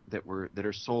goods that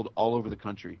are sold all over the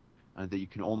country that you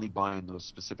can only buy in those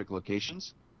specific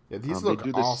locations. Yeah, these look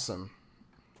awesome.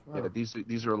 Yeah,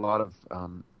 these are a lot of.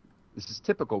 This is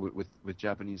typical with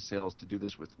Japanese sales to do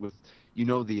this with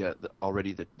the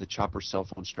chopper cell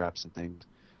phone straps and things.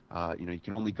 You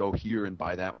can only go here and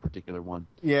buy that particular one.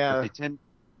 Yeah. But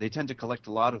they tend to collect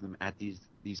a lot of them at these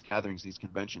gatherings, these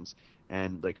conventions,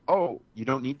 and like, oh, you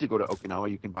don't need to go to Okinawa,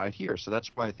 you can buy it here. So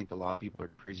that's why I think a lot of people are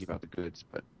crazy about the goods.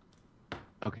 But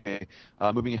okay,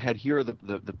 moving ahead, here are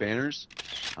the banners.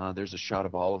 There's a shot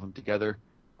of all of them together.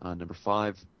 Number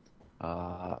 5.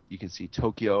 You can see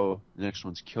Tokyo. The next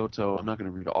one's Kyoto. I'm not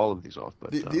going to read all of these off,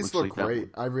 but these look great.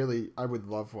 I would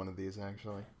love one of these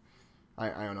actually. I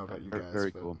don't know about you guys, very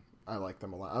but cool. I like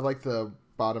them a lot. I like the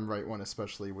bottom right one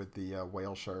especially with the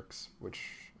whale sharks, which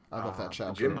I love that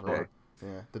chapter. Jinbei.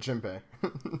 Yeah, the Jinbei.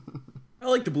 I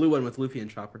like the blue one with Luffy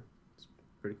and Chopper. It's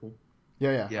pretty cool.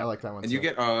 Yeah, I like that one. And too.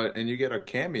 you get a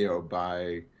cameo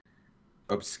by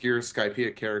obscure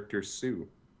Skypiea character Sue.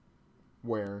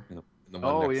 Where? The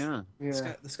one Yeah.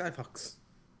 The Sky Fox.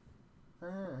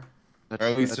 or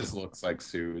at least just looks like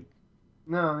Sue.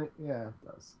 No, yeah, it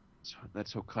does.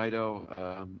 That's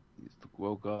Hokkaido,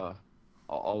 Fukuoka,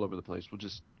 all over the place.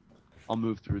 I'll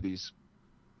move through these.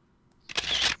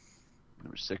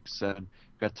 Number 6, 7.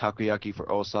 Got takoyaki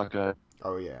for Osaka.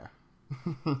 Oh yeah.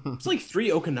 It's like 3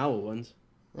 Okinawa ones.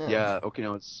 Yeah,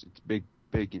 Okinawa, it's big,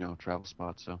 travel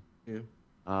spot. So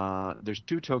Yeah. there's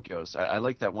 2 Tokyos. I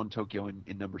like that one Tokyo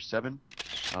in number 7.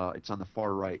 It's on the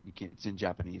far right. It's in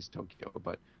Japanese Tokyo,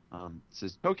 but it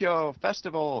says Tokyo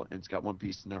Festival, and it's got one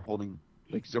piece, and they're holding,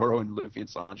 like Zoro and Luffy and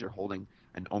Sanji are holding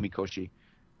an omikoshi.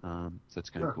 So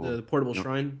that's kind of cool. The portable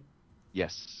shrine.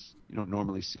 Yes, you don't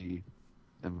normally see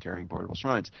them carrying portable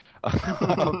shrines.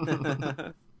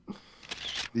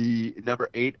 The number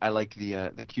 8, I like the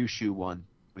Kyushu one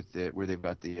with where they've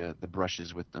got the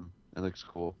brushes with them. It looks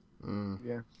cool.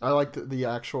 Yeah. I like the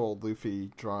actual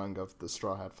Luffy drawing of the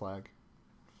Straw Hat flag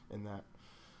in that.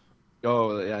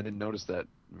 Oh yeah, I didn't notice that.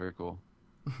 Very cool.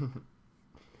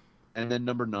 And then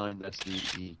number 9, that's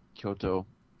the Kyoto.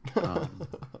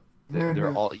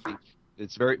 They're all eating.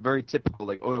 It's very, very typical.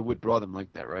 Like, Oda would draw them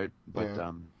like that, right? But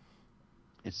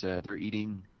it's they're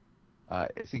eating. I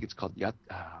think it's called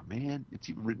man, it's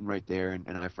even written right there,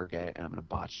 and I forget, and I'm gonna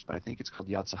botch, but I think it's called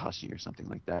Yatsuhashi or something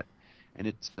like that. And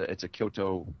it's a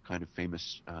Kyoto kind of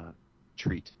famous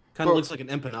treat. Kind of looks like an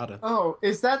empanada. Oh,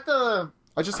 is that the?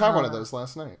 I just had one of those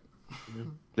last night.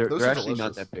 They're Those are actually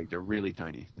not delicious. that big. They're really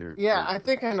tiny. I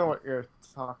think I know what you're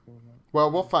talking about. Well,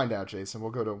 we'll find out, Jason.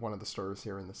 We'll go to one of the stores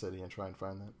here in the city and try and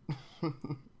find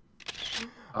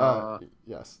that.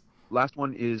 Yes. Last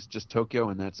one is just Tokyo,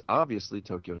 and that's obviously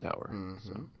Tokyo Tower. Mhm.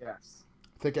 So, Yes.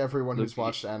 I think everyone who's Luffy.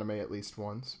 watched anime at least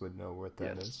once would know what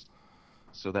that yes. is.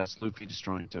 So that's Luffy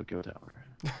destroying Tokyo Tower.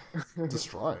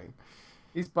 Destroying.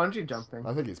 He's bungee jumping.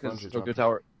 I think he's Because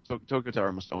bungee Tokyo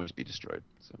Tower must always be destroyed.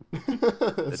 So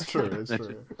It's true. It's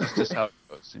true. That's just how it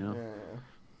goes, you know.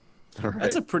 Yeah. All right.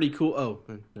 That's a pretty cool. Oh,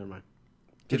 never mind.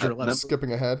 Get your 11.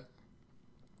 Skipping ahead.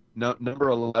 No, number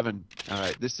 11. All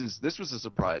right, this was a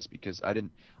surprise because I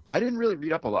didn't really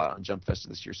read up a lot on Jump Festa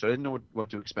this year, so I didn't know what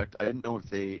to expect. I didn't know if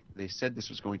they said this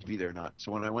was going to be there or not.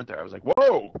 So when I went there, I was like,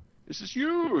 "Whoa, this is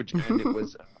huge!" And it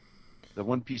was the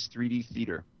One Piece 3D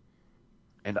theater,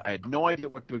 and I had no idea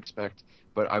what to expect.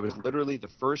 But I was literally the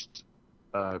first.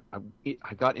 I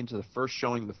got into the first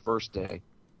showing the first day,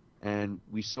 and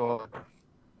we saw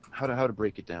how to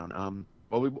break it down.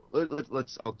 Well,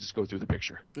 I'll just go through the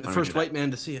picture. The first white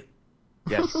man to see it.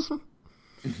 Yes.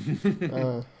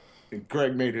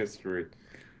 Greg made history.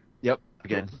 Yep.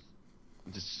 Again,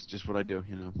 just what I do.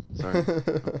 You know. Sorry.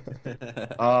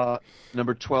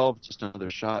 Number 12, just another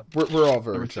shot. We're all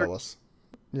very Number jealous.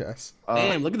 Yes.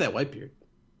 Damn, look at that white beard.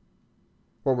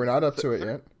 Well, we're not up to it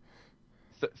yet.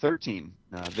 13.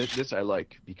 This I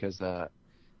like because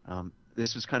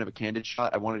this was kind of a candid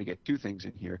shot. I wanted to get 2 things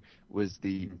in here. Was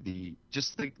the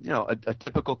a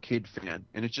typical kid fan,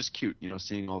 and it's just cute,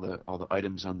 seeing all the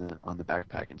items on the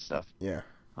backpack and stuff. Yeah.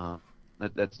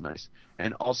 That's nice.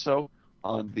 And also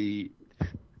on the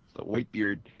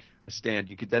Whitebeard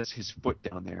stand, that's his foot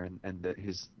down there, and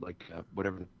his like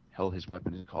whatever the hell his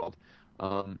weapon is called.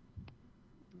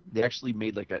 They actually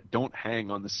made like a "don't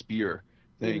hang on the spear"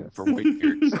 thing for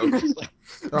Whitebeard. So it's like,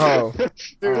 Oh,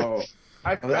 Dude, Oh,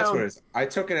 I well, that's what found it is. I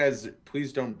took it as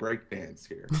 "please don't break dance"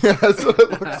 here. yeah, that's what it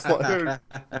looks like. Dude,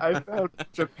 I found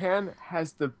Japan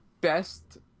has the best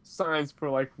signs for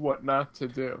like what not to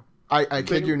do. I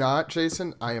kid you not,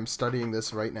 Jason. I am studying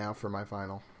this right now for my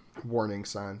final. Warning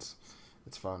signs.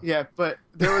 It's fun. Yeah, but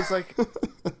there was like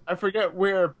I forget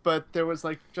where, but there was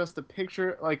like just a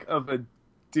picture like of a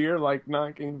deer like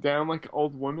knocking down like an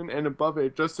old woman, and above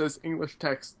it just says English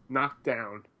text "knock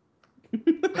down."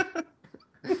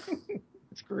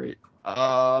 it's great.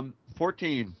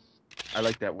 14. I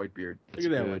like that Whitebeard. It's Look at a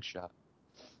that good one. shot.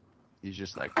 He's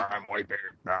just like, I'm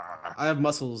Whitebeard. Ah. I have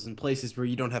muscles in places where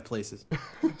you don't have places.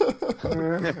 That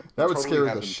would Totally scare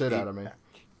have the an shit out of me.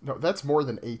 No, that's more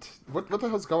than 8. What the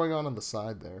hell's going on the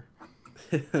side there?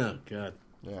 Oh God.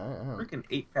 Yeah, I know. Freaking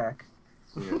 8-pack.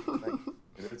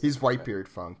 He's Whitebeard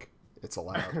funk. It's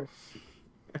allowed.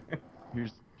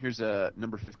 Here's a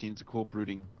number 15. It's a cool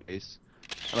brooding base.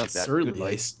 I like that. Certainly Good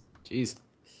light. ace. Jeez.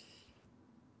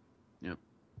 Yep.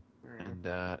 And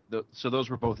so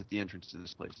those were both at the entrance to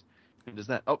this place. And does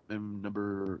that? Oh, and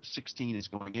number 16 is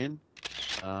going in.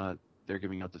 They're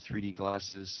giving out the 3D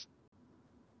glasses.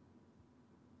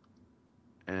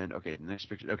 And okay, the next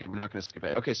picture. Okay, we're not going to skip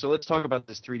it. Okay, so let's talk about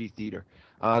this 3D theater.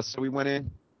 So we went in,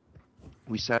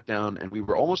 we sat down, and we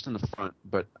were almost in the front,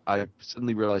 but I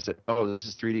suddenly realized that this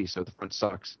is 3D, so the front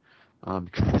sucks.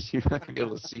 Because you're not going to be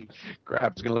able to see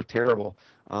crap. It's going to look terrible.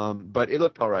 But it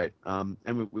looked all right. And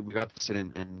we got to sit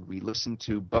in, and we listened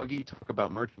to Buggy talk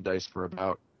about merchandise for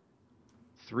about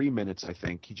 3 minutes, I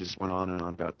think. He just went on and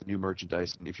on about the new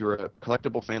merchandise. And if you're a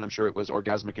collectible fan, I'm sure it was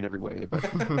orgasmic in every way. But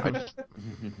I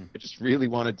just really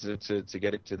wanted to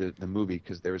get it to the movie,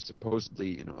 because there was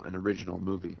supposedly an original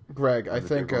movie. Greg, I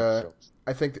think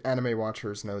anime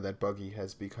watchers know that Buggy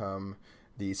has become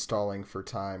the stalling for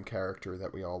time character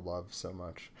that we all love so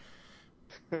much.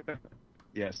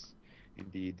 Yes,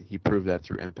 indeed. He proved that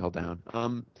through Impel Down.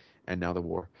 And now the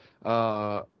war.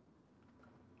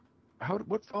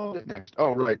 What followed next?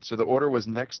 Oh, right. So the order was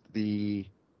next next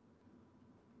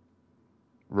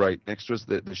was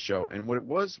the show. And what it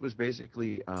was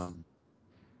basically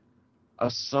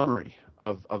a summary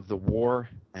of the war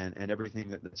and everything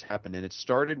that's happened. And it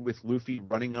started with Luffy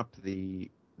running up this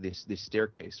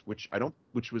staircase, which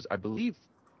was, I believe,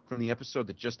 from the episode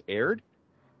that just aired,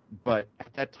 but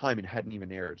at that time it hadn't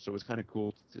even aired. So it was kind of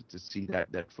cool to see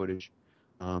that footage.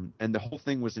 And the whole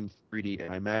thing was in 3D,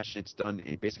 and I imagine it's done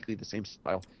in basically the same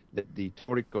style that the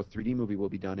Toriko 3D movie will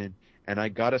be done in. And I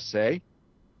gotta say,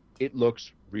 it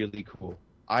looks really cool.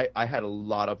 I had a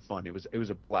lot of fun. It was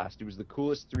a blast. It was the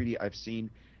coolest 3D I've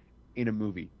seen in a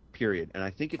movie, period. And I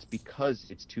think it's because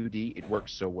it's 2D, it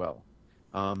works so well.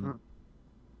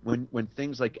 When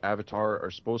things like Avatar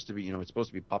are supposed to be, it's supposed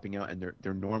to be popping out and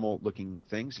they're normal looking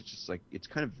things, it's just like, it's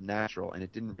kind of natural, and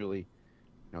it didn't really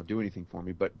do anything for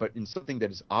me. But in something that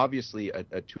is obviously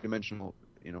a two-dimensional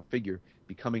figure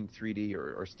becoming 3D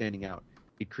or standing out,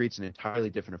 it creates an entirely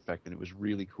different effect, and it was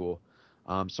really cool.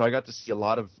 So I got to see a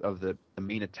lot of the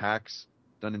main attacks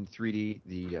done in 3D.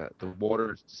 The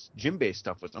water gym-based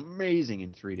stuff was amazing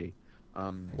in 3D.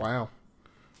 Wow.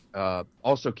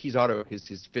 Also, Kizaru,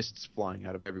 his fists flying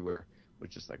out of everywhere, was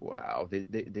just like, wow.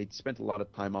 They spent a lot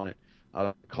of time on it.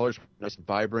 Colors were nice and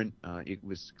vibrant. It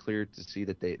was clear to see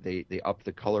that they upped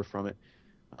the color from it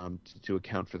to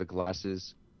account for the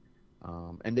glasses,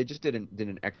 and they just did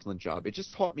an excellent job. It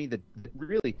just taught me that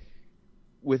really,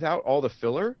 without all the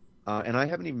filler, and I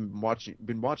haven't even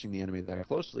been watching the anime that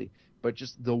closely, but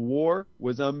just the war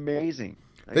was amazing.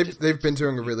 They've been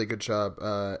doing a really good job.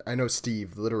 I know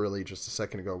Steve literally just a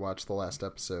second ago watched the last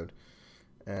episode,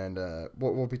 and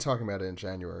we'll be talking about it in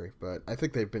January. But I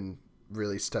think they've been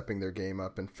really stepping their game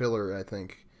up, and filler, I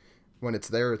think, when it's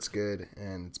there, it's good,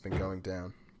 and it's been going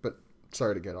down. But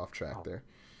sorry to get off track there.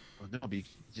 No,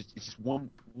 it's just one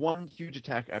huge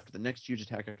attack after the next huge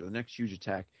attack after the next huge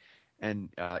attack, and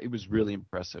it was really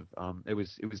impressive. It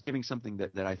was giving something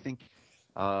that I think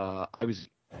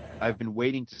I've been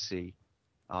waiting to see.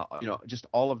 Just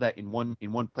all of that in one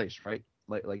place, right?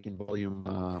 Like in volume,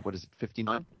 what is it,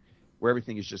 59, where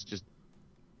everything is just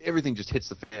everything just hits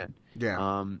the fan.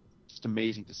 Yeah. Just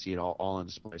amazing to see it all on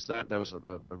display. So that was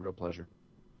a real pleasure.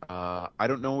 I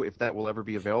don't know if that will ever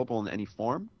be available in any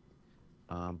form,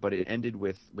 but it ended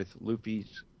with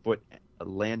Luffy's foot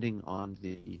landing on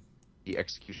the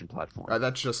execution platform.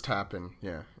 That just happened,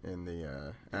 yeah, in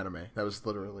the anime. That was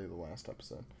literally the last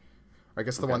episode. I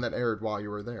guess the one that aired while you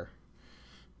were there.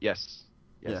 Yes.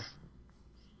 Yeah.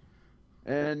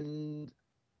 And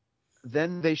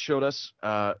then they showed us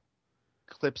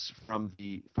clips from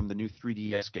the new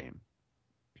 3DS game,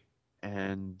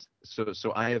 and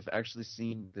so I have actually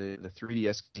seen the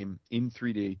 3DS game in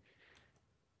 3D.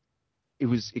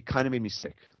 It kind of made me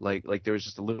sick. Like there was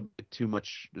just a little bit too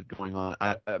much going on.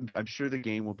 I'm sure the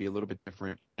game will be a little bit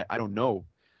different. I don't know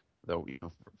though,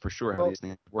 for sure how these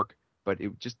things work, but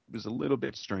it just was a little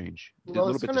bit strange, a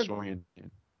little bit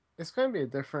disorienting. It's going to be a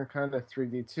different kind of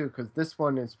 3D too, because this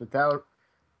one is without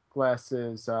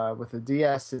glasses. With the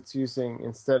DS, it's using,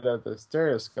 instead of the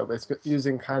stereoscope, it's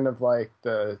using kind of like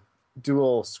the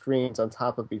dual screens on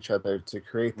top of each other to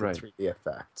create the 3D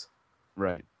effect.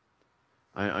 Right.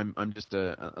 I'm just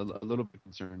a little bit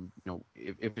concerned.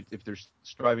 If they're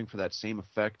striving for that same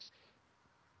effect,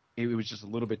 it was just a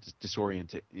little bit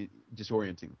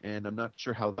disorienting, and I'm not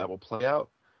sure how that will play out.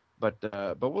 But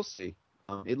we'll see.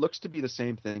 It looks to be the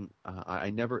same thing.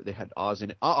 They had Oz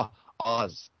in it.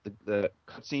 Oz. The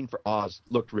cutscene for Oz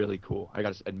looked really cool. I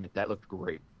gotta admit, that looked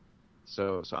great.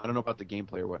 So I don't know about the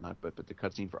gameplay or whatnot, but the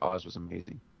cutscene for Oz was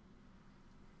amazing.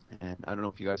 And I don't know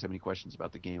if you guys have any questions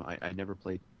about the game. I never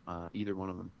played either one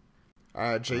of them.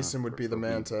 Jason would be the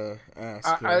man to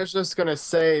ask. I was just gonna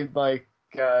say, like,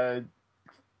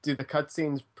 do the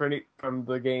cutscenes from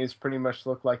the games pretty much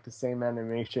look like the same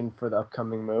animation for the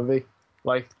upcoming movie?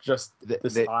 Like, just the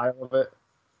style of it?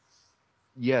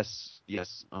 Yes.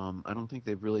 I don't think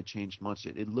they've really changed much.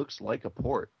 It looks like a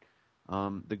port.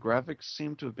 The graphics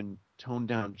seem to have been toned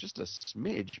down just a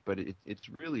smidge, but it's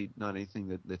really not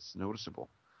anything that's noticeable.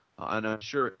 And I'm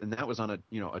sure, and that was on a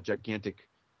gigantic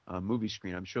movie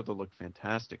screen. I'm sure they'll look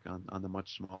fantastic on the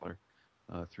much smaller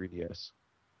 3DS.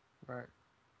 Right.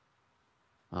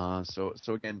 So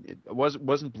again, it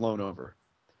wasn't blown over.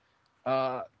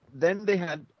 Then they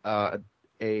had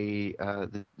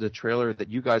the trailer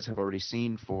that you guys have already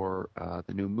seen for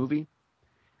the new movie,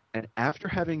 and after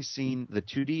having seen the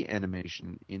 2D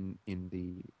animation in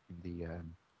the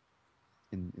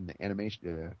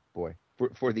animation,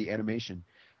 for the animation,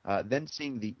 then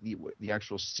seeing the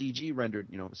actual CG rendered,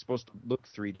 supposed to look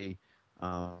 3D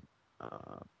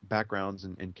backgrounds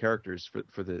and characters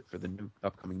for the new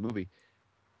upcoming movie,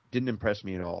 didn't impress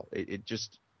me at all. It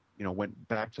just went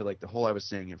back to like the whole I was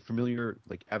saying, familiar,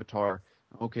 like Avatar.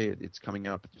 Okay, it's coming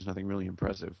out, but there's nothing really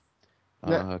impressive.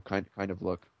 Kind of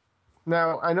look.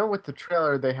 Now, I know with the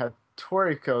trailer they had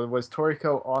Toriko. Was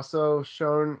Toriko also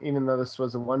shown, even though this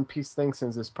was a One Piece thing,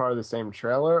 since it's part of the same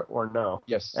trailer, or no?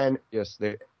 Yes. Yes,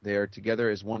 they are together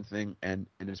as one thing, and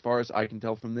as far as I can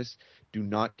tell from this, do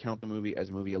not count the movie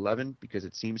as movie 11 because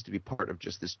it seems to be part of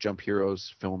just this Jump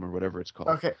Heroes film or whatever it's called.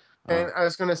 Okay, and I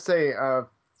was gonna say,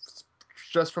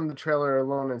 just from the trailer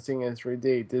alone and seeing it in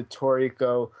 3D, did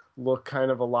Toriko look kind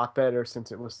of a lot better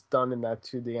since it was done in that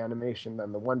 2D animation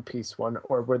than the One Piece one,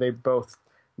 or were they both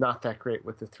not that great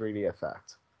with the 3D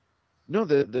effect? No,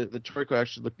 the Toriko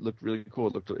actually looked really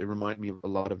cool. It reminded me of a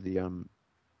lot of the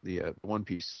One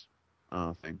Piece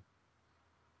thing.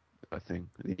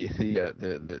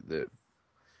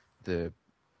 The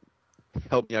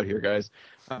help me out here, guys.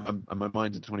 My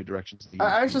mind's in 20 directions.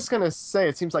 I was just gonna say,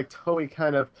 it seems like Toei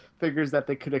kind of figures that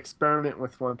they could experiment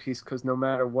with One Piece because no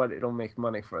matter what, it'll make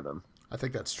money for them. I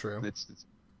think that's true.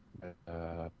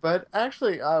 But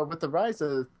actually, with the rise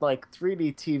of like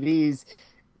 3D TVs,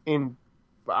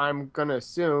 I'm gonna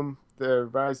assume the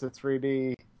rise of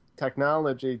 3D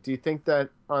technology. Do you think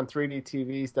that on 3D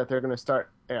TVs that they're gonna start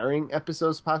airing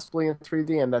episodes possibly in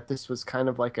 3D, and that this was kind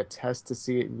of like a test to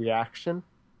see reaction?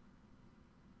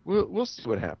 We'll see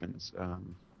what happens.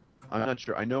 I'm not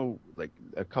sure. I know like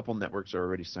a couple networks are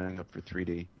already signing up for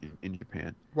 3D in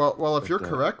Japan. Well, if you're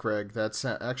correct, Greg,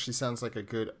 that actually sounds like a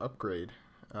good upgrade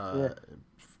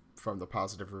from the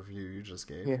positive review you just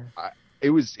gave. Yeah.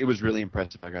 It was really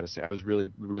impressive. I got to say, I was really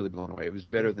blown away. It was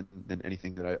better than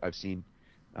anything that I've seen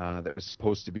that was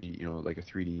supposed to be like a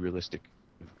 3D realistic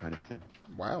kind of thing.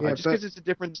 Wow. Yeah, just because it's a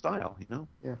different style,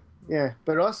 Yeah,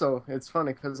 but also it's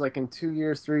funny because like in 2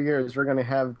 years, 3 years, we're gonna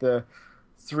have the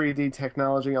 3D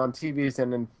technology on TVs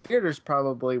and in theaters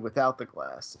probably without the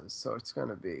glasses. So it's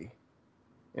gonna be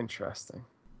interesting.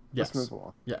 Yes. Let's move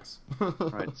along. Yes.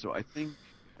 Right. So I think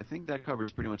that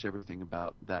covers pretty much everything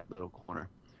about that little corner.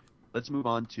 Let's move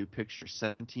on to picture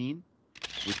 17,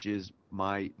 which is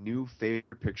my new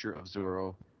favorite picture of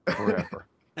Zoro forever.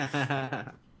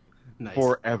 Nice.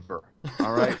 Forever.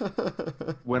 All right.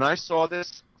 When I saw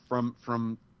this from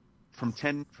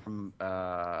 10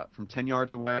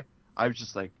 yards away, I was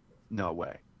just like, no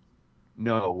way,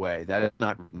 that is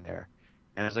not written there.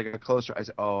 And as I got closer, I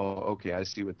said, oh, okay, I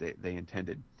see what they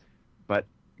intended. But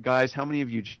guys, how many of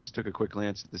you just took a quick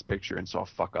glance at this picture and saw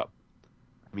 "fuck up"?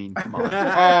 I mean, come on.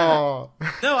 Oh,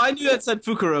 No, I knew that said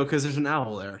Fukuro because there's an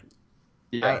owl there.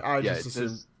 Yeah, I yeah, just it assumed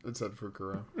says- it said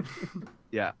Fukuro.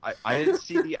 Yeah, I didn't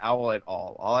see the owl at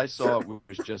all. All I saw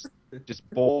was just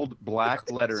bold black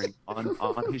lettering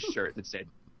on his shirt that said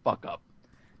 "fuck up,"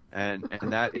 and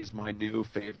that is my new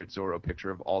favorite Zoro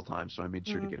picture of all time. So I made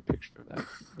sure to get a picture of that.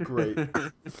 Great.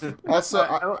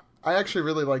 Also, I actually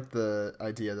really like the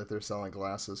idea that they're selling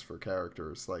glasses for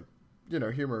characters. Like,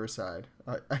 humor aside,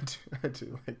 I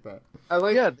do like that. I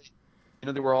like. Yeah,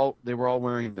 they were all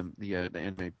wearing them. The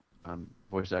anime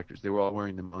voice actors, they were all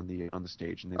wearing them on the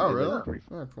stage, and they Oh, they really? looked pretty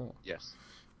fun. Oh, cool. Yes.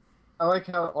 I like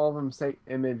how all of them say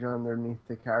 "image" underneath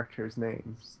the characters'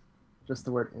 names. Just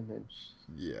the word "image."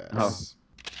 Yes.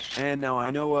 Oh. And now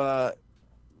I know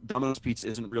Domino's Pizza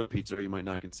isn't real pizza, or you might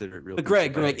not consider it real. But pizza,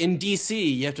 Greg, in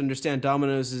DC, you have to understand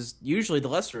Domino's is usually the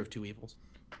lesser of two evils.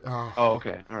 Oh, Oh,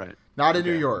 okay, all right. not in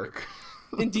Okay. New York.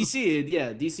 In DC,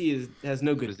 DC has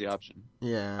no Good good. is the option.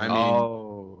 Yeah. I mean,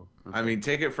 Oh. I mean,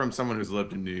 take it from someone who's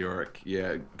lived in New York.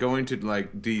 Yeah, going to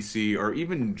like DC or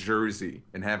even Jersey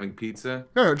and having pizza.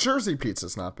 No, Jersey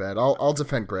pizza's not bad. I'll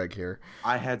defend Greg here.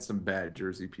 I had some bad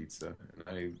Jersey pizza.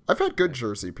 I've had good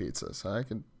Jersey pizza, so I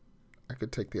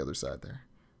could take the other side there.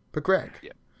 But Greg,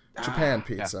 Yeah. Japan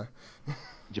pizza.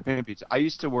 Japan pizza. I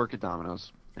used to work at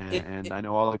Domino's, and I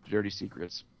know all the dirty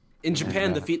secrets. In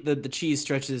Japan, Yeah. the cheese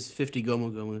stretches 50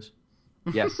 gomu gomus.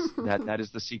 Yes, that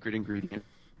is the secret ingredient.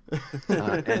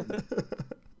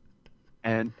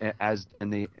 And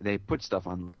they put stuff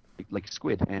on like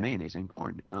squid and mayonnaise and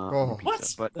corn on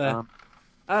pizza. What? But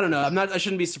I don't know. I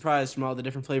shouldn't be surprised from all the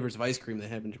different flavors of ice cream they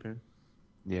have in Japan.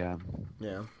 yeah,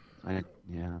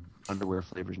 Yeah. underwear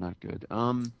flavor's not good.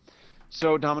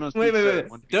 So Domino's Wait. Pizza.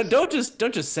 One Piece-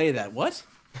 Don't just say that. What?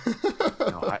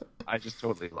 No, I just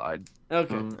totally lied.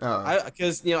 Okay. Oh.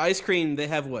 Because ice cream, they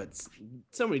have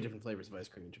so many different flavors of ice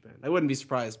cream in Japan. I wouldn't be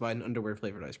surprised by an underwear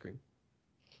flavored ice cream.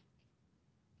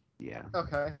 Yeah,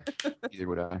 Okay. neither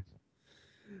would I.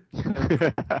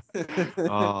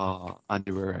 Oh,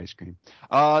 underwear ice cream.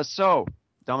 So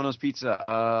Domino's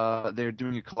Pizza. They're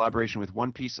doing a collaboration with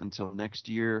One Piece until next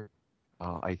year.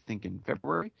 I think in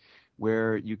February,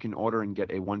 where you can order and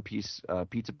get a One Piece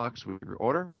pizza box with your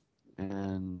order,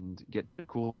 and get a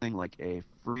cool thing like a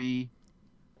free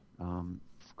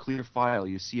clear file.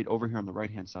 You see it over here on the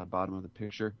right-hand side bottom of the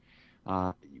picture.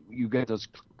 You get those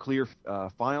clear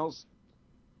files,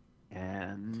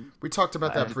 and We talked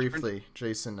about that it briefly.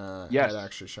 Jason Yes. had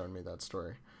actually shown me that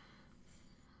story.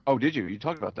 oh, did you? You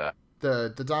talked about that?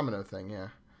 The domino thing, yeah.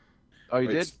 Oh, you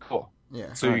Wait, did? Cool.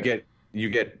 Yeah. So Alright. you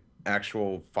get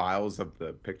actual files of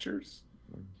the pictures.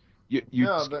 You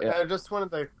No, but I just wanted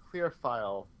the clear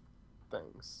file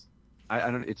things. I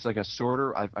don't. It's like a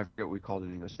sorter. I forget what we called it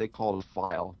in English. They call it a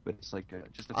file, but it's like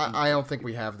just a. I don't think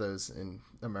we have those in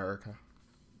America.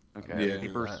 Okay. Yeah. A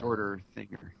paper sorter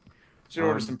thinger. Should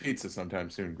order some pizza sometime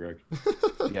soon, Greg.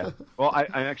 Yeah. Well,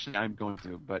 I'm going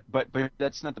to, but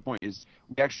that's not the point. Is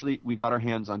we got our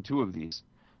hands on two of these.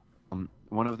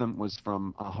 One of them was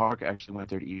from Haruka. Actually went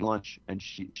there to eat lunch, and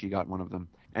she got one of them.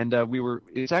 And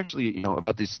it's actually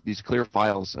about these clear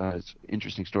files. It's an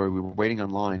interesting story. We were waiting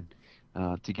online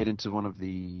to get into one of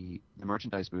the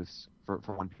merchandise booths for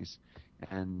One Piece,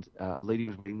 and a lady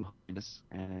was waiting behind us,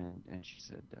 and she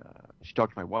said she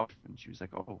talked to my wife, and she was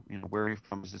like, "Oh, where are you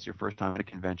from? Is this your first time at a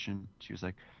convention?" She was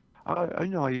like, "I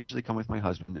know. I usually come with my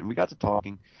husband," and we got to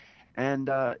talking, and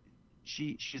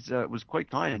she was quite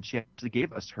kind, and she actually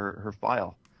gave us her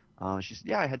file. She said,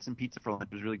 "Yeah, I had some pizza for lunch.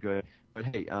 It was really good. But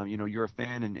hey, you're a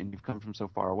fan, and you've come from so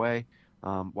far away.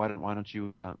 Why don't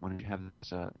you have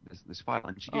this file?"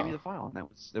 And she gave me the file, and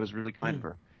that was really kind of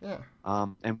her.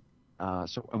 Yeah.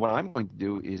 So what I'm going to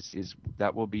do is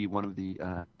that will be one of the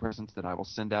presents that I will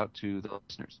send out to the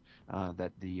listeners.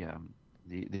 That the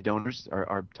donors,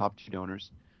 our top two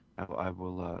donors, I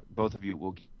will both of you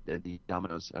will get the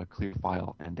Domino's clear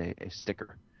file and a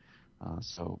sticker.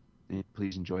 So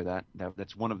please enjoy that.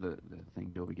 That's one of the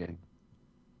things you'll be getting.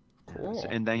 Cool.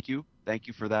 And thank you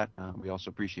for that. We also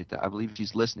appreciate that. I believe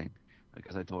she's listening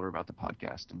because I told her about the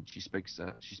podcast, and she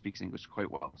speaks English quite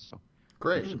well. So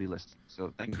Great. she'll be listening.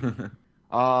 So thank you.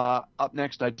 Up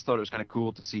next, I just thought it was kind of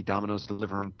cool to see Domino's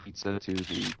delivering pizza to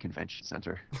the convention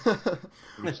center.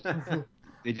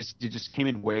 They just came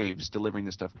in waves delivering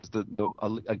this stuff.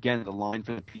 Again, the line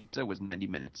for the pizza was 90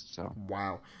 minutes. So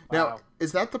Wow. Now,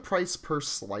 is that the price per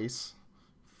slice?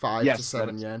 5 yes, to 7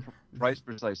 that is yen? price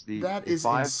per slice. That is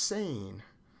insane.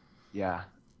 Yeah.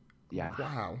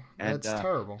 Wow. And, That's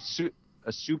terrible.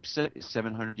 A soup set is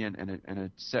 700 yen, and a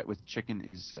set with chicken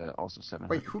is also 700.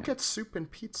 Wait, who yen. gets soup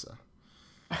and pizza?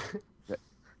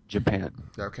 Japan.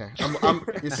 Okay.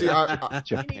 You see,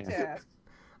 Japan.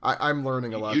 I'm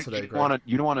learning a lot today, Greg.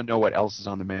 You don't want to know what else is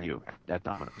on the menu at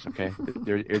Domino's, okay?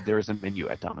 There is a menu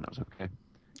at Domino's, okay?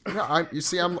 Yeah, you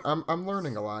see, I'm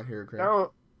learning a lot here, Greg.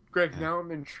 Now, Greg, now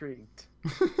I'm intrigued.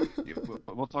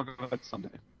 We'll talk about it someday.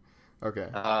 Okay.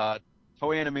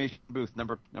 Toei Animation booth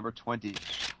number 20.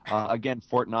 Again,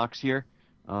 Fort Knox here.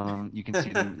 You can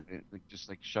see them just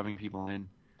like shoving people in.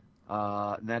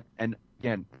 And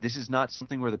again, this is not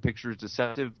something where the picture is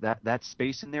deceptive. That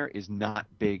space in there is not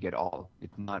big at all.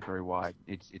 It's not very wide.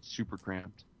 It's super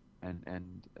cramped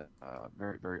and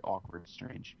very, very awkward,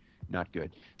 strange, not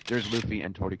good. There's Luffy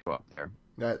and Toriko up there.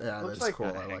 That's like cool.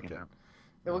 I like it.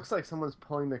 It looks like someone's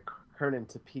pulling the curtain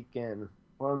to peek in.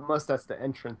 Well, unless that's the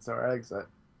entrance or exit.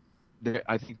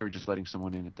 I think they're just letting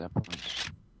someone in at that point.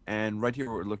 And right here,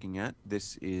 what we're looking at,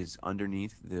 this is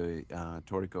underneath the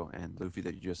Toriko and Luffy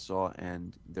that you just saw,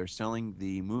 and they're selling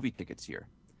the movie tickets here.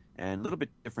 And a little bit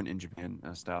different in Japan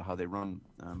style, how they run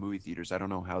movie theaters. I don't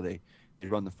know how they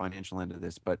run the financial end of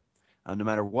this, but no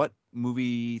matter what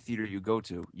movie theater you go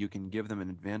to, you can give them an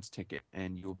advance ticket,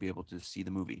 and you'll be able to see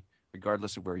the movie,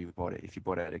 regardless of where you bought it. If you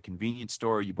bought it at a convenience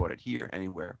store, you bought it here,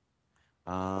 anywhere.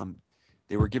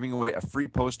 They were giving away a free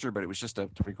poster, but it was just a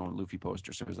Toriko and Luffy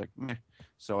poster, so it was like, meh.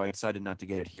 So I decided not to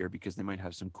get it here because they might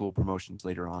have some cool promotions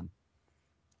later on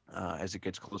as it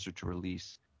gets closer to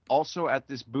release. Also at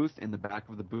this booth, in the back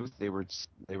of the booth, they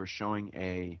were showing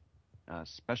a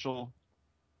special,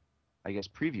 I guess,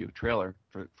 preview trailer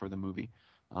for the movie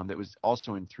that was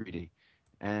also in 3D.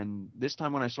 And this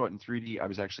time when I saw it in 3D, I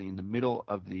was actually in the middle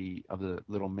of the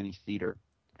little mini theater,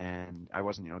 and I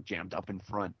wasn't jammed up in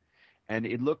front, and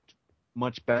it looked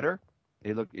much better.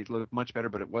 It looked much better,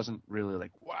 but it wasn't really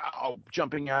like, wow,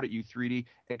 jumping out at you 3D,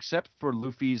 except for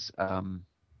Luffy's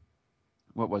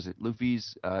what was it?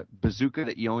 Luffy's bazooka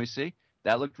that you always see.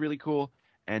 That looked really cool.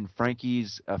 And Frankie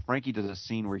does a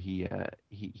scene where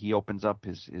he opens up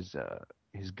his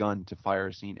gun to fire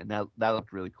a scene, and that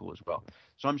looked really cool as well.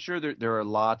 So I'm sure there are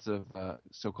lots of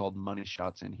so-called money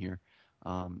shots in here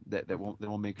that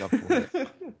won't make up for it.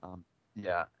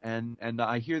 Yeah, and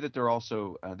I hear that they're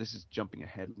also this is jumping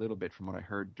ahead a little bit from what I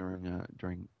heard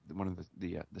during one of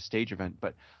the stage event,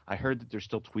 but I heard that they're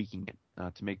still tweaking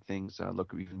it to make things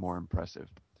look even more impressive.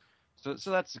 So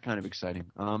that's kind of exciting.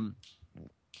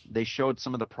 They showed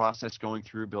some of the process going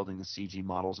through building the CG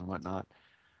models and whatnot.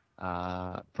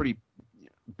 Pretty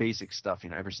basic stuff,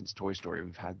 ever since Toy Story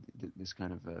we've had this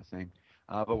kind of thing.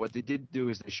 But what they did do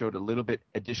is they showed a little bit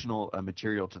additional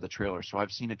material to the trailer. So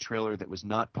I've seen a trailer that was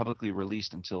not publicly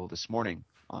released until this morning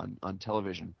on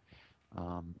television.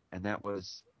 And that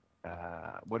was,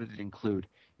 what did it include?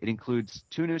 It includes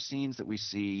 2 new scenes that we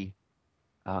see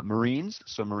Marines.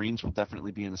 So Marines will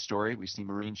definitely be in the story. We see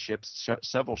Marine ships,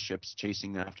 several ships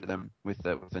chasing after them with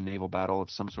a naval battle of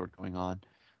some sort going on.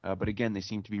 But again, they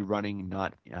seem to be running,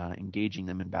 not engaging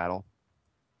them in battle.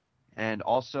 And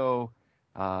also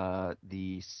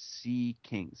the sea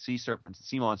serpents,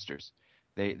 sea monsters.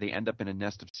 They end up in a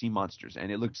nest of sea monsters,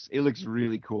 and it looks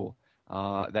really cool.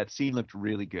 That scene looked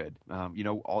really good.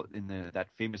 All in that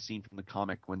famous scene from the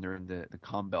comic when they're in the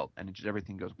comm belt, and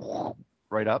everything goes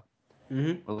right up.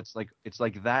 Mm-hmm. Well, it's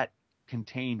like that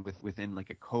contained within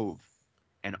like a cove,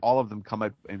 and all of them come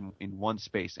up in one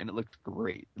space, and it looks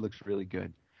great. It looks really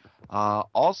good.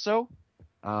 Also,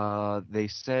 they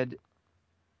said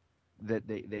that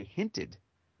they hinted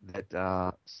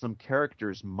that some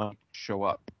characters might show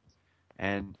up,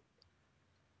 and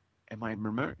am I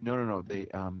remember? No. They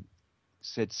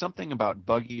said something about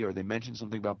Buggy, or they mentioned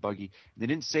something about Buggy. They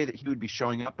didn't say that he would be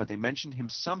showing up, but they mentioned him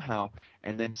somehow,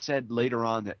 and then said later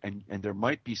on that and there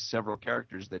might be several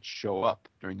characters that show up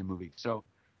during the movie. So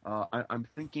I'm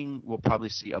thinking we'll probably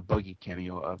see a Buggy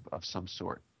cameo of some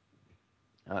sort.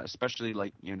 Especially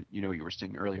like you were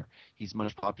saying earlier, he's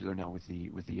much popular now with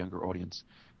the younger audience,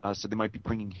 so they might be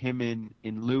bringing him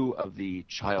in lieu of the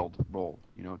child role.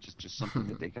 Just something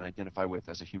that they can identify with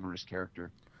as a humorous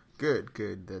character. Good.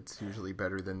 That's usually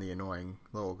better than the annoying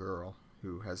little girl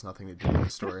who has nothing to do with the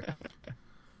story.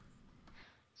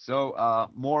 So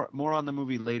more on the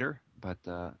movie later, but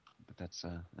that's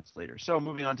later. So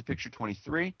moving on to picture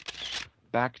 23.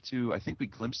 Back to, I think we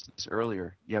glimpsed this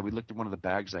earlier. Yeah, we looked at one of the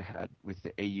bags I had with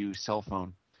the AU cell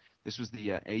phone. This was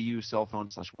the AU cell phone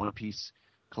 / One Piece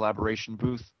collaboration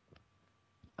booth.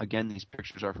 Again, these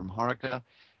pictures are from Haruka,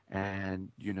 and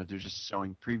they're just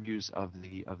showing previews of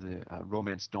the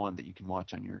Romance Dawn that you can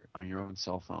watch on your own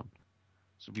cell phone.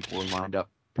 So people were lined up,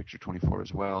 picture 24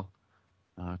 as well,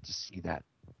 to see that.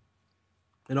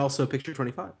 And also picture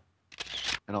 25.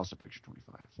 And also picture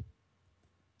 25.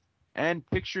 And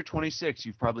picture 26,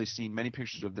 you've probably seen many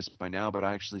pictures of this by now, but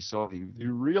I actually saw the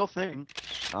real thing.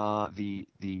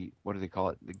 The what do they call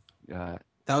it? The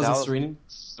Thousand Serena?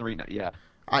 Serena, yeah.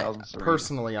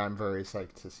 Personally, I'm very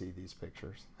psyched to see these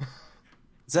pictures.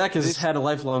 Zach has had a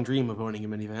lifelong dream of owning a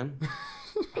minivan.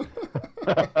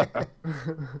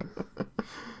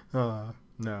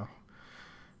 No.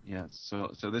 Yeah,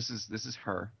 so this is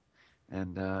her,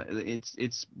 and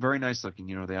it's very nice looking.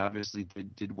 You know, they obviously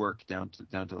did work down to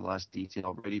the last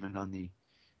detail, right? Even on the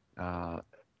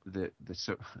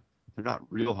so they're not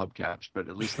real hubcaps, but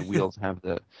at least the wheels have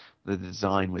the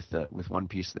design with one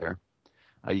piece there.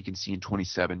 You can see in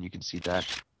 27, you can see that.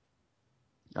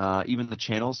 Even the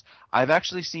channels. I've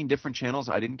actually seen different channels.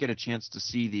 I didn't get a chance to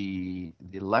see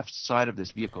the left side of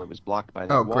this vehicle. It was blocked by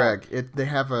that wall. Greg, they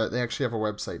actually have a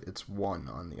website. It's one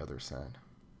on the other side.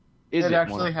 It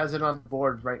actually has it on the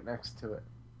board right next to it.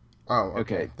 Oh,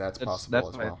 okay. That's possible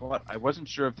as well. I thought. I wasn't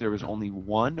sure if there was only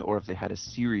one or if they had a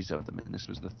series of them, and this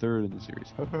was the third in the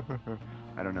series.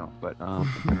 I don't know, but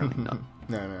apparently not.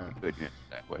 No. Good answer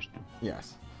that question.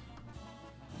 Yes.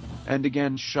 And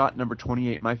again, shot number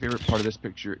 28. My favorite part of this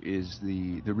picture is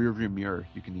the rear view mirror.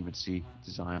 You can even see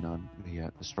design on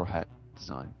the straw hat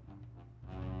design.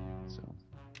 So,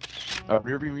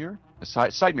 rear view mirror,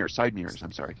 side mirrors.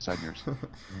 I'm sorry, side mirrors.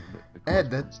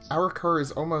 Ed, our car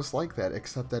is almost like that,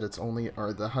 except that it's only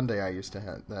the Hyundai I used to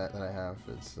have that I have.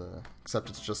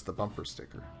 Except it's just the bumper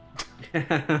sticker.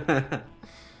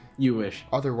 You wish.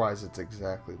 Otherwise, it's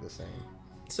exactly the same.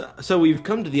 So we've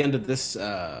come to the end of this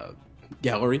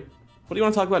gallery. What do you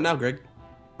want to talk about now, Greg?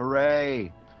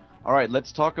 Hooray! All right,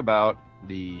 let's talk about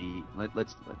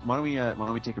why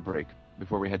don't we take a break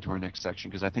before we head to our next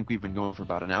section, because I think we've been going for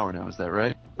about an hour now. Is that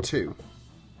right? 2.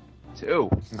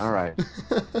 All right.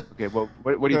 Okay. Well,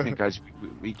 what do you think, guys?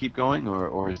 We keep going,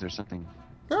 or is there something?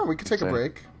 No, we could take a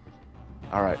break.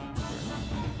 All right.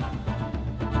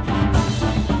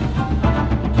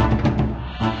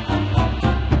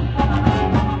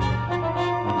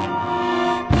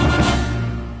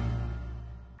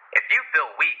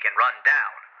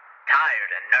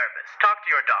 Tired and nervous, talk to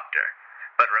your doctor.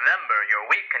 But remember, your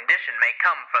weak condition may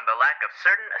come from the lack of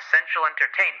certain essential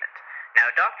entertainment. Now,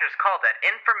 doctors call that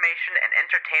information and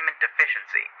entertainment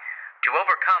deficiency. To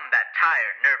overcome that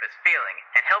tired, nervous feeling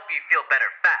and help you feel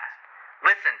better fast,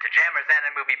 listen to Jammer's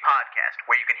Anime Movie Podcast,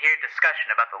 where you can hear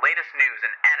discussion about the latest news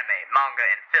in anime, manga,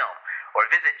 and film, or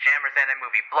visit Jammer's Anime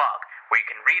Movie blog, where you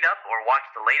can read up or watch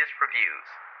the latest reviews.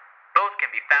 Both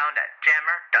can be found at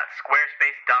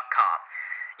jammer.squarespace.com.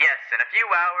 Yes, in a few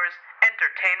hours,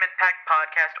 entertainment-packed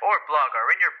podcast or blog are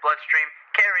in your bloodstream,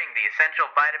 carrying the essential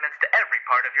vitamins to every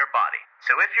part of your body.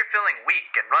 So if you're feeling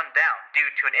weak and run down due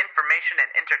to an information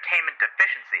and entertainment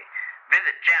deficiency,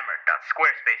 visit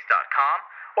jammer.squarespace.com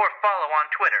or follow on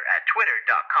Twitter at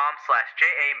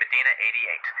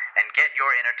twitter.com/JAMedina88 and get your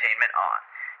entertainment on.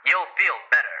 You'll feel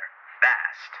better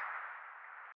fast.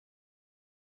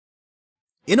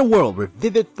 In a world where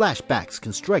vivid flashbacks can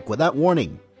strike without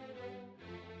warning.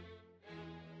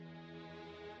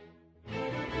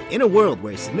 In a world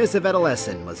where a submissive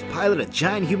adolescent must pilot a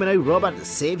giant humanoid robot to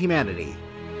save humanity.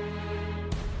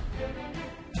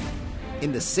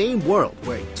 In the same world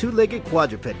where a two-legged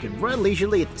quadruped can run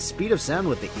leisurely at the speed of sound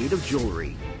with the aid of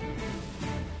jewelry.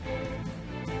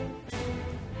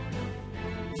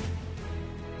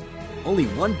 Only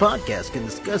one podcast can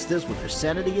discuss this with their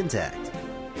sanity intact.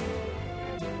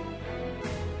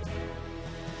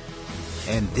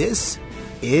 And this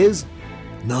is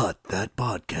Not That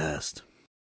Podcast.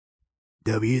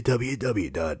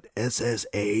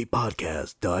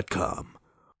 www.ssapodcast.com.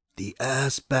 The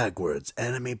Ass Backwards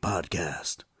Anime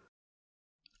Podcast.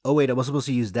 Oh wait, I was supposed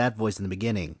to use that voice in the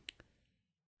beginning.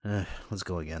 Let's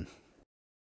go again.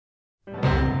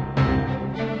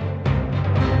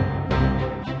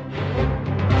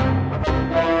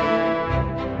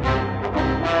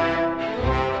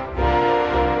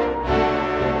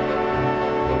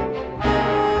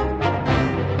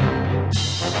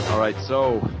 Alright,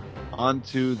 so on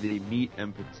to the meat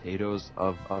and potatoes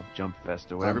of Jump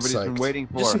Festa, what everybody's been waiting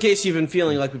for. Just in case you've been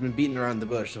feeling like we've been beating around the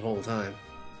bush the whole time.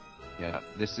 Yeah,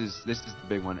 this is the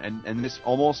big one, and this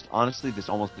almost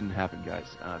didn't happen,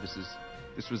 guys.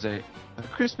 This was a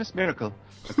Christmas miracle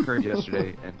occurred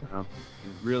yesterday, and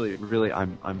really,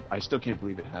 I still can't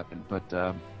believe it happened. But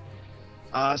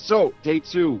so day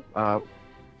 2,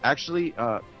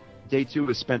 day 2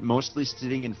 was spent mostly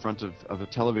sitting in front of a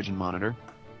television monitor,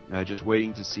 just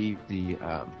waiting to see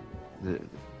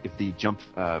if the jump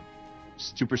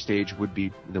super stage would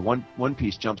be the One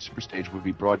Piece jump super stage would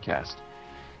be broadcast.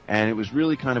 And it was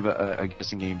really kind of a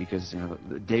guessing game because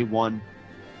day 1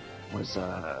 was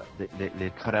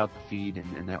they cut out the feed,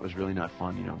 and that was really not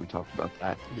fun. We talked about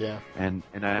that. Yeah. And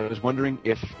I was wondering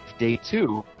if day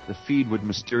 2 the feed would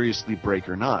mysteriously break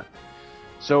or not.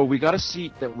 So we got a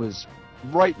seat that was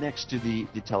right next to the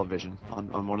television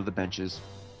on one of the benches,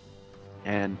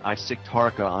 and I sicked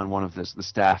Haruka on one of the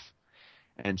staff,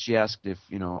 and she asked if,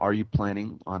 are you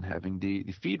planning on having the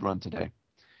feed run today?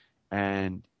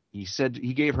 And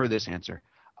he gave her this answer.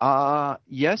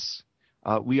 Yes,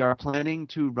 we are planning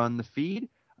to run the feed,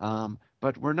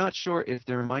 but we're not sure if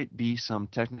there might be some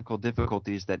technical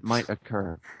difficulties that might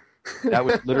occur. That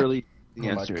was literally the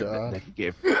answer that he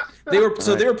gave. They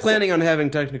were planning on having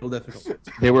technical difficulties.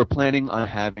 They were planning on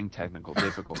having technical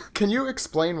difficulties. Can you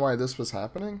explain why this was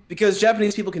happening? Because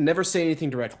Japanese people can never say anything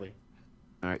directly.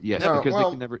 All right, yes, No, because well,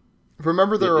 they can never.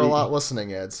 Remember, there are a lot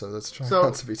listening, Ed, so let's try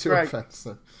not to be too Greg,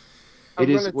 offensive. I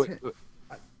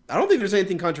don't think there's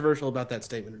anything controversial about that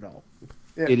statement at all.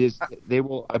 Yeah. It is.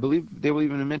 I believe they will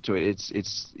even admit to it.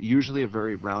 It's usually a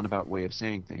very roundabout way of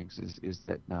saying things. Is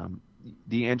that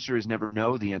the answer is never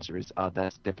no. The answer is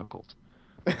that's difficult.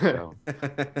 So,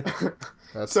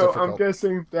 That's so difficult. I'm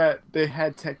guessing that they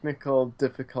had technical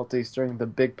difficulties during the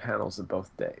big panels of both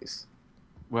days.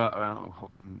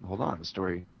 well, hold on. The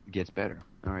story gets better.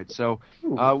 All right. So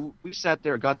we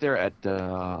got there at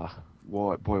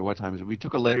what time is it? We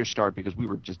took a later start because we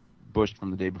were just bushed from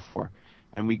the day before,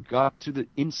 and we got to the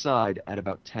inside at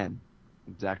about 10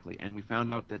 exactly, and we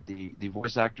found out that the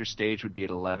voice actor stage would be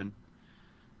at 11.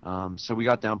 So we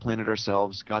got down, planned it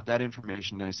ourselves, got that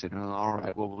information, and I said, all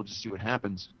right, well, we'll just see what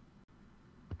happens.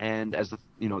 And as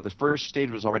the first stage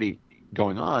was already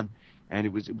going on, and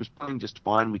it was playing just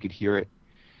fine, we could hear it,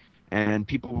 and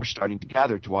people were starting to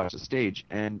gather to watch the stage.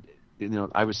 And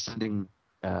I was sending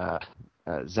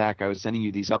Zach, I was sending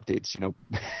you these updates.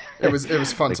 It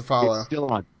was fun to follow. It's still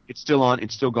on. It's still on.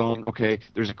 It's still going. Okay,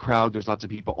 there's a crowd. There's lots of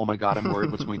people. Oh my God, I'm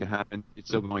worried what's going to happen. It's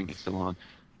still going. It's still on.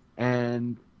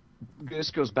 And this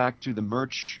goes back to the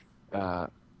merch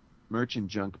and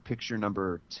junk picture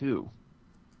number 2.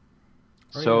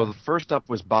 So the first up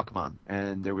was Bakuman,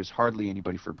 and there was hardly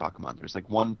anybody for Bakuman. There was like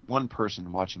one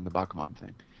person watching the Bakuman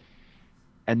thing.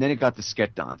 And then it got the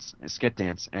Sket Dance,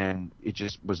 and it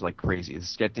just was like crazy. The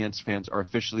Sket Dance fans are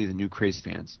officially the new Crazy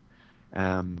fans.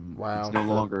 Wow. It's no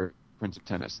longer Prince of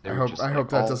Tennis. I hope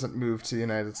that doesn't move to the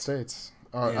United States.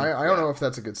 I don't know if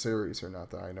that's a good series or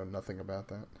not, though. I know nothing about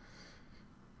that.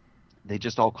 They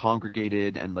just all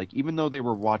congregated, and like even though they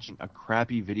were watching a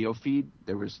crappy video feed,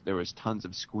 there was tons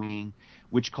of squeeing,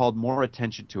 which called more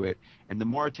attention to it. And the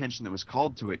more attention that was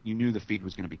called to it, you knew the feed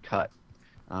was going to be cut,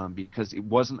 because it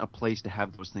wasn't a place to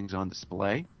have those things on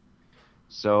display.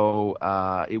 So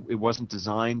it wasn't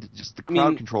designed. Just the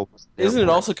crowd control. Isn't it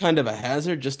also kind of a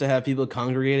hazard just to have people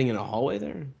congregating in a hallway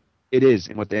there? It is,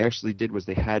 and what they actually did was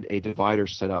they had a divider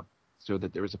set up so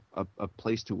that there was a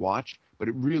place to watch, but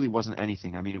it really wasn't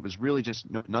anything. I mean, it was really just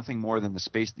nothing more than the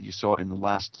space that you saw in the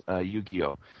last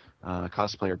Yu-Gi-Oh!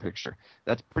 Cosplayer picture.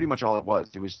 That's pretty much all it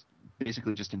was. It was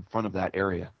basically just in front of that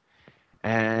area.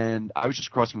 And I was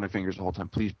just crossing my fingers the whole time.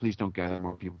 Please don't gather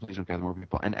more people. Please don't gather more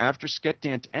people. And after Sket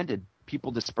Dance ended, people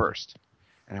dispersed.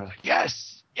 And I was like,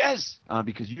 yes!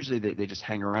 Because usually they just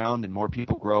hang around and more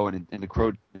people grow, and the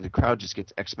crowd just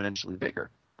gets exponentially bigger.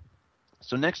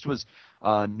 So next was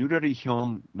Nurari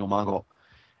Hyun no Mago,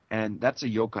 and that's a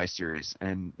yokai series,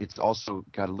 and it's also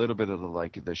got a little bit of the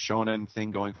shonen thing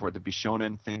going for it, the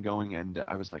bishonen thing going, and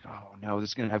I was like, oh no, this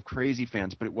is going to have crazy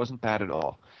fans, but it wasn't bad at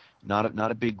all. Not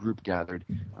a big group gathered,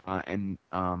 and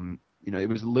it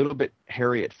was a little bit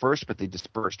hairy at first, but they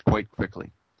dispersed quite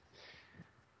quickly.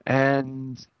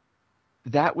 And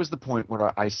that was the point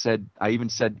where I even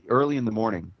said early in the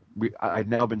morning, I'd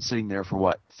now been sitting there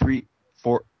for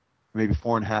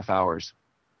 4.5 hours,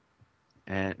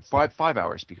 and 5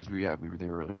 hours, because we were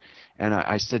there early. And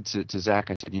I said to Zach,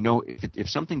 I said,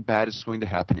 if something bad is going to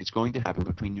happen, it's going to happen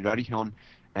between Nurari Hyun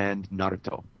and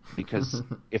Naruto, because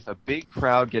if a big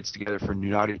crowd gets together for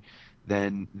Nurari,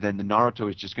 then the Naruto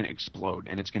is just going to explode,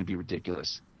 and it's going to be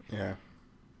ridiculous. Yeah.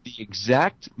 The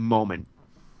exact moment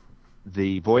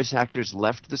the voice actors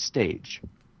left the stage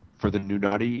for the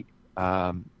Nurari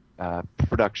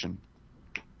production,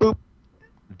 boop,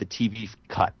 the TV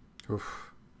cut.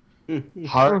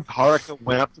 Haruka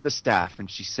went up to the staff and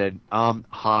she said,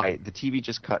 hi, the TV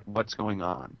just cut. What's going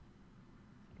on?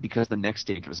 Because the next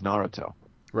stage was Naruto.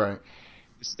 Right.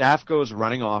 The staff goes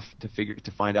running off to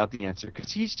find out the answer,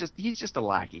 because he's just a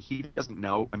lackey. He doesn't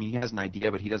know. I mean, he has an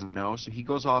idea, but he doesn't know. So he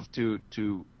goes off to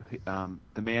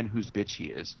the man whose bitch he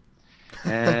is,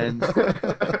 and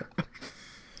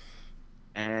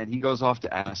and he goes off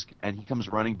to ask, and he comes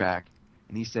running back,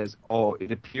 and he says, "Oh,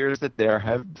 it appears that there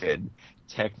have been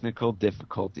technical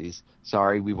difficulties.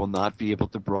 Sorry, we will not be able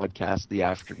to broadcast the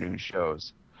afternoon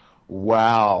shows."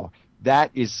 Wow,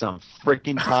 that is some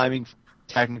freaking timing for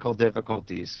technical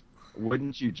difficulties.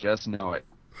 Wouldn't you just know it?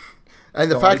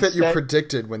 And the So fact that you instead-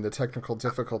 predicted when the technical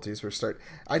difficulties were start.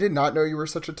 I did not know you were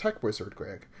such a tech wizard,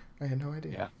 Greg. I had no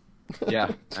idea.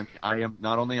 Yeah, I am.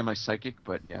 Not only am I psychic,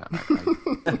 but yeah, I'm a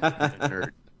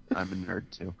nerd. I'm a nerd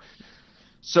too.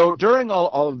 So during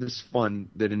all of this fun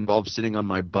that involved sitting on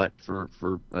my butt for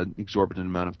an exorbitant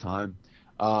amount of time,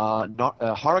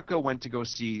 Haruka went to go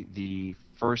see the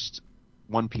first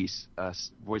One Piece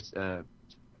voice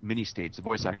mini stage, the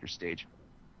voice actor stage,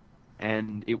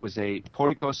 and it was a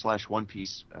Toriko / One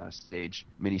Piece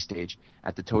mini stage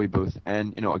at the Toei booth.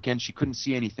 And again, she couldn't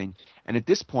see anything. And at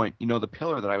this point, the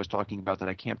pillar that I was talking about that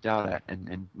I camped out at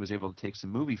and was able to take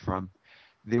some movie from,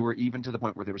 they were even to the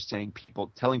point where they were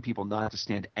telling people not to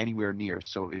stand anywhere near.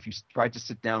 So if you tried to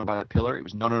sit down by the pillar, it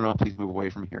was no, please move away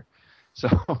from here.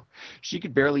 So she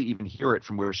could barely even hear it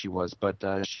from where she was. But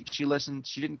she listened.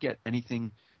 She didn't get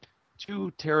anything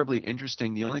too terribly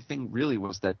interesting. The only thing really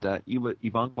was that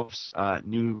Ivangov's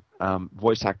new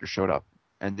voice actor showed up,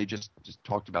 and they just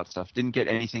talked about stuff. Didn't get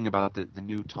anything about the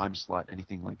new time slot,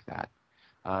 anything like that.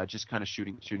 Just kind of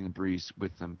shooting the breeze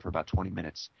with them for about 20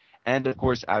 minutes. And, of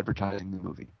course, advertising the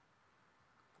movie.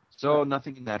 So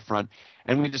nothing in that front.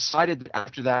 And we decided that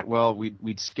after that, well,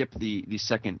 we'd skip the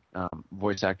second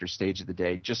voice actor stage of the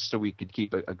day just so we could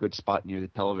keep a good spot near the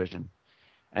television.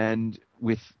 And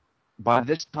by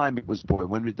this time, it was,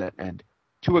 when did that end?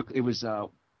 It was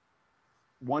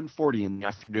 1:40 in the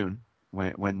afternoon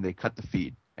when they cut the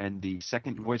feed. And the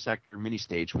second voice actor mini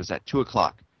stage was at 2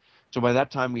 o'clock. So by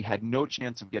that time, we had no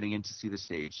chance of getting in to see the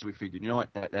stage. So we figured, you know what,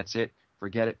 that's it.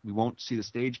 Forget it. We won't see the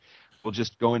stage. We'll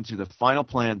just go into the final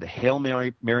plan, the Hail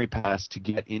Mary pass to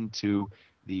get into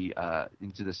the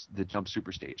Jump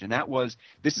Super stage. And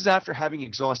this is after having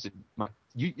exhausted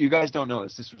you guys don't know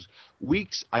this. This was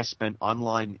weeks I spent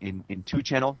online in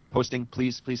 2-channel posting.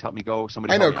 Please help me go.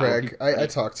 Somebody. I know, help me. Greg. I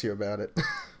talked to you about it.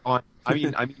 I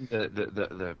mean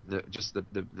the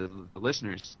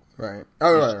listeners. Right.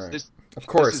 Oh, right. Of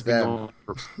course, Ben.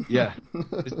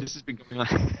 This has been going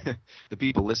on. The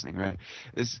people listening, right?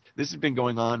 This has been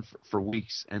going on for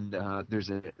weeks, and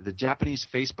the Japanese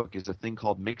Facebook is a thing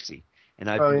called Mixi, and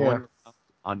I've been going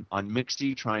on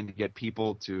Mixi trying to get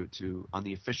people to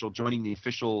joining the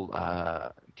official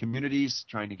communities,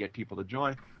 trying to get people to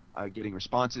join. Getting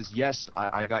responses. Yes,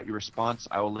 I got your response.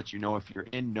 I will let you know if you're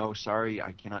in. No, sorry,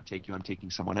 I cannot take you. I'm taking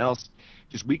someone else.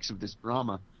 Just weeks of this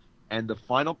drama. And the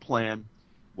final plan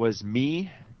was me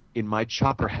in my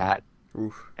chopper hat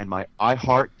and my I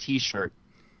Heart t-shirt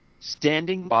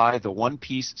standing by the One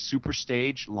Piece Super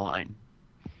Stage line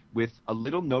with a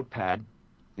little notepad.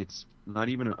 It's not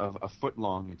even a foot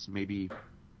long. It's maybe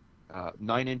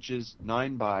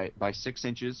 9 by 6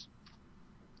 inches.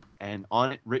 And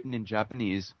on it, written in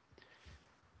Japanese,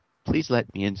 "Please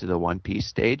let me into the One Piece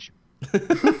stage."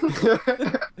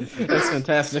 That's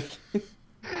fantastic.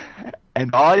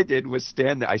 And all I did was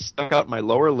stand there. I stuck out my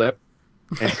lower lip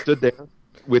and stood there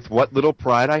with what little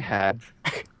pride I had,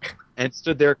 and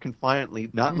stood there confiantly,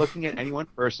 not looking at any one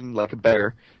person like a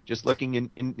beggar, just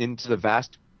looking into the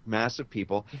vast mass of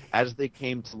people as they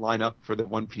came to line up for the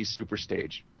One Piece Super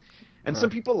Stage. And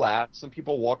some people laughed. Some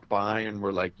people walked by and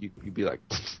were like, you'd be like,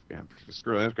 yeah,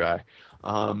 screw this guy.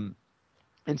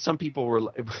 And some people were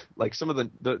like, some of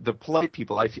the polite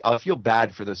people. I feel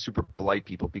bad for the super polite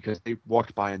people because they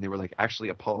walked by and they were like actually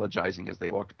apologizing as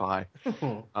they walked by.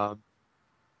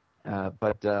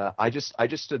 But I just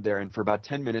stood there, and for about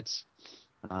 10 minutes,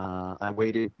 I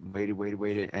waited,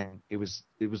 and it was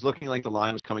looking like the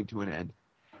line was coming to an end.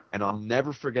 And I'll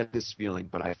never forget this feeling,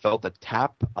 but I felt a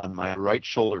tap on my right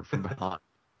shoulder from behind.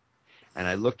 And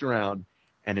I looked around,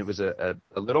 and it was a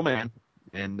little man,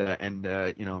 and and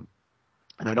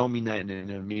I don't mean that in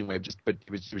a mean way, but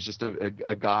it was just a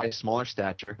guy, smaller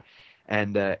stature,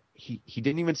 and he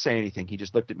didn't even say anything. He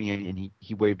just looked at me, and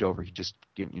he waved over. He just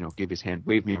gave his hand,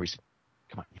 waved me over. He said,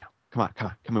 come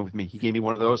on with me. He gave me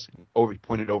one of those, and he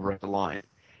pointed over at the line.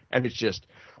 And it's just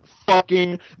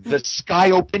fucking the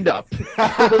sky opened up.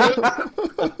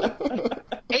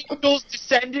 Angels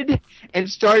descended and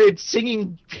started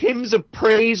singing hymns of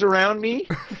praise around me.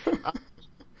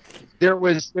 There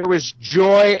was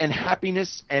joy and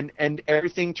happiness, and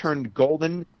everything turned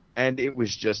golden, and it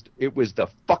was the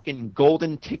fucking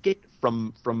golden ticket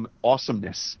from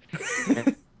awesomeness.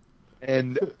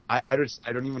 And I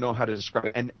don't even know how to describe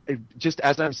it. And just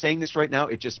as I'm saying this right now,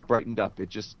 it just brightened up. It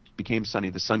just became sunny.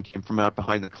 The sun came from out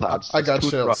behind the clouds. I got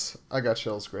chills. I got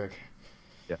chills, Greg.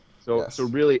 Yeah. So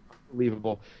really,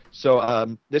 unbelievable.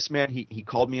 So this man, he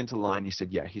called me into line. He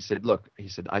said, yeah. He said, look. He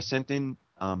said, I sent in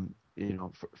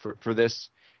for this,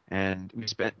 and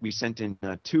we sent in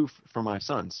 2 for my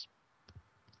sons,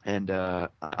 and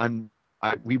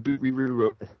we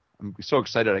rewrote. I'm so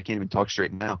excited I can't even talk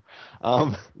straight now.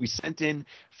 We sent in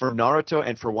for Naruto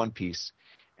and for One Piece,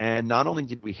 and not only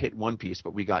did we hit One Piece,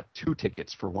 but we got 2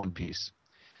 tickets for One Piece.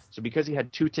 So because he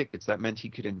had 2 tickets, that meant he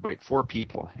could invite 4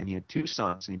 people, and he had 2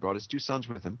 sons, and he brought his 2 sons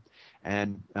with him,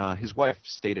 and his wife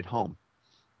stayed at home.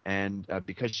 And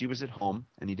because she was at home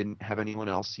and he didn't have anyone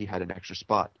else, he had an extra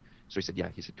spot. So he said, yeah,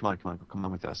 he said, come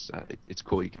on with us. It's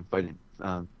cool. You can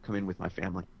come in with my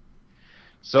family.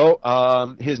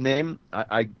 So his name,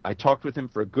 I talked with him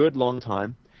for a good long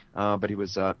time, but he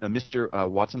was Mr.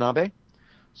 Watanabe.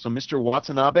 So Mr.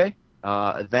 Watanabe,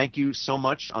 thank you so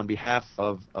much on behalf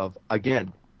of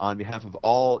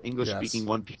all English-speaking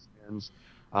One Piece fans.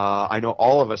 I know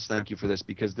all of us thank you for this,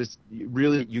 because this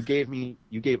really, you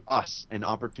gave us an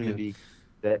opportunity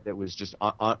that was just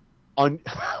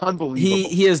unbelievable.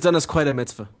 He has done us quite a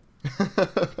mitzvah.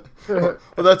 Well,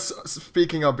 that's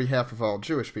speaking on behalf of all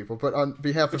Jewish people, but on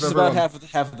behalf of everyone, about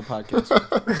half of the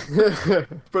podcast.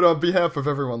 But on behalf of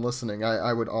everyone listening,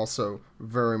 I would also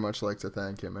very much like to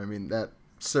thank him. I mean, that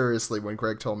seriously, when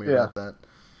Greg told me about that,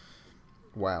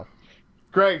 wow.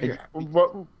 Greg,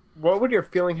 what would your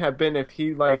feeling have been if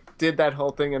he did that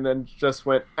whole thing and then just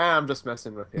went, I'm just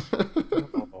messing with you?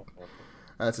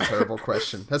 That's a terrible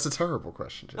question.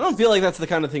 Jason. I don't feel like that's the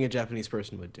kind of thing a Japanese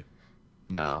person would do.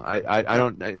 No, I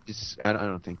don't. I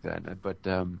don't think that. But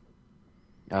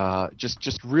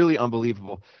just really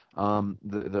unbelievable.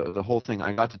 The whole thing.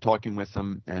 I got to talking with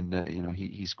him, and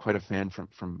he's quite a fan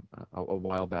from a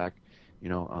while back.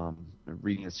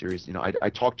 Reading the series. I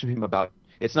talked to him about.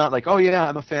 It's not like, oh yeah,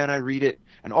 I'm a fan, I read it,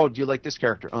 and oh, do you like this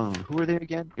character? Oh, who are they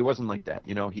again? It wasn't like that.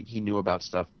 He knew about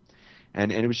stuff,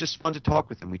 and it was just fun to talk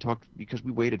with him. We talked because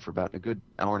we waited for about a good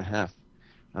hour and a half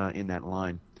in that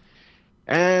line.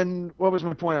 And what was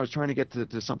my point? I was trying to get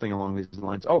to something along these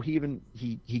lines. Oh, he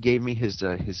gave me his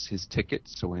ticket,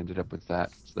 so we ended up with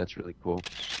that. So that's really cool.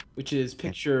 Which is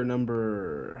picture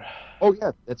number. Oh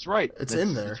yeah, that's right. It's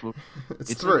in there.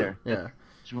 It's 3. In there. Yeah.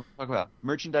 We'll talk about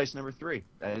merchandise number 3.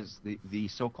 That is the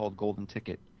so-called golden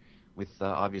ticket, with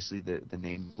obviously the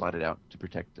name blotted out to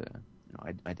protect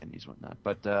identities and whatnot.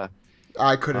 But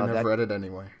I couldn't have read it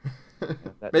anyway.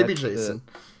 Maybe Jason.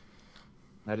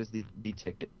 That is the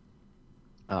ticket.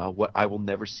 What I will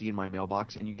never see in my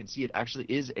mailbox, and you can see it actually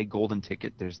is a golden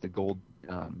ticket. There's the gold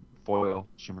foil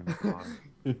shimmering at the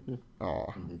bottom.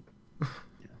 Oh,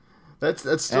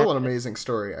 that's still an amazing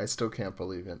story. I still can't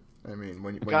believe it. I mean,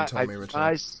 when you told me originally,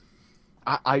 guys,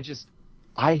 I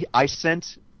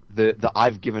sent the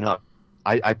I've given up.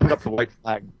 I put up the white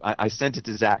flag. I sent it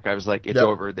to Zach. I was like, it's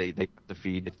over. They cut the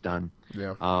feed. It's done.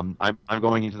 Yeah. I'm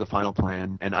going into the final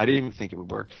plan, and I didn't even think it would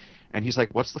work. And he's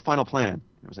like, what's the final plan? And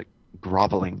I was like,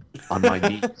 groveling on my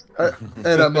knees.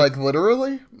 And I'm like,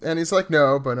 literally? And he's like,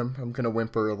 no, but I'm gonna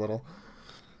whimper a little.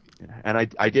 Yeah.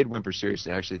 And I did whimper,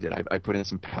 seriously. I actually did. I put in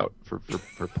some pout for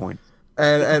points.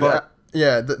 And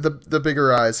yeah, the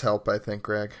bigger eyes help, I think,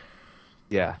 Greg.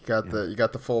 Yeah. You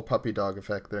got the full puppy dog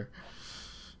effect there.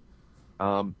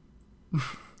 Boy,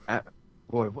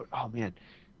 what? Oh man,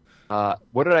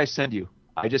 what did I send you?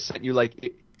 I just sent you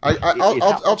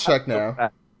I'll check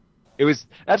now.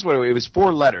 That's what it was.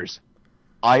 4 letters.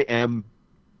 I'm in.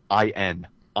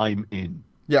 Yeah, I'm in.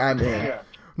 Yeah.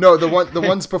 No, the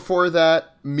ones before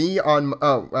that, me on.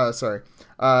 Sorry.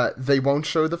 They won't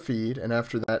show the feed, and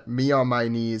after that, me on my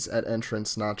knees at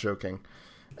entrance, not joking,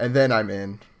 and then I'm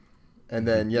in, and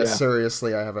then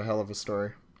seriously, I have a hell of a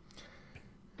story.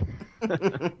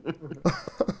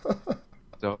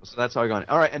 So that's how I got in.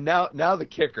 All right, and now the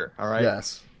kicker. All right.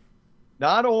 Yes.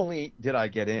 Not only did I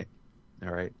get in,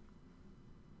 all right.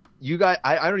 You guys,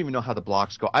 I don't even know how the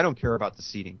blocks go. I don't care about the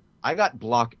seating. I got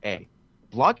block A.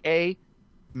 Block A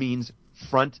means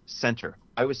front center.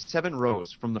 I was 7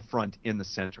 rows from the front in the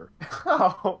center.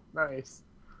 Oh, nice.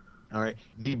 All right.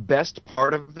 The best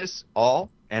part of this all,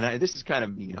 and this is kind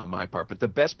of mean on my part, but the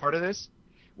best part of this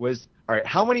was, all right,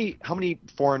 how many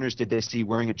foreigners did they see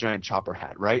wearing a giant chopper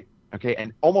hat, right? Okay,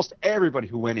 and almost everybody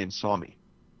who went in saw me.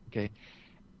 Okay.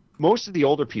 Most of the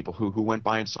older people who went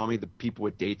by and saw me, the people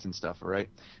with dates and stuff, all right,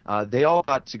 they all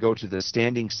got to go to the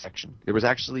standing section. It was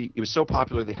so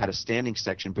popular they had a standing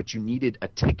section, but you needed a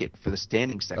ticket for the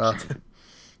standing section,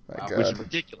 which is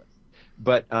ridiculous.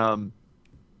 But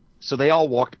so they all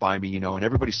walked by me, and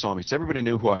everybody saw me, so everybody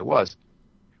knew who I was.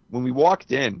 When we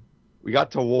walked in, we got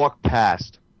to walk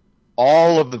past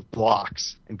all of the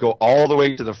blocks and go all the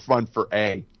way to the front for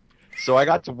A. So I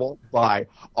got to walk by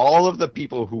all of the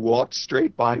people who walked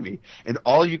straight by me, and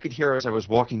all you could hear as I was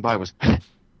walking by was,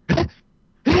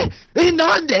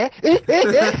 Nande!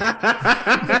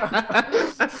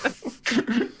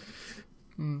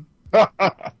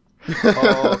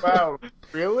 Oh, wow.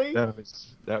 Really?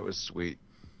 That was sweet.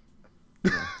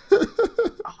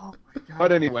 Oh my god.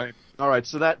 But anyway, all right.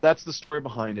 So that's the story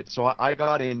behind it. So I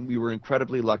got in. We were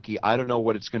incredibly lucky. I don't know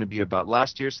what it's going to be about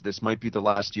last year. So this might be the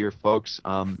last year, folks.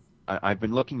 I've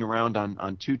been looking around on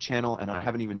 2channel, and I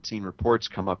haven't even seen reports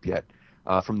come up yet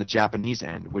from the Japanese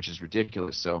end, which is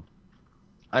ridiculous. So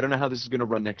I don't know how this is going to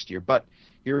run next year. But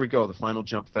here we go. The final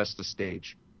Jump Festa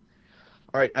stage.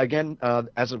 All right, again,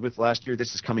 as with last year,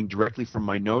 this is coming directly from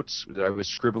my notes that I was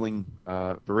scribbling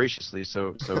voraciously,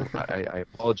 so I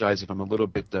apologize if I'm a little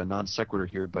bit non sequitur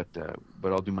here, but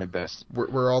I'll do my best.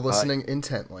 We're all listening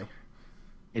intently.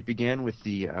 It began with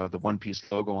the One Piece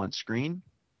logo on screen,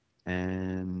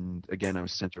 and again, I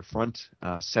was center front,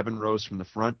 7 rows from the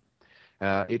front.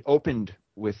 It opened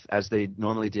with, as they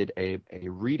normally did, a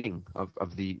reading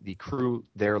of the crew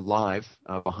there live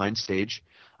behind stage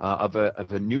of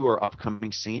a new or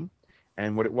upcoming scene,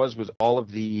 and what it was all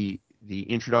of the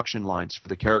introduction lines for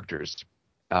the characters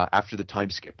after the time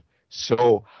skip.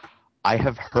 So I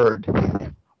have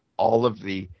heard all of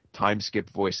the time skip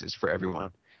voices for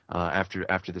everyone after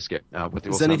the skip.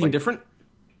 Is anything different?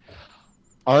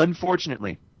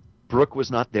 Unfortunately, Brooke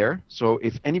was not there, so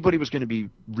if anybody was going to be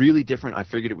really different, I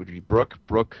figured it would be Brooke.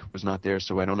 Brooke was not there,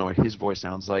 so I don't know what his voice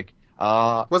sounds like.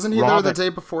 Wasn't he there the day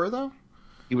before, though?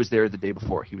 He was there the day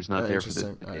before. He was not there for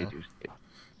the day.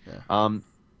 Yeah.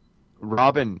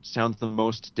 Robin sounds the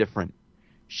most different.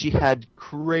 She had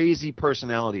crazy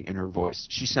personality in her voice.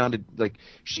 She sounded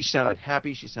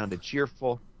happy. She sounded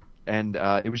cheerful, and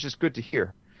it was just good to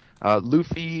hear.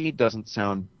 Luffy doesn't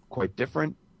sound quite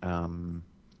different.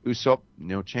 Usopp,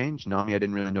 no change. Nami, I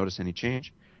didn't really notice any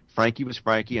change. Frankie was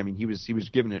Frankie. I mean, he was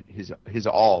giving it his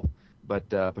all, but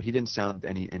he didn't sound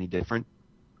any different.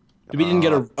 We didn't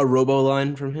get a robo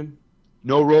line from him?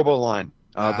 No robo line.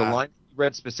 The line he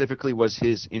read specifically was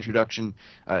his introduction,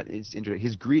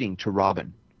 his greeting to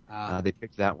Robin. They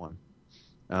picked that one.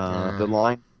 The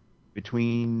line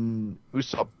between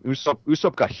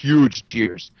Usopp got huge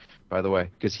tears, by the way,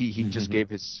 because he just gave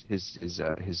his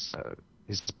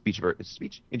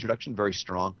speech introduction very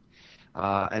strong,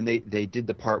 and they did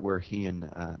the part where he and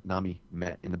Nami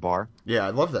met in the bar. Yeah, I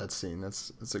love that scene.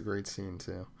 That's a great scene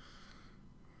too.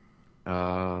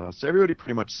 So everybody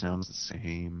pretty much sounds the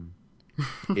same.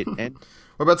 What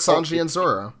about Sanji and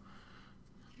Zoro?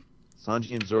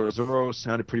 Sanji and Zoro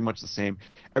sounded pretty much the same.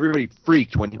 Everybody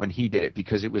freaked when he did it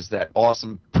because it was that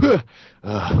awesome.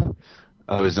 I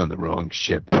was on the wrong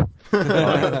ship. So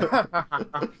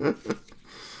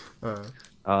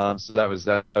that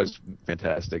was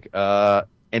fantastic.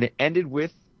 And it ended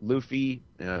with Luffy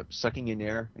sucking in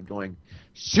air and going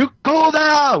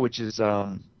 "Shukoda," which is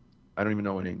I don't even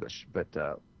know in English, but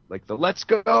like the "let's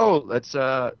go, let's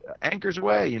anchors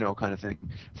away," kind of thing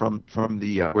from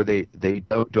the where they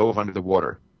dove under the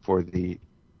water for the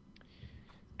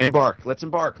embark. Let's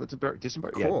embark.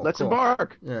 Disembark. Cool, yeah, let's cool.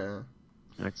 embark. Yeah.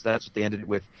 That's what they ended it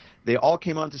with. They all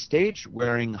came onto stage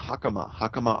wearing hakama.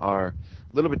 Hakama are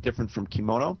a little bit different from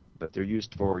kimono, but they're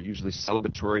used for usually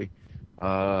celebratory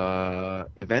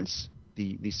events.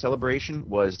 The celebration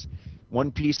was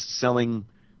One Piece selling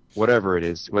whatever it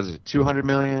is. Was it 200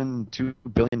 million, 2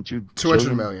 billion,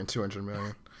 200 million, 200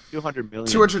 million. 200 million.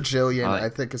 200 jillion, I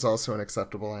think, is also an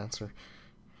acceptable answer.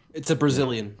 It's a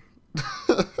Brazilian.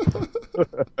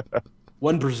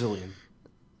 1 Brazilian.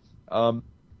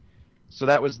 So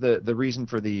that was the reason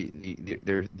for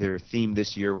their theme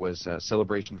this year was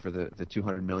celebration for the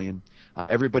 200 million.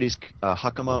 Everybody's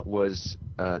hakama was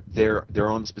their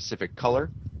own specific color,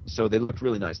 so they looked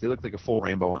really nice. They looked like a full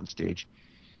rainbow on stage.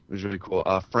 It was really cool.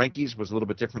 Frankie's was a little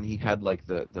bit different. He had like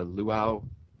the luau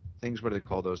things. What do they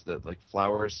call those? The like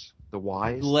flowers, the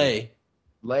Y's. Lei.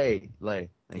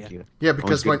 Thank you. Yeah,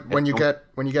 because when you get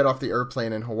off the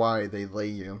airplane in Hawaii, they lay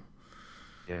you.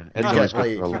 Yeah,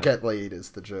 You get laid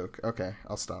is the joke. Okay,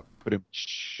 I'll stop.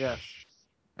 Yeah.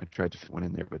 I tried to fit one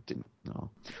in there, but didn't. No.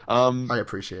 I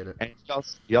appreciate it. And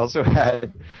he also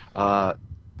had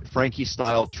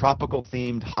Frankie-style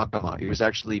tropical-themed hakama. It was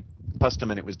actually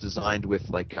custom, and it was designed with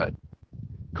like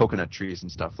coconut trees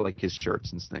and stuff, like his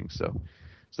shirts and things. So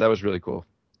that was really cool.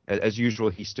 As usual,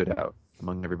 he stood out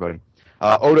among everybody.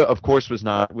 Oda, of course, was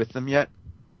not with them yet.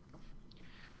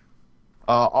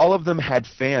 All of them had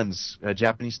fans,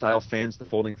 Japanese-style fans, the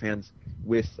folding fans,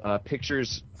 with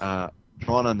pictures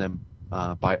drawn on them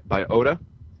by Oda.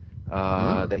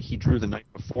 that he drew the night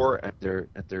before at their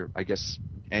I guess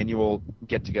annual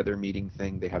get together meeting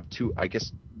thing. They have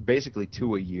basically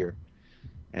two a year,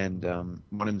 and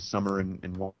one in the summer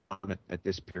and one at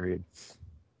this period.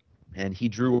 And he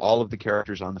drew all of the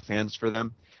characters on the fans for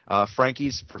them.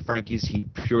 Frankie's, he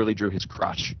purely drew his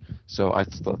crotch. So I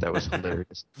thought that was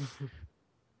hilarious.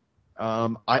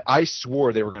 I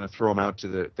swore they were going to throw him out to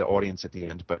the audience at the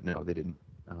end, but no, they didn't.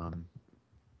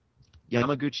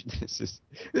 Yamaguchi, this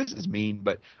is mean,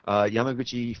 but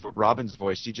Yamaguchi, for Robin's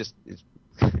voice, she just is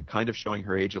kind of showing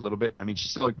her age a little bit. I mean, she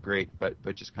still looked great, but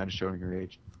just kind of showing her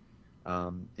age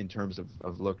in terms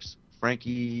of looks.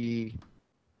 Frankie's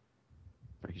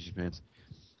pants.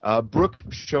 Brooke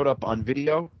showed up on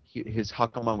video. His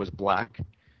Hakama was black,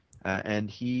 and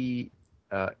he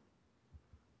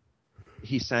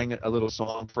sang a little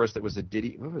song for us that was a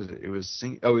ditty. What was it? It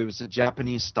was a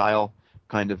Japanese style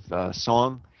kind of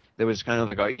song that was kind of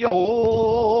like a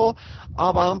yo,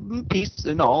 peace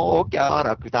and all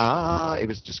garakta. It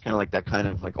was just kind of like that kind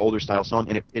of like older style song,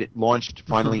 and it launched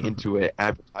finally into an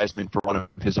advertisement for one of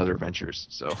his other ventures.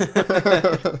 So.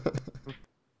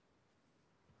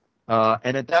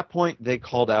 And at that point, they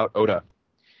called out Oda,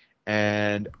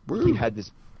 and he had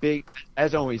this big,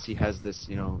 as always, he has this,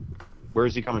 where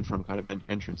is he coming from kind of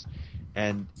entrance,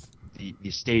 and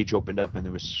the stage opened up, and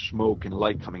there was smoke and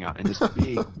light coming out, and this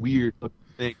big, weird looking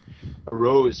thing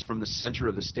arose from the center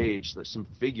of the stage, some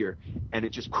figure, and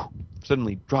it just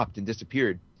suddenly dropped and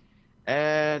disappeared,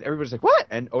 and everybody's like, what?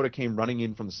 And Oda came running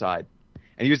in from the side,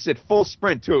 and he just did full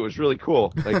sprint too. It was really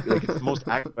cool, like it's the most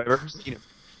active I've ever seen him.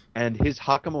 And his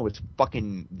Hakama was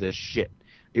fucking the shit.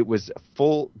 It was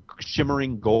full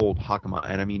shimmering gold Hakama.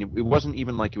 And I mean, it wasn't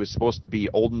even like it was supposed to be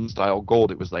olden style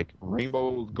gold. It was like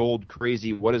rainbow gold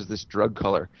crazy. What is this drug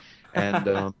color? And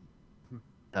it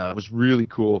was really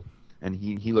cool. And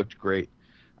he looked great.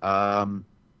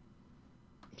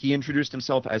 He introduced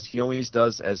himself as he always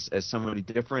does, as somebody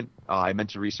different. I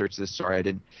meant to research this. Sorry, I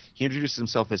didn't. He introduced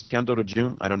himself as Kyandoro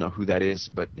Jun. I don't know who that is,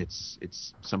 but it's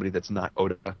somebody that's not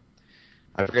Oda.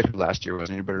 I forget who last year was.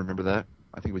 Anybody remember that?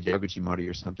 I think it was Yaguchi Mori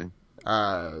or something.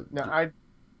 The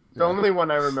only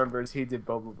one I remember is he did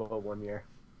Boba Boba one year.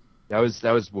 That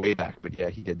was way back, but yeah,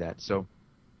 he did that. So,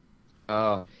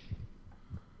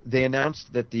 they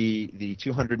announced that the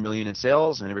 200 million in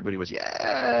sales, and everybody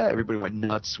went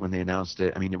nuts when they announced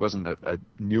it. I mean, it wasn't a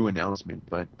new announcement,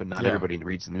 but not everybody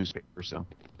reads the newspaper, so.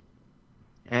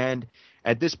 And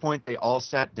at this point, they all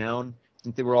sat down. I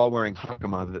think they were all wearing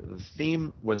Hakama. The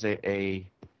theme was a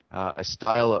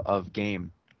style of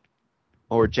game,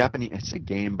 or Japanese. It's a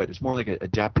game, but it's more like a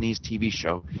Japanese TV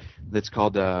show that's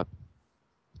called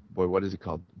what is it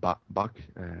called? Bakusho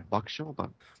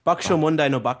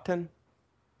Mondai no Bakuten?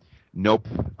 Nope.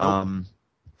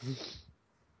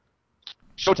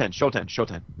 Shoten.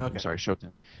 Okay. I'm sorry,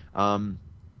 Shoten.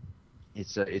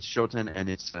 It's Shoten, and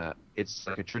it's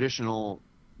like a traditional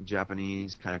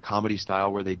Japanese kind of comedy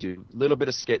style where they do a little bit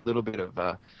of skit, little bit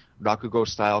of rakugo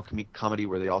style comedy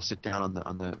where they all sit down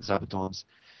on the zabutons.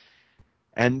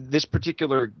 And this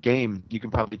particular game, you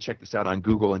can probably check this out on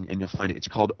Google and you'll find it. It's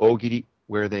called Ogiri,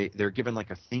 where they're given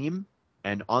like a theme,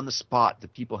 and on the spot the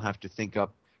people have to think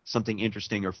up something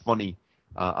interesting or funny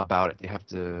about it. They have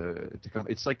to come.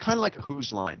 It's like kind of like a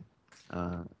Who's Line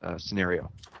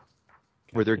scenario,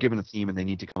 where they're given a theme and they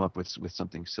need to come up with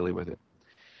something silly with it.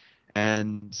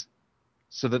 And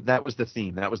so that was the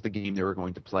theme. That was the game they were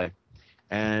going to play.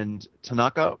 And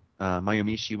Tanaka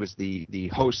Mayumi, she was the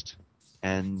host,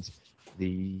 and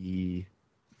the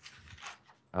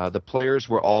players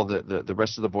were all the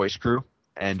rest of the voice crew.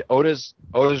 And Oda's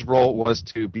role was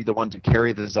to be the one to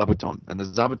carry the zabuton. And the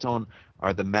zabuton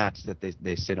are the mats that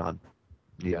they sit on,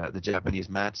 the Japanese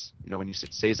mats. When you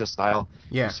sit seiza style,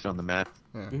 you sit on the mat.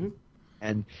 Yeah. Mm-hmm.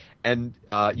 And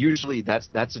usually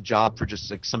that's a job for just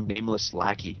like some nameless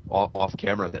lackey off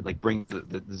camera that like brings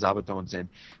the zabutons in.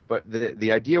 But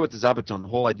the idea with the zabuton, the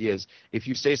whole idea is if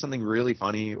you say something really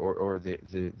funny or the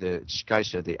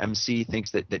shikaisha, the MC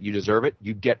thinks that you deserve it,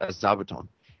 you get a zabuton,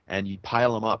 and you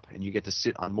pile them up, and you get to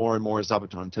sit on more and more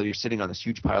zabuton until you're sitting on this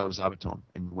huge pile of zabuton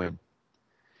and win.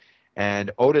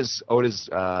 And Oda's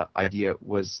idea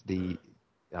was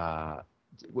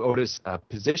Oda's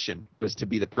position was to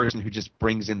be the person who just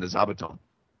brings in the zabuton.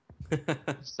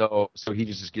 so he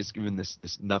just gets given this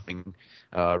nothing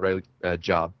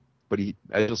job, but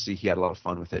as you'll see, he had a lot of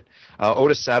fun with it.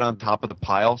 Oda sat on top of the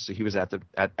pile, so he was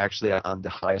actually on the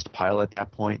highest pile at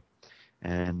that point,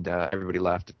 and everybody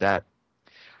laughed at that.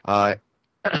 I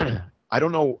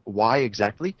don't know why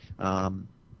exactly,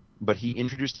 but he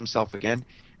introduced himself again,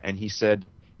 and he said,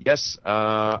 yes,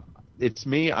 it's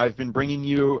me. I've been bringing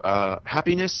you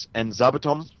happiness and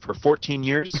Zabuton for 14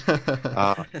 years.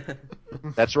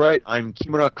 That's right. I'm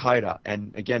Kimura Kaida,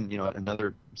 and again,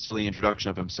 another silly introduction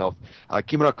of himself.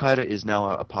 Kimura Kaida is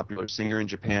now a popular singer in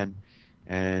Japan,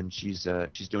 and she's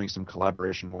doing some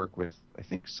collaboration work with, I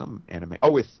think, some anime.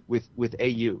 Oh, with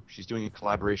AU. She's doing a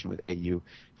collaboration with AU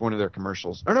for one of their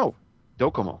commercials. Or no,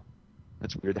 Docomo.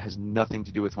 That's weird. That has nothing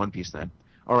to do with One Piece then.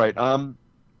 All right.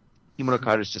 Kimura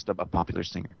Kaida is just a popular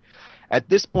singer. At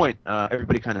this point,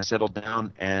 everybody kind of settled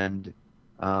down, and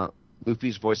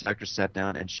Luffy's voice actress sat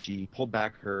down, and she pulled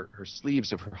back her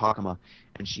sleeves of her hakama,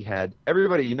 and she had,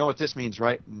 everybody, you know what this means,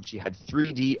 right? And she had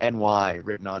 3D NY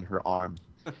written on her arm,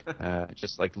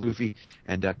 just like Luffy.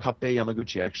 And Kappei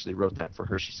Yamaguchi actually wrote that for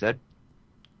her, she said.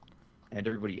 And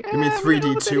everybody, You mean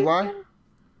 3D 2Y?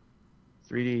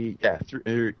 3D, yeah.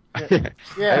 Yeah.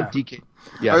 I have DK.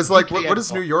 Yeah, I was like, DKNY. what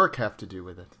does New York have to do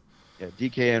with it? Yeah,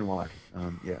 DKNY.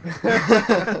 Yeah.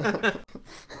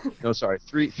 No, sorry,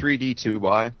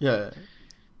 3D2Y. Yeah.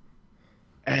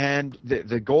 And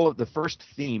the goal of the first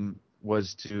theme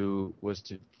was to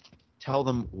tell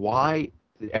them why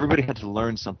everybody had to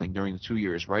learn something during the 2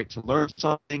 years, right? To learn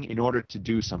something in order to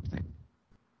do something.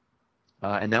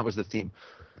 And that was the theme.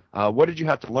 What did you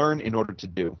have to learn in order to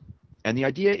do? And the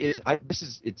idea is,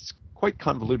 it's quite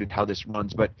convoluted how this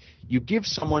runs, but you give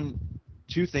someone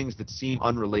two things that seem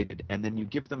unrelated, and then you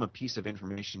give them a piece of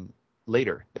information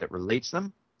later that relates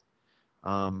them.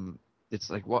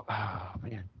 It's like, what? Oh,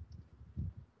 man.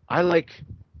 I like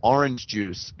orange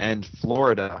juice and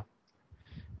Florida,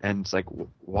 and it's like,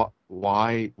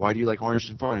 why do you like orange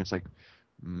and Florida? And it's like,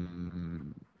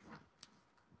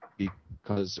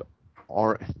 because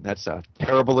that's a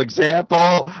terrible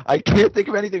example. I can't think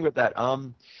of anything with that.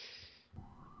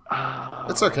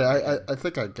 It's okay. I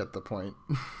think I get the point.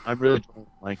 I'm really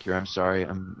blank here. I'm sorry.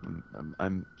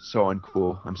 I'm so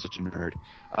uncool. I'm such a nerd.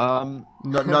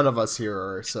 None of us here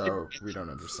are, so we don't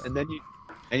understand. And then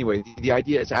anyway, the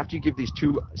idea is after you give these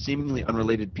two seemingly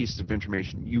unrelated pieces of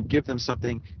information, you give them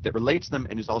something that relates them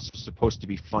and is also supposed to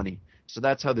be funny. So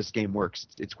that's how this game works.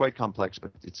 It's quite complex,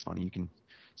 but it's funny. You can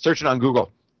search it on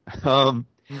Google.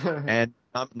 And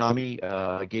Nami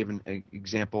gave an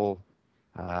example,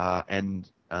 and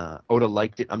Oda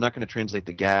liked it. I'm not going to translate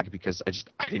the gag because I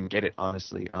didn't get it,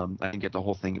 honestly. I didn't get the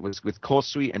whole thing. It was with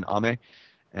Kosui and Ame,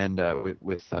 and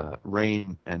with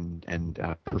rain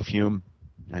and perfume,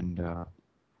 and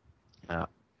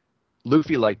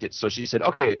Luffy liked it. So she said,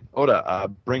 "Okay, Oda,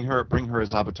 bring her a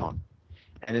Zabuton."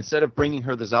 And instead of bringing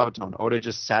her the Zabuton, Oda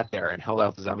just sat there and held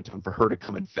out the Zabuton for her to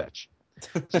come and fetch.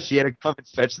 So she had to come and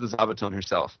fetch the Zabuton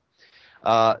herself.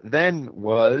 Then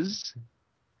was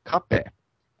Kappei.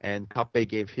 And Kappei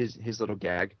gave his little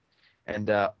gag.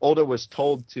 And Oda was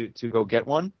told to go get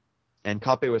one. And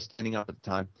Kappei was standing up at the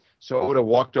time. So Oda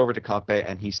walked over to Kappei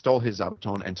and he stole his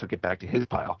Zabuton and took it back to his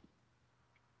pile.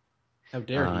 How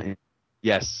dare he?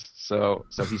 Yes. So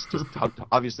he's just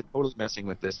obviously totally messing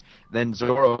with this. Then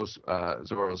Zoro's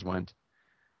went.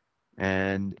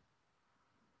 And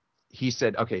he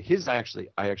said, okay,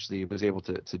 I actually was able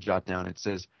to jot down. It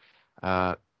says,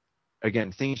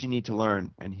 again, things you need to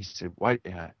learn. And he said, "Why?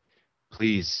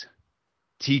 Please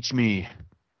teach me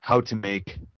how to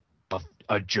make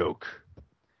a joke."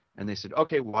 And they said,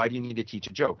 "Okay, why do you need to teach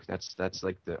a joke?" That's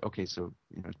like okay. So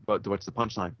but what's the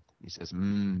punchline? He says,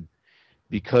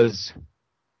 "Because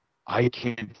I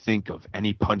can't think of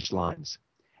any punchlines."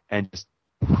 And just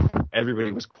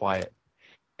everybody was quiet.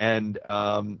 And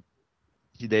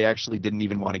they actually didn't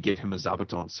even want to give him a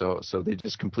Zabuton, so they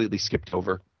just completely skipped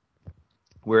over.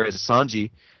 Whereas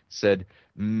Sanji said,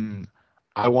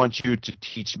 "I want you to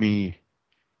teach me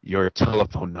your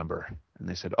telephone number." And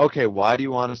they said, "Okay, why do you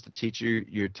want us to teach you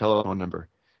your telephone number?"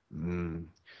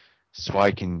 "So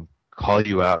I can call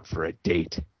you out for a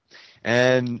date."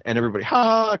 And everybody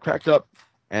cracked up.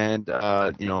 And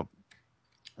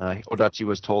Odachi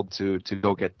was told to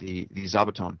go get the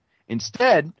Zabuton.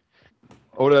 Instead,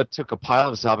 Oda took a pile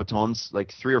of Zabutons,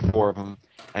 like 3 or 4 of them,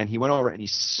 and he went over and he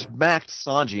smacked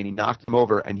Sanji and he knocked him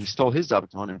over and he stole his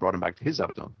Zabuton and brought him back to his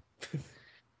Zabuton.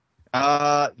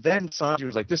 Then Sanji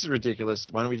was like, "This is ridiculous.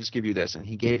 Why don't we just give you this?" And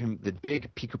he gave him the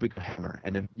big Pico Pico hammer.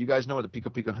 And if you guys know what the Pico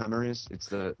Pico hammer is? It's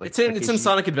the it's in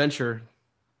Sonic Adventure.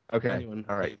 Okay. Anyone.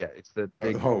 All right. Yeah, it's the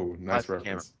big nice reference.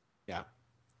 hammer. Yeah.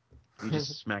 He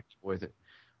just smacked with it.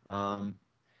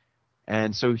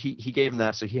 And so he gave him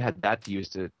that, so he had that to use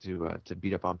to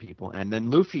beat up on people. And then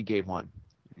Luffy gave one.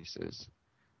 He says,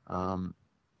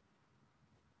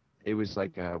 it was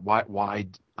like, why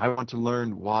I want to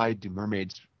learn where do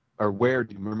mermaids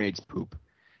poop?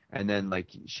 And then like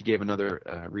she gave another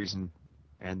reason.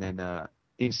 And then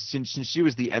since she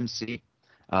was the MC,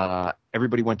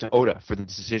 everybody went to Oda for the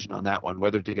decision on that one,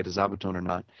 whether to get a Zabuton or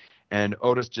not. And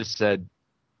Oda just said,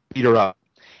 beat her up.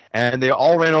 And they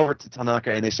all ran over to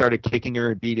Tanaka and they started kicking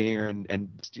her and beating her and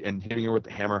hitting her with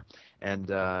the hammer.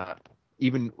 And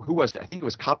even, who was it? I think it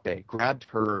was Kappe, grabbed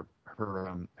her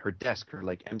desk, her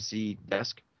like MC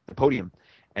desk, the podium,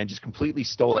 and just completely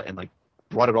stole it and like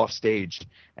brought it off stage.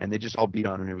 And they just all beat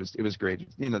on her. And it was great.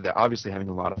 You know, they're obviously having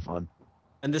a lot of fun.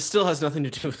 And this still has nothing to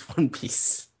do with One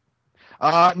Piece.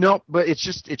 No, but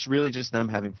it's really just them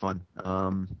having fun.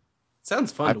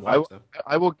 Sounds fun to watch, though.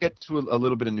 I will get to a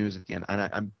little bit of news at the end, and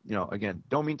I'm, again,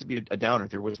 don't mean to be a downer.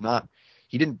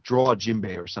 He didn't draw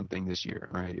Jinbei or something this year,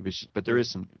 right? But there is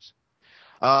some news.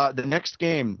 The next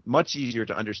game, much easier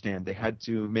to understand. They had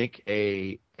to make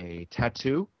a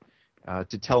tattoo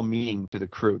to tell meaning to the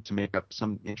crew, to make up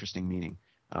some interesting meaning.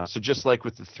 So just like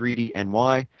with the 3D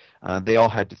NY, they all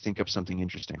had to think up something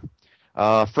interesting.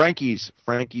 Frankie's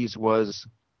was.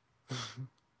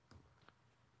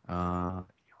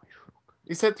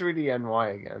 You said 3D NY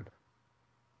again.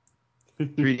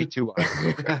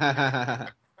 3D2Y.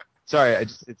 Sorry,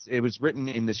 it was written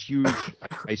in this huge.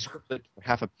 I scripted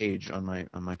half a page on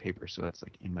my paper, so that's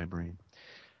like in my brain.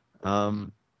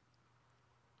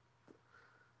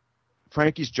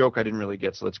 Frankie's joke I didn't really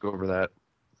get, so let's go over that.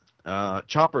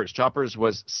 Choppers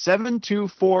was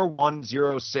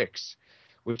 724106,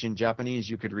 which in Japanese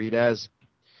you could read as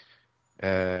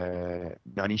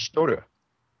Nani shitoru.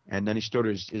 And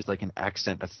Nanishitoru is like an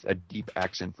accent, a deep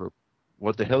accent for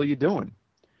what the hell are you doing?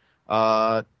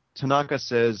 Tanaka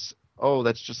says, oh,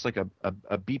 that's just like a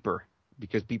beeper,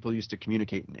 because people used to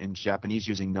communicate in Japanese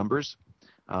using numbers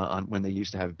when they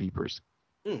used to have beepers.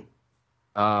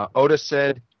 Oda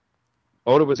said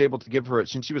Oda was able to give her,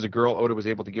 since she was a girl, Oda was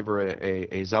able to give her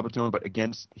a Zabuton, but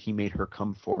again, he made her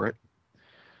come for it.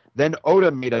 Then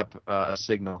Oda made up a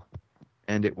signal,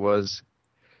 and it was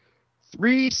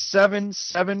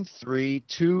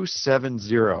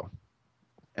 3773270,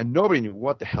 and nobody knew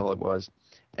what the hell it was,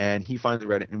 and he finally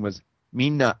read it and was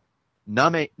Minna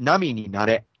Nami ni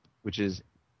nare, which is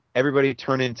everybody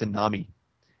turn into Nami.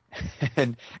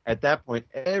 And at that point,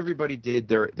 everybody did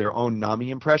their own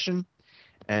Nami impression,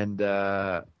 and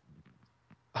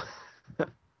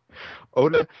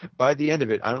Oda, by the end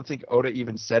of it, I don't think Oda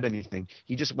even said anything.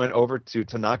 He just went over to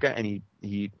Tanaka and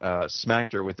he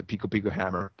smacked her with the Pico Pico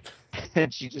hammer,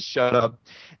 and she just shut up.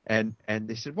 And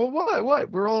they said, "Well,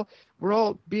 what? We're all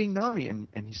being Nami." And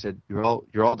he said, "You're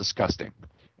all disgusting."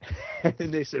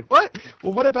 And they said, "What?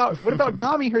 Well, what about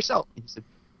Nami herself?" And he said,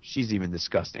 "She's even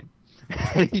disgusting."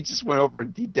 And he just went over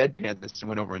and he deadpanned this and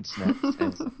went over and snapped his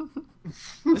hands.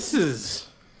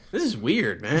 This is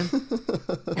weird, man.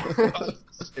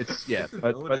 It's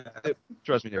but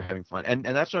trust me, they're having fun, and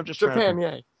that's what I'm just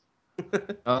Japan,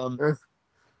 trying to.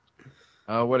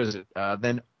 What is it?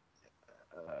 Then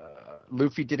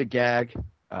Luffy did a gag.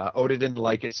 Oda didn't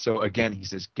like it, so again he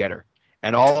says, "Get her."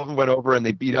 And all of them went over and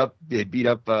they beat up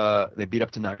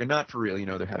Tanaka. Not for real,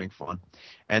 they're having fun.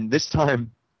 And this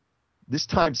time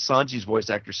Sanji's voice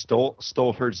actor stole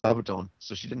her Zabuton,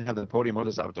 so she didn't have the podium or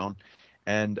the Zabuton,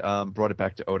 and brought it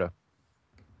back to Oda.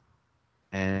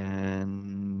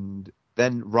 And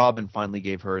then Robin finally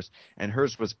gave hers, and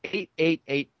hers was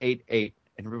 88888,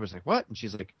 and everybody was like, "What?" And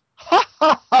she's like, "Ha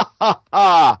ha ha ha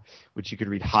ha," which you could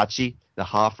read Hachi. The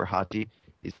ha for Hachi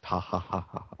is ha ha ha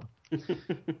ha ha.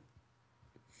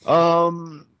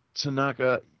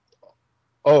 Tanaka.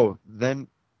 Oh, then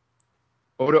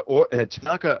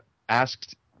Tanaka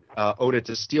asked Oda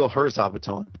to steal her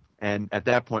Zabuton, and at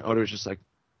that point Oda was just like,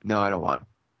 "No, I don't want him."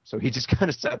 So he just kind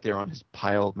of sat there on his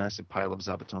massive pile of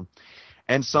Zabuton.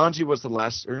 And Sanji was the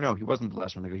last, or no, he wasn't the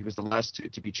last one to go. He was the last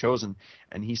to be chosen.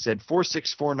 And he said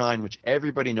 4649, which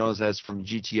everybody knows as from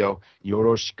GTO,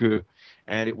 Yoroshiku.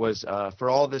 And it was for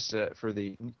all this, for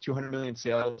the 200 million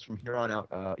sales from here on out,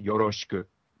 Yoroshiku.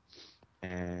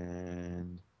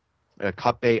 And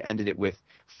Kappe ended it with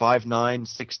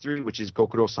 5963, which is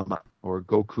Gokuro-sama, or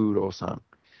Gokuro-san,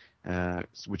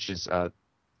 which is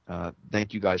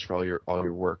thank you guys for all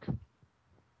your work.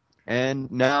 And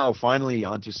now, finally,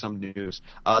 onto some news.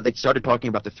 They started talking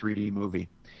about the 3D movie,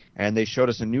 and they showed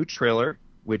us a new trailer,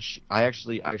 which I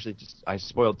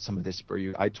spoiled some of this for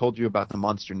you. I told you about the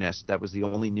monster nest. That was the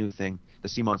only new thing. The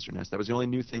sea monster nest. That was the only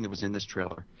new thing that was in this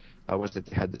trailer. Was that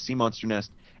they had the sea monster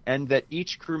nest, and that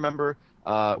each crew member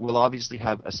will obviously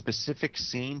have a specific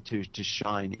scene to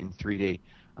shine in 3D.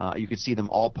 You could see them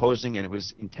all posing, and it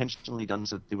was intentionally done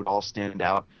so that they would all stand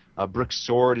out. Brook's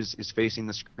sword is facing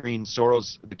the screen.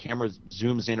 The camera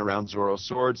zooms in around Zoro's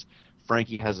swords.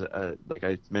 Frankie has like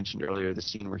I mentioned earlier, the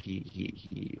scene where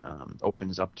he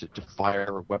opens up to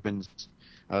fire weapons.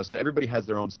 So everybody has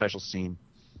their own special scene.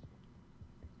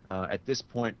 At this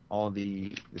point, all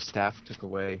the staff took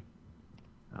away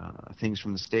things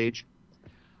from the stage.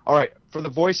 All right, for the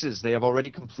voices, they have already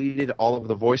completed all of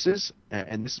the voices,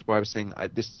 and this is why I was saying I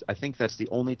think that's the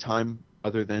only time,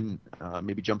 other than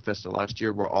maybe Jump Festa last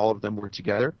year, where all of them were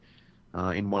together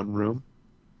in one room.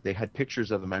 They had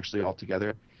pictures of them actually all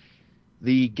together.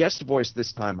 The guest voice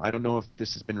this time, I don't know if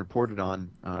this has been reported on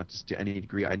to any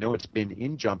degree. I know it's been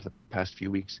in Jump the past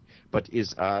few weeks, but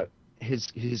is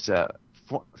his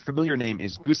familiar name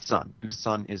is Gusan.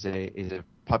 Gusan is a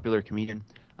popular comedian.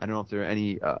 I don't know if there are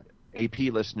any AP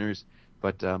listeners,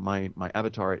 but my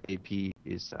avatar at AP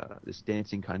is this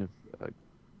dancing kind of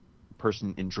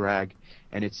person in drag,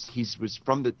 and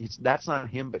that's not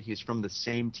him, but he's from the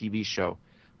same TV show,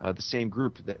 the same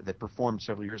group that performed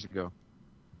several years ago,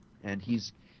 and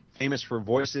he's famous for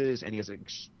voices, and he has an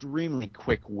extremely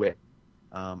quick wit.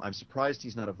 I'm surprised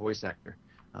he's not a voice actor,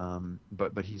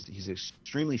 but he's an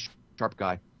extremely sharp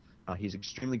guy. He's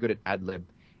extremely good at ad-lib,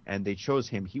 and they chose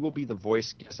him. He will be the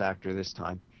voice guest actor this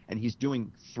time. And he's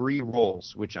doing 3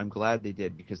 roles, which I'm glad they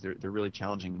did because they're really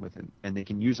challenging with him, and they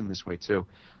can use him this way too.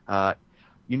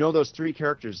 You know those 3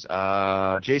 characters.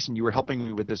 Jason, you were helping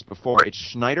me with this before. It's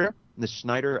Schneider, the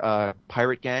Schneider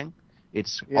pirate gang.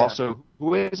 It's also,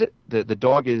 who is it? The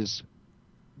dog is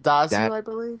Dazu, I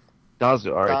believe.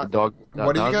 Dazu, all right. The dog.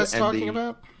 What are you Dazu, guys talking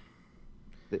about?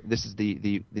 This is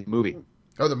the movie.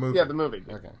 Oh, the movie. Yeah, the movie.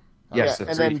 Okay. Yes, and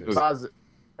then Bazu.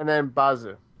 And then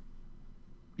Bazu.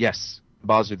 Yes.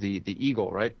 Bazu, the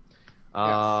eagle, right?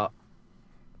 Yes.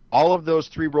 All of those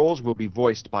 3 roles will be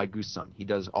voiced by Gusan. He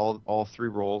does all 3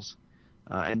 roles,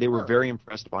 and they were very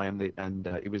impressed by him.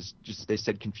 It was just, they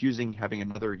said, confusing having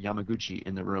another Yamaguchi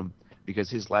in the room because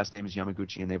his last name is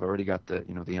Yamaguchi, and they've already got the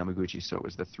Yamaguchi, so it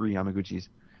was the 3 Yamaguchis.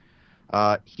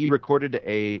 He recorded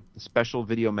a special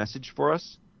video message for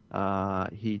us.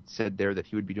 He said there that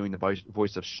he would be doing the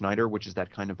voice of Schneider, which is that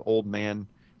kind of old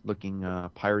man-looking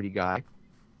piratey guy.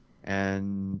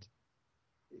 And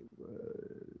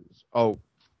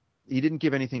he didn't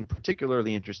give anything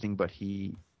particularly interesting, but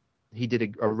he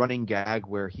did a running gag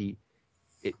where it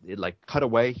like cut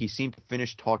away. He seemed to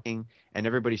finish talking, and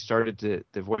everybody the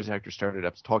voice actor started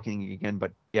up talking again,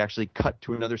 but he actually cut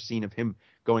to another scene of him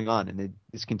going on, and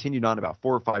this continued on about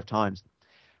 4 or 5 times.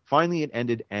 Finally, it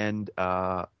ended, and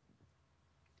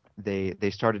they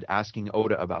started asking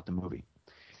Oda about the movie.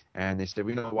 And they said,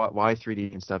 we know why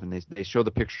 3D and stuff, and they show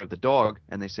the picture of the dog,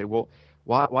 and they say, well,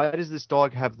 why does this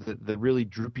dog have the really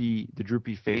droopy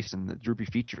face and the droopy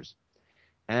features?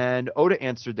 And Oda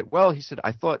answered that, well, he said,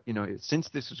 I thought, since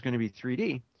this was going to be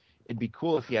 3D, it'd be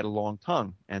cool if he had a long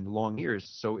tongue and long ears,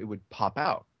 so it would pop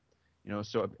out.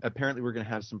 So apparently we're going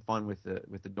to have some fun with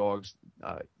the dog's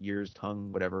ears,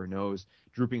 tongue, whatever, nose,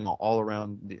 drooping all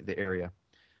around the area.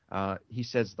 He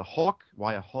says the hawk.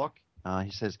 Why a hawk?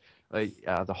 He says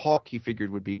the hawk he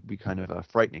figured would be kind of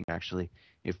frightening actually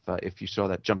if you saw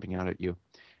that jumping out at you.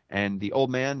 And the old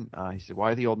man, he said,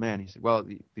 why the old man? He said, well,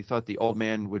 we thought the old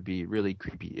man would be really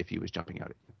creepy if he was jumping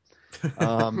out at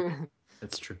you.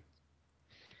 That's true.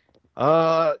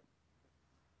 Oda,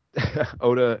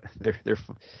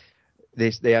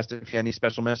 they asked if he had any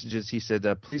special messages. He said,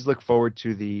 please look forward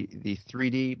to the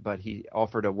 3D, but he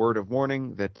offered a word of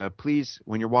warning that please,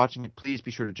 when you're watching it, please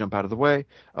be sure to jump out of the way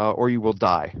or you will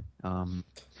die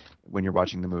when you're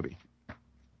watching the movie.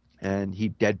 And he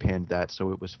deadpanned that,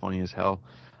 so it was funny as hell.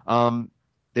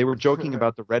 They were joking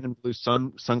about the red and blue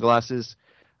sunglasses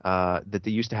that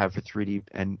they used to have for 3D,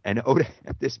 and Oda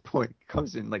at this point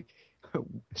comes in like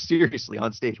seriously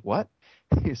on stage. What?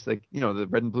 He's like, the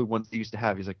red and blue ones they used to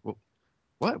have. He's like, well,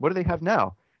 what do they have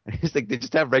now? And he's like, they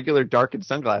just have regular darkened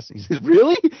sunglasses. He says,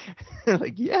 really?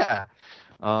 Like, yeah.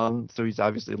 So he's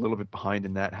obviously a little bit behind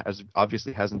in that.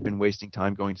 Obviously hasn't been wasting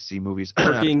time going to see movies.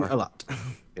 Working a lot.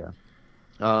 Yeah.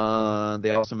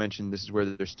 They also mentioned this is where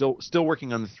they're still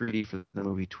working on the 3D for the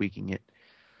movie, tweaking it.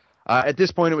 At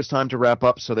this point, it was time to wrap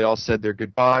up, so they all said their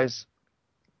goodbyes.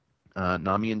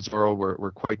 Nami and Zoro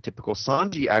were quite typical.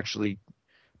 Sanji actually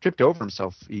tripped over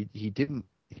himself. He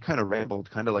kind of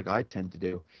rambled, kind of like I tend to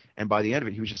do. And by the end of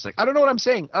it, he was just like, I don't know what I'm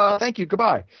saying. Thank you.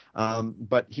 Goodbye.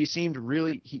 But he seemed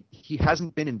really, he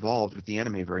hasn't been involved with the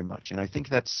anime very much. And I think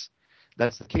that's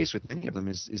the case with many of them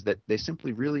is that they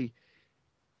simply really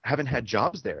haven't had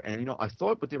jobs there. And, I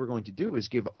thought what they were going to do is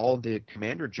give all the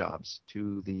commander jobs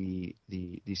to the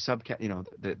the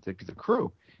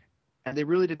crew. And they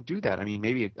really didn't do that. I mean,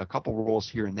 maybe a couple roles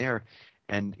here and there.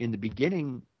 And in the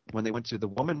beginning, when they went to the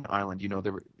Woman Island,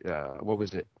 there were, what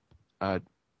was it?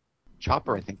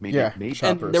 Chopper, I think, maybe. Yeah,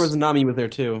 and there was Nami with there,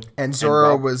 too. And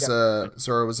Zoro was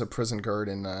a prison guard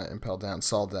in Impel Down,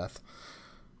 Saw Death.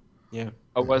 Yeah.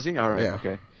 Oh, was he? All right, yeah.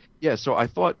 Okay. Yeah, so I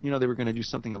thought, they were going to do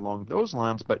something along those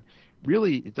lines, but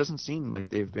really it doesn't seem like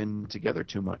they've been together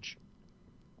too much.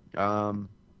 Well,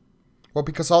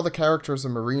 because all the characters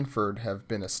in Marineford have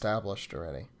been established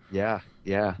already. Yeah.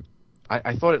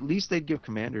 I thought at least they'd give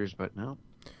commanders, but no.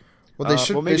 Well,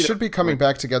 they should be coming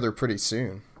back together pretty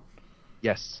soon.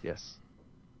 Yes.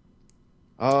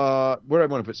 Where do I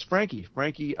want to put Frankie?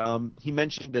 Frankie, he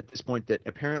mentioned at this point that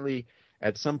apparently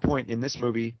at some point in this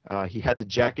movie, he had the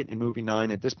jacket in movie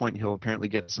 9. At this point, he'll apparently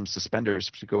get some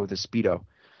suspenders to go with his Speedo.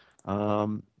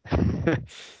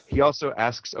 He also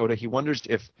asks Oda, he wonders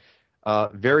if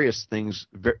various things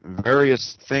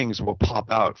will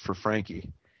pop out for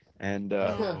Frankie. And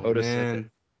Oda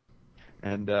said that,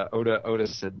 and Oda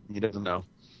said he doesn't know.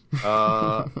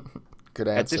 Good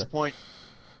answer. At this point,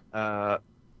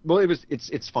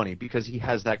 it's funny because he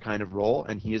has that kind of role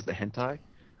and he is the hentai.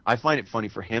 I find it funny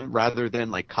for him rather than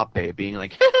like Kappe being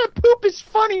like poop is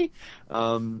funny.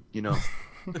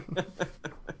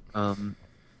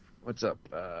 What's up?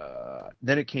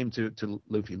 Then it came to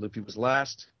Luffy. Luffy was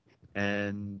last,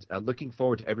 and looking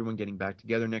forward to everyone getting back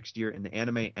together next year in the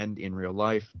anime and in real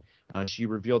life. She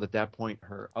revealed at that point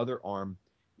her other arm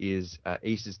is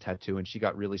Ace's tattoo, and she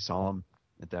got really solemn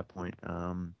at that point.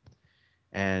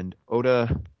 And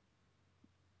Oda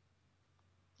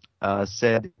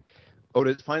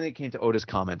finally came to Oda's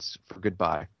comments for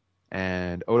goodbye.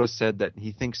 And Oda said that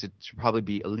he thinks it should probably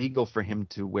be illegal for him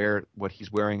to wear what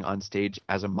he's wearing on stage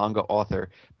as a manga author,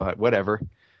 but whatever.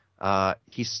 That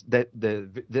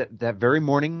very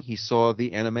morning he saw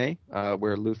the anime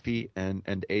where Luffy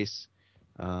and Ace,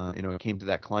 came to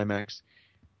that climax,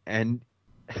 and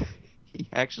he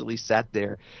actually sat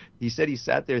there. He said he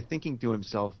sat there thinking to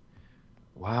himself,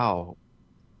 "Wow,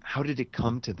 how did it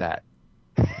come to that?"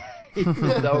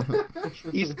 Even though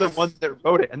he's the one that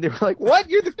wrote it, and they were like, "What?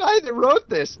 You're the guy that wrote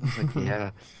this?" And he's like,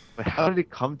 "Yeah, but how did it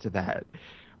come to that?"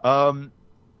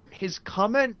 His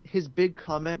big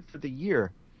comment for the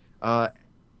year,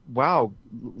 wow,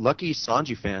 lucky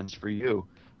Sanji fans for you,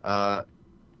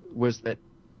 was that,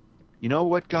 you know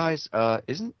what, guys,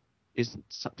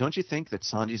 don't you think that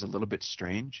Sanji's a little bit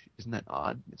strange? Isn't that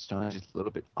odd? Sanji's a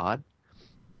little bit odd,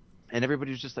 and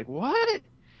everybody was just like, "What?"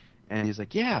 And he's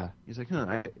like, yeah. He's like,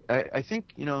 I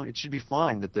think, it should be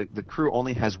fine that the crew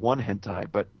only has one hentai,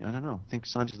 but I don't know. I think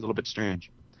Sanji's a little bit strange.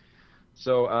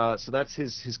 So that's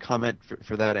his comment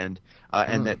for that end.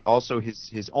 And that also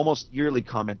his almost yearly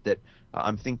comment that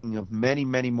I'm thinking of many,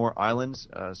 many more islands.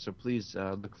 So please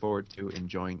look forward to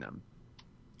enjoying them.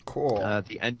 Cool.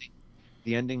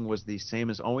 The ending was the same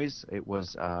as always. It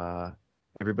was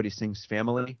Everybody Sings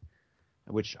Family,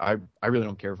 which I really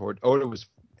don't care for. Oda was,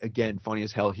 again, funny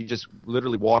as hell. He just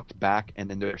literally walked back, and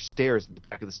then there are stairs at the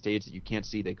back of the stage that you can't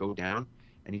see. They go down,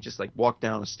 and he just like walked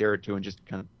down a stair or two and just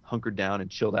kind of hunkered down and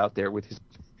chilled out there with his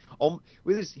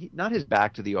not his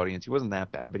back to the audience. He wasn't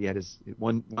that bad, but he had his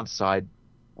one side,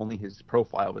 only his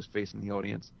profile was facing the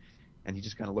audience, and he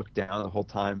just kind of looked down the whole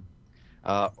time.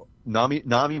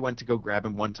 Nami went to go grab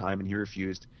him one time, and he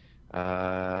refused.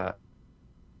 Then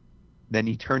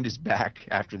he turned his back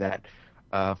after that.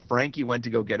 Frankie went to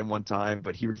go get him one time,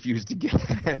 but he refused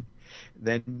again.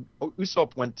 Then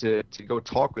Usopp went to go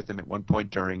talk with him at one point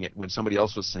during it when somebody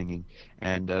else was singing,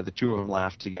 and the two of them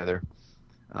laughed together.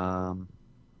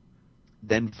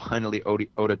 Then finally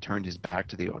Oda turned his back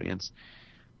to the audience.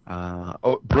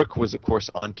 Brooke was, of course,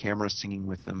 on camera singing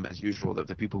with them as usual.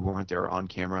 The people who weren't there were on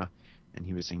camera, and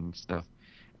he was singing stuff.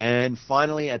 And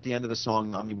finally, at the end of the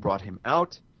song, Nami brought him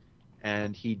out,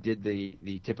 and he did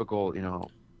the typical,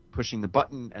 pushing the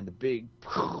button, and the big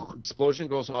explosion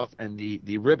goes off, and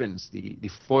the ribbons, the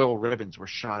foil ribbons, were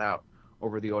shot out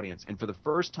over the audience. And for the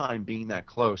first time being that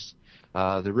close,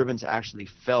 the ribbons actually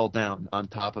fell down on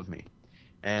top of me.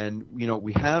 And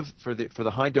we have for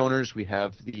the high donors, we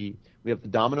have the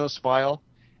Domino's file,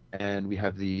 and we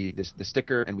have the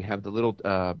sticker, and we have the little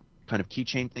kind of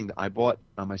keychain thing that I bought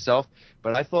myself.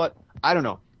 But I thought, I don't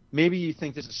know, maybe you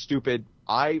think this is stupid.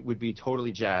 I would be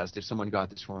totally jazzed if someone got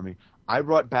this for me. I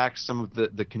brought back some of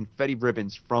the confetti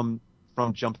ribbons from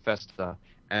Jump Festa,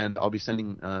 and I'll be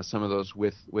sending some of those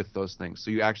with those things.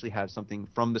 So you actually have something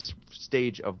from the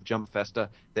stage of Jump Festa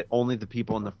that only the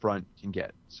people in the front can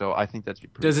get. So I think that's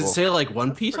pretty cool. Does it say like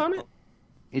One Piece on it?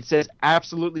 It says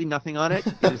absolutely nothing on it.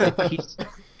 It is a piece.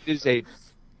 It is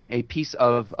a piece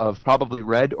of probably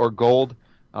red or gold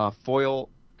foil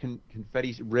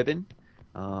confetti ribbon.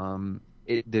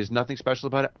 There's nothing special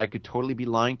about it. I could totally be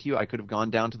lying to you. I could have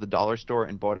gone down to the dollar store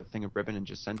and bought a thing of ribbon and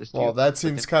just sent this to you. Well, that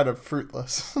seems kind of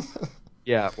fruitless.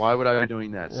 Yeah, why would I be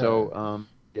doing that? Yeah. So,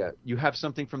 you have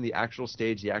something from the actual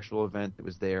stage, the actual event that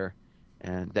was there,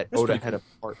 and that That's Oda pretty had cool.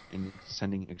 a part in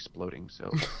sending exploding.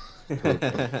 So,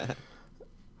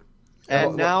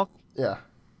 and now Yeah.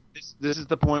 this is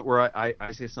the point where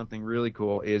I say something really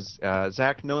cool. Is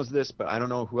Zach knows this, but I don't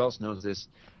know who else knows this.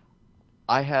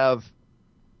 I have.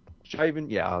 Should I even?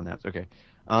 Yeah, I'll announce. Okay.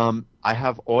 I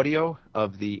have audio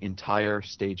of the entire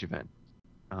stage event.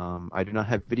 I do not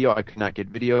have video. I could not get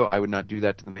video. I would not do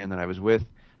that to the man that I was with.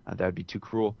 That would be too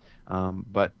cruel.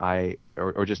 But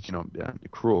or just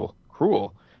cruel.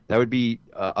 That would be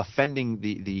offending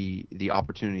the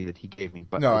opportunity that he gave me.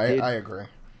 But No, I I agree.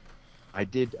 I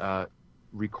did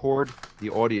record the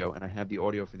audio, and I have the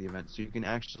audio for the event, so you can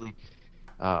actually.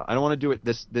 I don't want to do it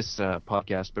this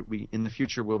podcast, but we in the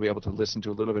future we'll be able to listen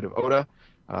to a little bit of Oda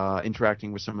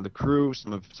interacting with some of the crew,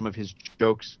 some of his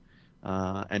jokes,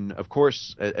 and of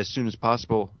course, as soon as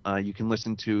possible, you can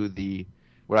listen to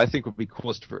what I think would be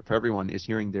coolest for everyone is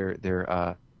hearing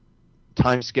their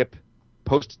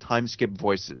post time skip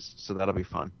voices. So that'll be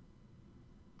fun.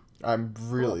 I'm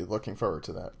really looking forward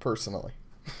to that personally.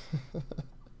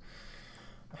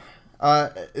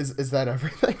 Is that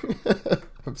everything?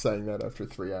 I'm saying that after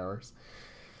 3 hours.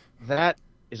 That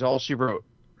is all she wrote.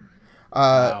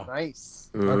 Wow.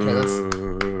 Nice. Okay,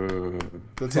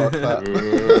 that's all that.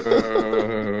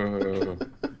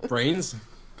 Brains?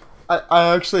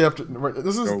 I actually have to.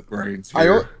 This is. No brains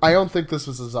here. I don't think this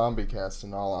was a zombie cast.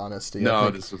 In all honesty,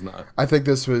 No, this was not. I think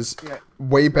this was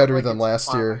way better Like than it's last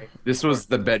fine. year. This was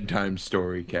the bedtime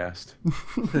story cast.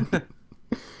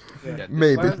 Yeah,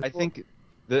 Maybe. I think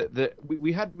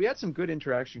we had some good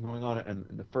interaction going on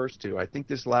in the first two. I think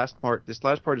this last part is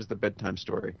the bedtime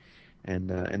story, and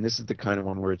this is the kind of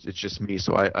one where it's just me.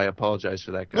 So I apologize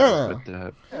for that, guys.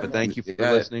 No. But thank you for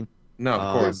Yeah. listening. No,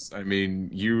 of course. I mean,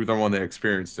 you're the one that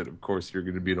experienced it. Of course, you're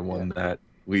going to be the one that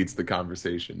leads the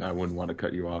conversation. I wouldn't want to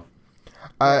cut you off.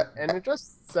 And it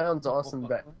just sounds awesome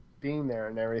being there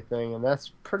and everything, and that's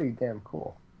pretty damn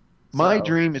cool. My So-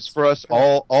 dream is for us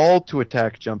all to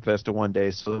attack Jump Festa one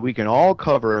day, so that we can all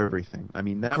cover everything. I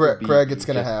mean, that would be Greg, it's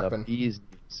gonna just a happen. bee's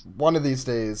knees. One of these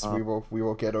days, we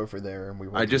will get over there, and we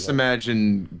will. I do just that.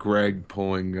 imagine Greg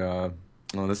pulling.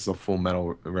 This is a Full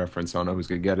Metal reference. I don't know who's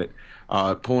gonna get it.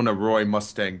 Pulling a Roy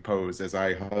Mustang pose as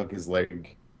I hug his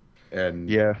leg, and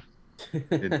Yeah,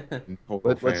 in total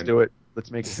let's fan. do it.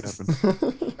 Let's make it happen.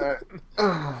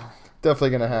 Definitely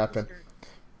gonna happen.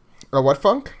 What,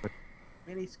 Funk?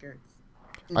 Mini skirts.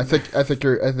 I think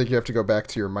you have to go back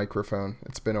to your microphone.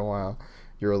 It's been a while.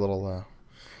 You're a little low.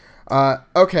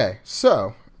 Okay,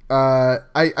 so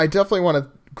I definitely want to,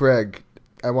 Greg.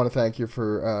 I want to thank you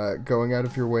for going out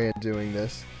of your way and doing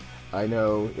this. I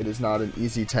know it is not an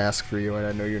easy task for you, and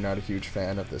I know you're not a huge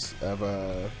fan of this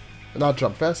not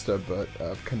Jump Festa, but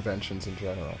of conventions in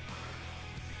general.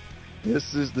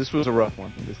 This was a rough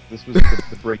one. This was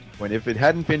the breaking point. If it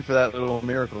hadn't been for that little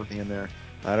miracle at the end there,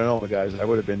 I don't know, guys. I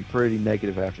would have been pretty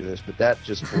negative after this. But that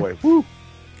just whoo.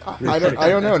 I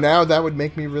don't know. Now that would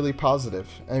make me really positive.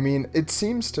 I mean, it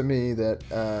seems to me that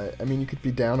you could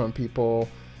be down on people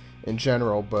in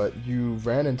general, but you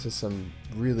ran into some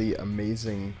really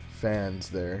amazing fans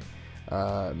there,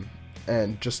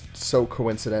 and just so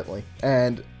coincidentally.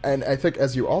 And I think,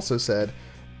 as you also said,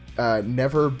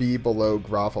 never be below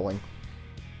groveling.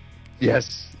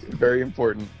 Yes, very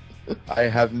important. I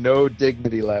have no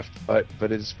dignity left, but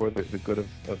it is for the good of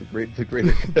the greater good.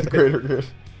 The greater good.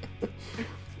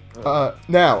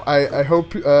 Now, I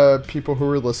hope people who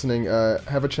are listening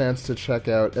have a chance to check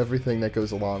out everything that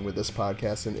goes along with this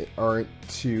podcast and aren't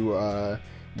too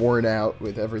worn out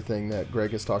with everything that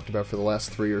Greg has talked about for the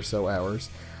last 3 or so hours.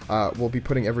 We'll be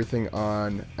putting everything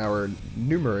on our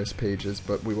numerous pages,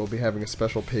 but we will be having a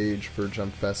special page for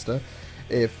Jump Festa.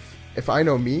 If I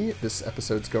know me, this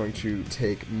episode's going to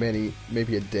take maybe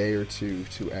a day or two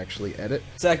to actually edit.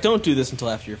 Zach, don't do this until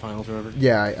after your finals are over.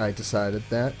 Yeah, I decided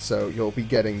that, so you'll be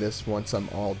getting this once I'm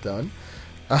all done.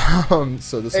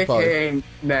 So this is probably AKA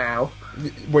now.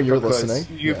 when you're Because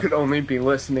listening. You Yeah. could only be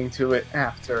listening to it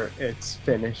after it's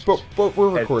finished. But we're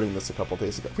recording this a couple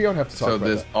days ago. We don't have to talk So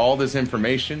about all this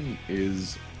information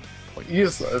is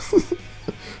Useless. that.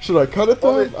 Should I cut it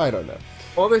Well, though? I don't know.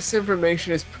 All this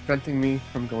information is preventing me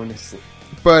from going to sleep.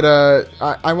 But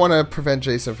I want to prevent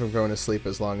Jason from going to sleep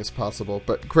as long as possible.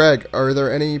 But Greg, are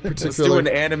there any let's do particular? an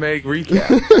anime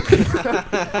recap.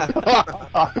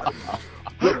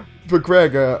 But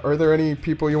Greg, are there any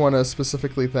people you want to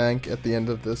specifically thank at the end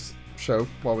of this show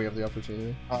while we have the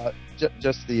opportunity?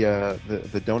 Just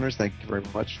the donors. Thank you very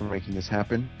much for making this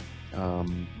happen.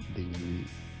 The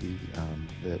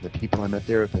people I met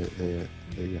there, the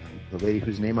lady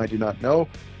whose name I do not know.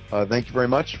 Thank you very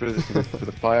much for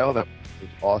the file. That was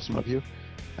awesome of you,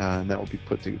 and that will be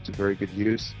put to very good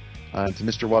use. To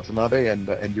Mr. Watanabe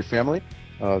and your family,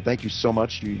 thank you so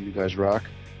much. You guys rock.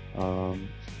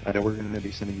 I know we're going to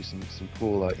be sending you some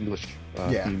cool English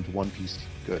themed One Piece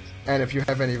goods. And if you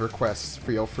have any requests,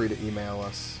 feel free to email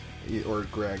us or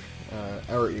Greg.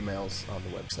 Our emails on the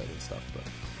website and stuff, but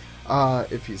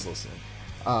if he's listening.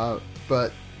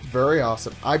 But very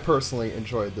awesome. I personally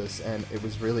enjoyed this, and it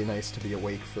was really nice to be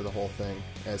awake for the whole thing,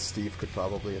 as Steve could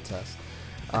probably attest.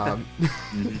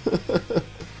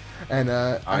 And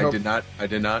I did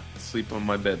not sleep on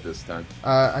my bed this time.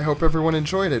 I hope everyone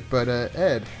enjoyed it. But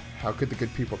Ed, how could the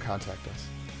good people contact us?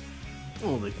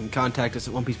 Well, they can contact us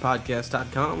at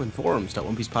OnePiecePodcast.com and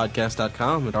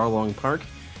forums.OnePiecePodcast.com at Arlong Park.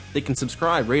 They can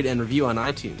subscribe, rate, and review on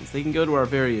iTunes. They can go to our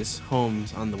various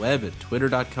homes on the web at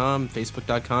Twitter.com,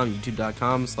 Facebook.com,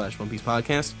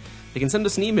 YouTube.com/OnePiecePodcast. They can send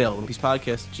us an email,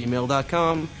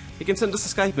 OnePiecePodcast@gmail.com. They can send us a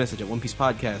Skype message at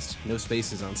OnePiecePodcast, no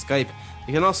spaces on Skype.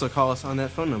 They can also call us on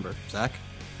that phone number. Zach?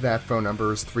 That phone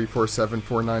number is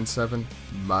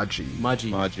 347-497-MAJI.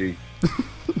 Maji.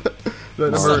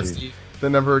 The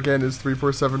number again is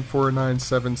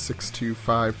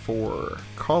 347-497-6254.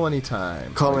 Call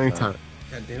anytime. Call anytime.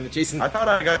 God damn it, Jason. I thought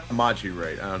I got Maji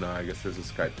right. I don't know. I guess there's a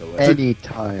Skype delay.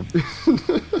 Anytime.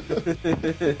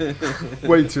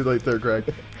 Way too late there,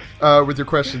 Greg. With your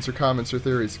questions or comments or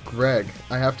theories, Greg,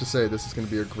 I have to say this is going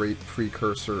to be a great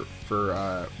precursor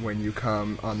for when you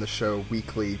come on the show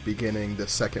weekly, beginning the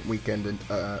second week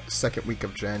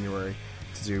of January,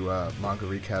 to do manga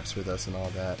recaps with us and all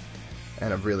that.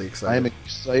 And I'm really excited. I am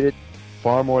excited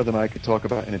far more than I could talk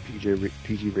about in a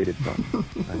PG-rated film.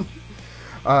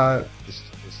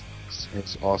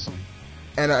 It's awesome.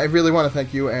 And I really want to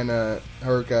thank you and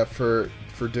Haruka for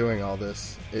doing all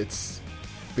this. It's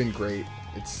been great.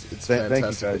 It's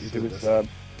fantastic. Thank you guys.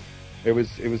 It was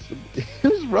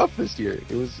rough this year.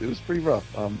 It was pretty rough.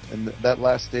 And that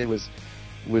last day was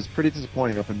pretty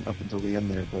disappointing up until the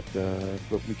end there.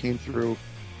 But we came through,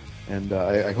 and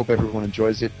I hope everyone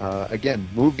enjoys it. Again,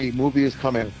 movie is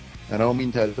coming. I don't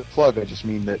mean to plug. I just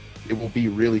mean that it will be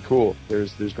really cool.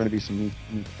 There's going to be some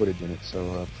neat footage in it.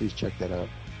 So please check that out.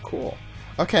 Cool.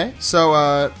 Okay,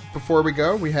 so before we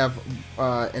go, we have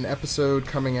an episode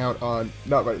coming out on,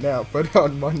 not right now, but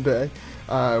on Monday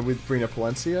with Brina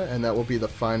Palencia, and that will be the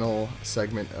final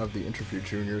segment of the Interview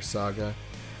Junior saga.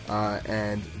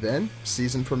 And then,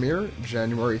 season premiere,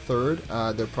 January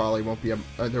 3rd,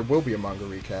 there will be a manga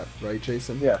recap, right,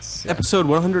 Jason? Yes. Episode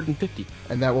 150.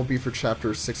 And that will be for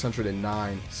chapter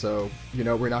 609, so,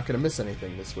 we're not going to miss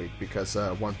anything this week, because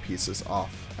One Piece is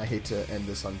off. I hate to end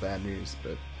this on bad news,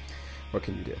 but what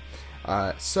can you do?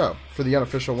 So, for the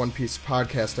unofficial One Piece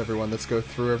podcast, everyone, let's go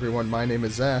through everyone. My name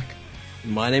is Zach.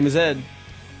 My name is Ed.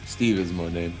 Steve is my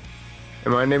name.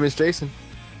 And my name is Jason.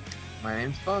 My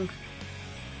name's Funk.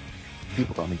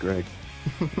 People call me Greg.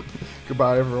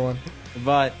 Goodbye, everyone.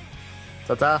 Goodbye.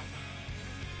 Ta-ta.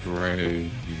 Great.